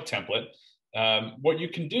project template, what you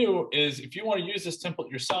can do is, if you want to use this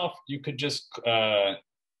template yourself, you could just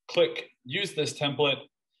click use this template,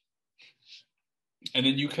 and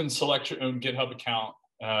then you can select your own GitHub account,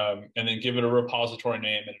 and then give it a repository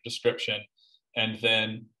name and a description, and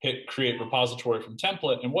then hit create repository from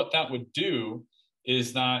template. And what that would do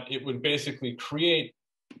is that it would basically create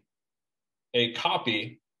a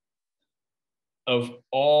copy of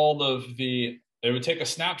all of the, it would take a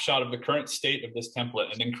snapshot of the current state of this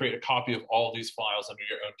template and then create a copy of all these files under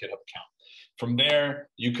your own GitHub account. From there,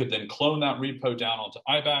 you could then clone that repo down onto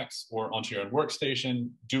Ibex or onto your own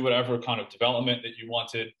workstation, do whatever kind of development that you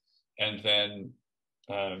wanted, and then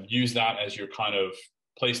use that as your kind of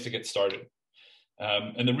place to get started.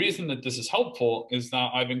 And the reason that this is helpful is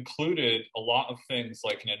that I've included a lot of things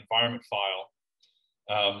like an environment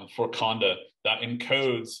file for Conda that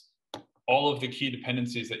encodes all of the key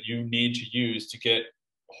dependencies that you need to use to get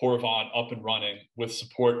Horovod up and running, with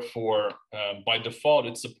support for, by default,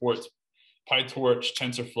 it supports PyTorch,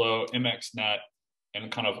 TensorFlow, MXNet,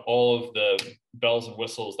 and kind of all of the bells and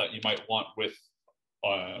whistles that you might want with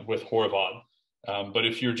Horovod. But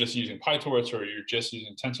if you're just using PyTorch or you're just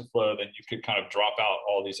using TensorFlow, then you could kind of drop out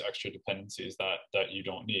all these extra dependencies that you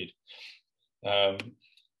don't need.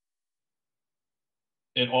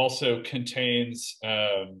 It also contains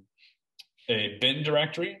a bin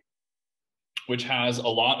directory, which has a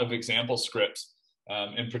lot of example scripts.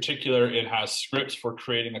 In particular, it has scripts for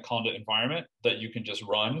creating a Conda environment that you can just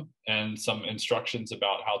run, and some instructions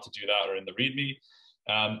about how to do that are in the README.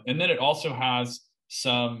 And then it also has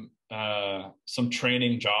some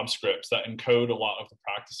training job scripts that encode a lot of the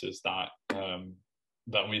practices that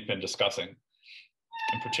we've been discussing.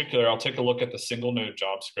 In particular, I'll take a look at the single node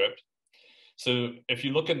job script. So if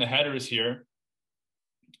you look in the headers here,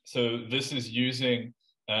 so this is using,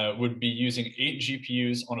 would be using 8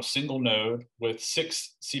 GPUs on a single node with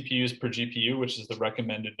 6 CPUs per GPU, which is the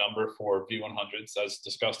recommended number for V100s as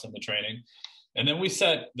discussed in the training. And then we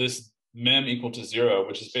set this mem equal to 0,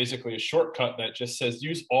 which is basically a shortcut that just says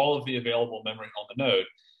use all of the available memory on the node,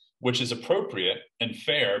 which is appropriate and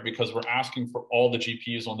fair because we're asking for all the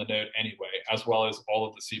GPUs on the node anyway, as well as all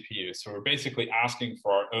of the CPUs. So we're basically asking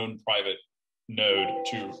for our own private node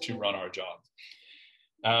to run our job.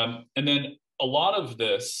 And then a lot of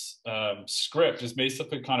this script is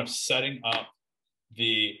basically kind of setting up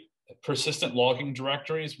the persistent logging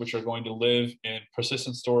directories, which are going to live in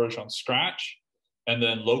persistent storage on Scratch, and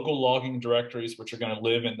then local logging directories, which are going to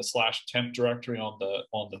live in the /temp directory on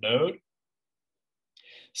the node.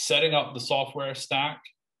 Setting up the software stack.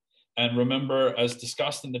 And remember, as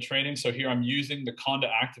discussed in the training, so here I'm using the conda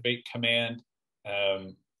activate command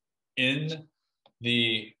in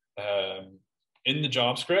the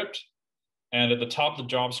job script. And at the top of the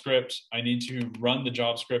job script, I need to run the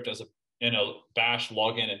job script in a bash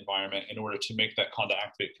login environment in order to make that conda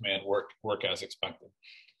activate command work as expected.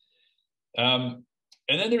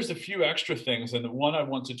 And then there's a few extra things, and the one I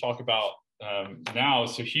want to talk about now.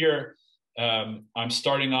 So here, I'm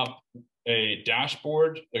starting up a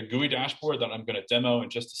dashboard, a GUI dashboard that I'm going to demo in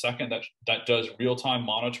just a second that does real-time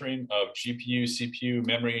monitoring of GPU, CPU,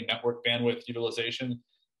 memory, network bandwidth utilization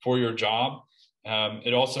for your job.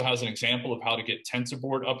 It also has an example of how to get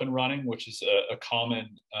TensorBoard up and running, which is a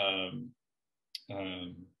common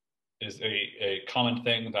common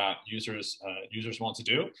thing that users want to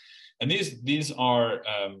do. And these are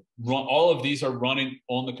all of these are running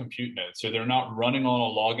on the compute node, so they're not running on a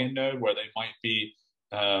login node where they might be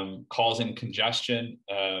causing congestion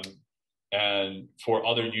and for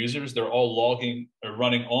other users. They're all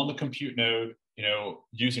running on the compute node,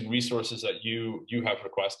 using resources that you have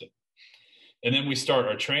requested. And then we start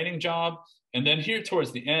our training job. And then here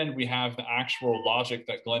towards the end, we have the actual logic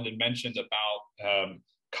that Glendon mentioned about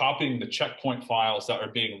copying the checkpoint files that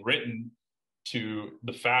are being written to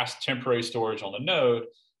the fast temporary storage on the node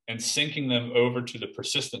and syncing them over to the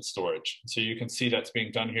persistent storage. So you can see that's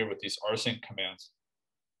being done here with these rsync commands.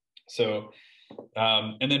 So,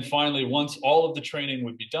 and then finally, once all of the training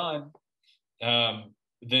would be done,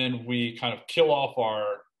 then we kind of kill off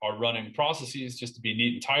running processes just to be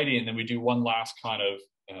neat and tidy, and then we do one last kind of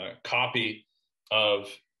copy of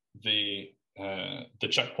the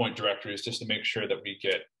checkpoint directories just to make sure that we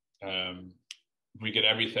get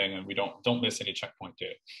everything and we don't miss any checkpoint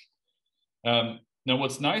data. Now,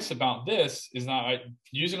 what's nice about this is that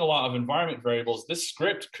using a lot of environment variables, this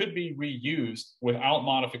script could be reused without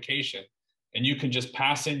modification, and you can just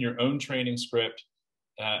pass in your own training script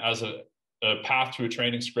as a path to a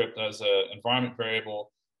training script as an environment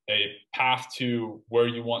variable, a path to where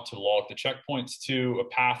you want to log the checkpoints to, a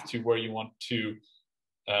path to where you want to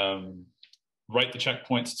write the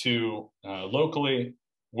checkpoints to locally,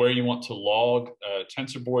 where you want to log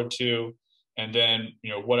TensorBoard to, and then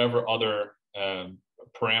whatever other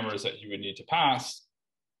parameters that you would need to pass,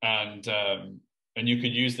 and you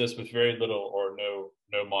could use this with very little or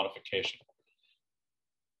no modification.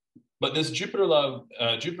 But this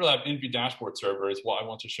JupyterLab Envy dashboard server is what I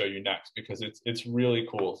want to show you next, because it's really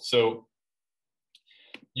cool. So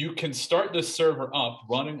you can start this server up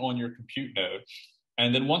running on your compute node,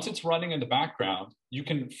 and then once it's running in the background, you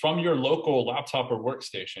can, from your local laptop or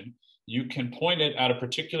workstation, you can point it at a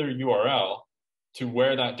particular URL to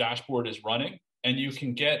where that dashboard is running, and you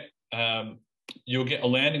can get you'll get a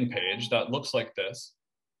landing page that looks like this,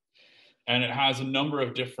 and it has a number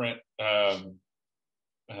of different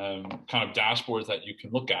kind of dashboards that you can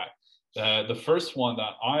look at. The first one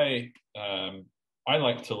that I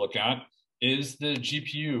like to look at is the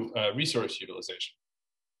GPU resource utilization.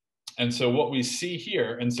 And so what we see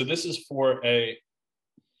here, and so this is for a,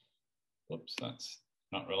 whoops, that's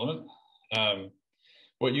not relevant.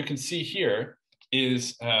 What you can see here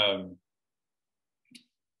is I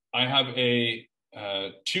have a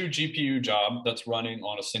 2 GPU job that's running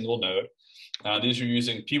on a single node. These are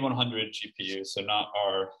using P100 GPUs, so not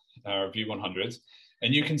our V100s.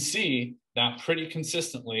 And you can see that pretty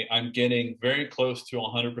consistently, I'm getting very close to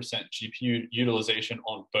 100% GPU utilization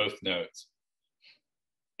on both nodes.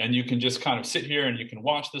 And you can just kind of sit here and you can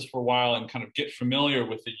watch this for a while and kind of get familiar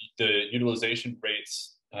with the utilization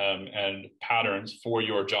rates and patterns for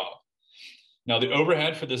your job. Now, the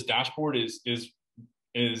overhead for this dashboard is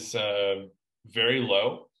very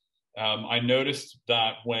low. I noticed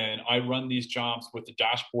that when I run these jobs with the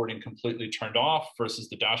dashboarding completely turned off versus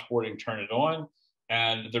the dashboarding turned on,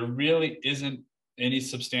 and there really isn't any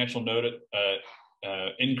substantial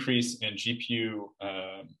increase in GPU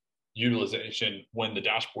utilization when the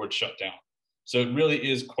dashboard shut down. So it really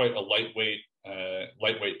is quite a lightweight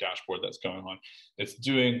dashboard that's going on. It's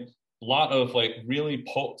doing a lot of like really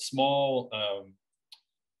small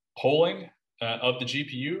polling of the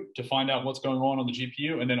GPU to find out what's going on the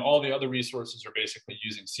GPU, and then all the other resources are basically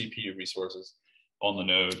using CPU resources on the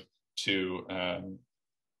node to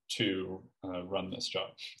run this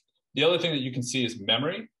job. The other thing that you can see is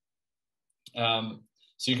memory.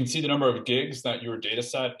 So you can see the number of gigs that your data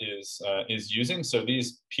set is using. So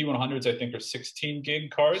these P100s, I think, are 16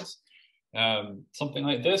 gig cards, something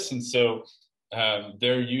like this. And so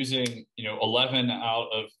they're using 11 out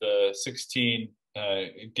of the 16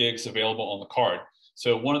 gigs available on the card.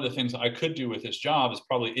 So one of the things I could do with this job is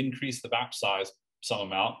probably increase the batch size some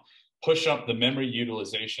amount, push up the memory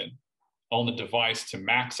utilization on the device to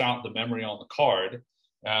max out the memory on the card.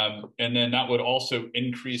 And then that would also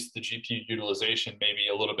increase the GPU utilization maybe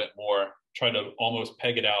a little bit more, try to almost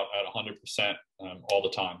peg it out at 100% all the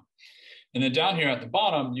time. And then down here at the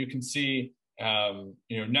bottom, you can see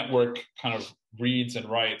network kind of reads and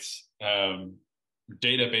writes,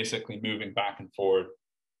 data basically moving back and forward.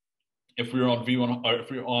 If we were on V1, or if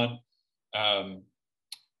we were on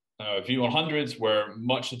V100s, where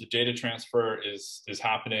much of the data transfer is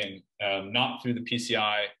happening not through the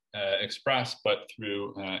PCI Express, but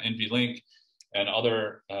through NVLink and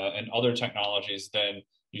other technologies, then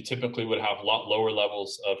you typically would have a lot lower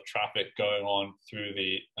levels of traffic going on through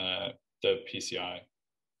the PCI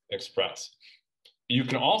Express. You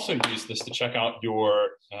can also use this to check out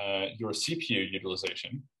your CPU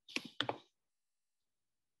utilization.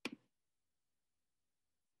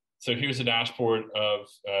 So here's a dashboard of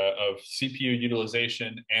CPU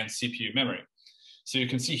utilization and CPU memory. So you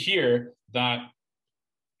can see here that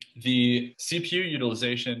the CPU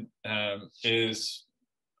utilization is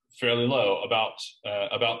fairly low, about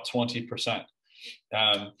 20%,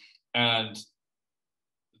 and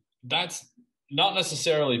that's not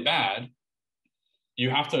necessarily bad. You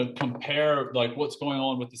have to compare like what's going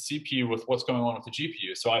on with the CPU with what's going on with the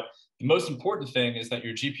GPU. So the most important thing is that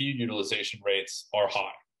your GPU utilization rates are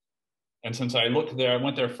high. And since I went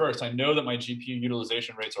there first, I know that my GPU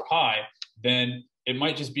utilization rates are high, then it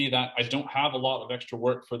might just be that I don't have a lot of extra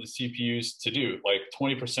work for the CPUs to do. Like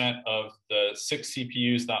 20% of the the 6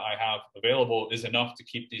 CPUs that I have available is enough to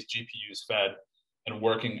keep these GPUs fed and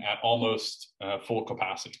working at almost full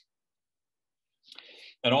capacity.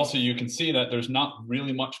 And also you can see that there's not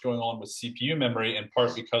really much going on with CPU memory, in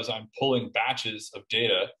part because I'm pulling batches of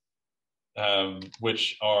data,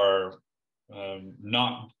 which are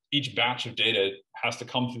not, each batch of data has to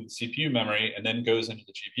come through the CPU memory and then goes into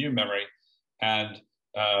the GPU memory. And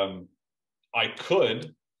I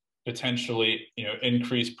could potentially,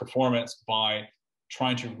 increase performance by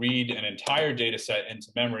trying to read an entire data set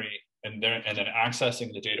into memory and then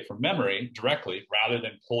accessing the data from memory directly rather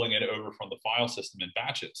than pulling it over from the file system in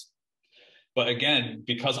batches. But again,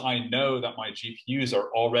 because I know that my GPUs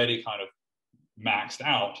are already kind of maxed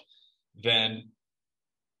out, then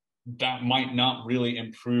that might not really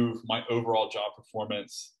improve my overall job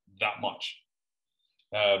performance that much.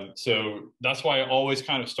 So that's why I always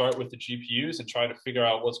kind of start with the GPUs and try to figure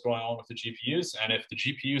out what's going on with the GPUs. And if the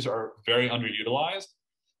GPUs are very underutilized,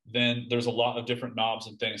 then there's a lot of different knobs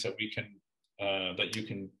and things that we can that you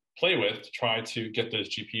can play with to try to get those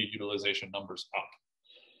GPU utilization numbers up.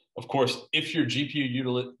 Of course, if your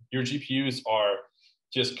GPUs are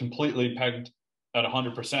just completely pegged at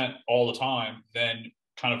 100% all the time, then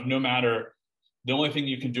kind of no matter, the only thing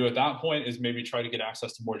you can do at that point is maybe try to get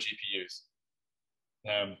access to more GPUs.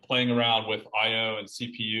 Playing around with IO and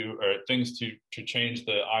CPU or things to change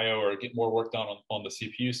the IO or get more work done on the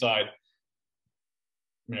CPU side,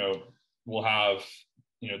 we'll have,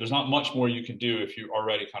 there's not much more you can do if you're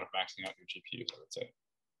already kind of maxing out your GPUs, I would say.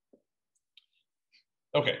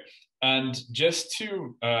 Okay, and just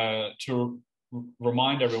to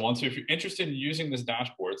remind everyone, so if you're interested in using this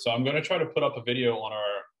dashboard, so I'm going to try to put up a video on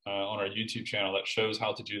our YouTube channel that shows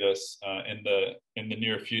how to do this in the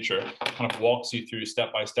near future. Kind of walks you through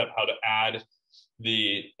step by step how to add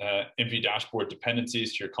the NV dashboard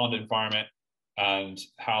dependencies to your Conda environment and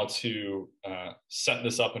how to set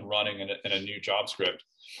this up and running in a new job script.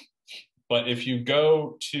 But if you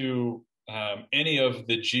go to any of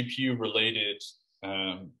the GPU related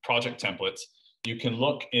project templates, you can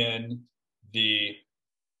look in the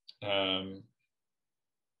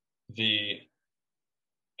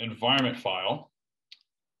environment file,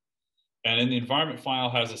 and in the environment file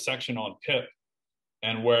has a section on pip,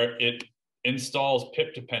 and where it installs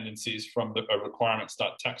pip dependencies from a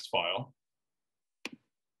requirements.txt file.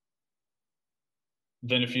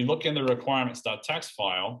 Then if you look in the requirements.txt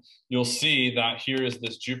file, you'll see that here is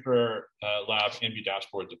this Jupyter Lab NV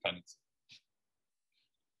dashboard dependency.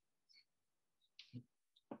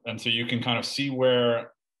 And so you can kind of see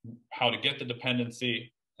how to get the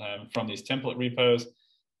dependency from these template repos.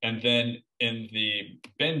 And then in the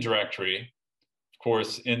bin directory, of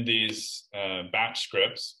course, in these batch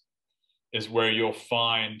scripts is where you'll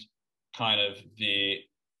find kind of the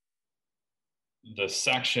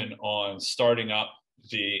section on starting up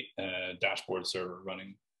the dashboard server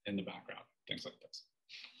running in the background, things like this.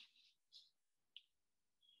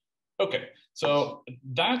 Okay, so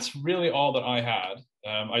that's really all that I had.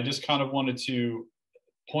 I just kind of wanted to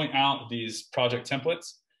point out these project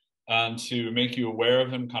templates and to make you aware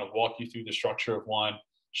of them, kind of walk you through the structure of one,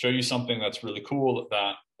 show you something that's really cool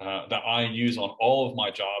that I use on all of my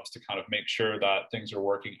jobs to kind of make sure that things are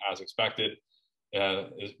working as expected,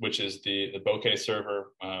 which is the bokeh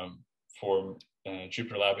server for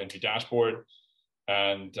Jupyter Lab NV dashboard.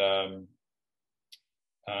 And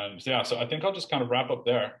yeah, so I think I'll just kind of wrap up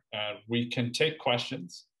there, and we can take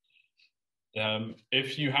questions.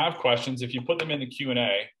 If you have questions, if you put them in the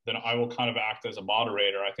Q&A, then I will kind of act as a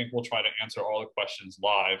moderator. I think we'll try to answer all the questions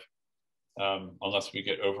live, unless we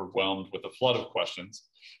get overwhelmed with a flood of questions.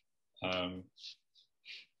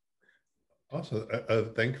 Also,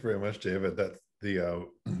 thank you very much, David. That the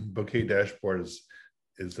bokeh dashboard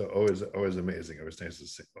is always amazing. Always nice to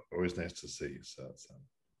see. Always nice to see. So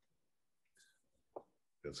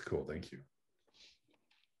that's cool. Thank you.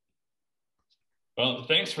 Well,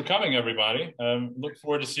 thanks for coming, everybody. Look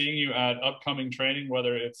forward to seeing you at upcoming training,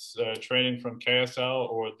 whether it's training from KSL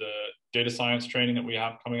or the data science training that we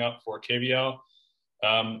have coming up for KVL.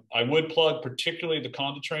 I would plug particularly the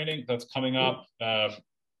Conda training that's coming up,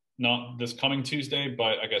 not this coming Tuesday,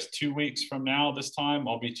 but I guess 2 weeks from now, this time,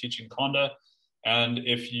 I'll be teaching Conda. And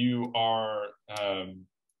if you are,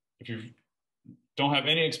 if you don't have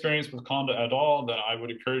any experience with Conda at all, then I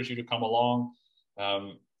would encourage you to come along.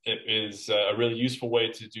 It is a really useful way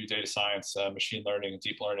to do data science, machine learning, and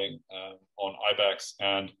deep learning on Ibex.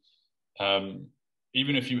 And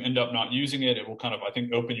even if you end up not using it, it will kind of, I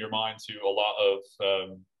think, open your mind to a lot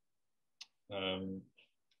of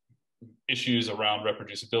issues around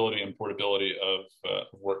reproducibility and portability of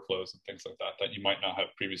workflows and things like that that you might not have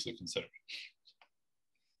previously considered.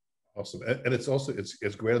 Awesome. And it's also,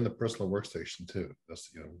 it's great on the personal workstation too. That's,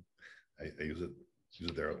 you know, I use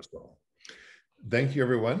it there as well. Thank you,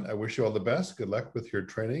 everyone. I wish you all the best. Good luck with your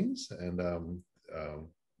trainings, and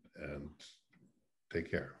take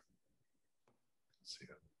care. See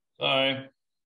you. Bye.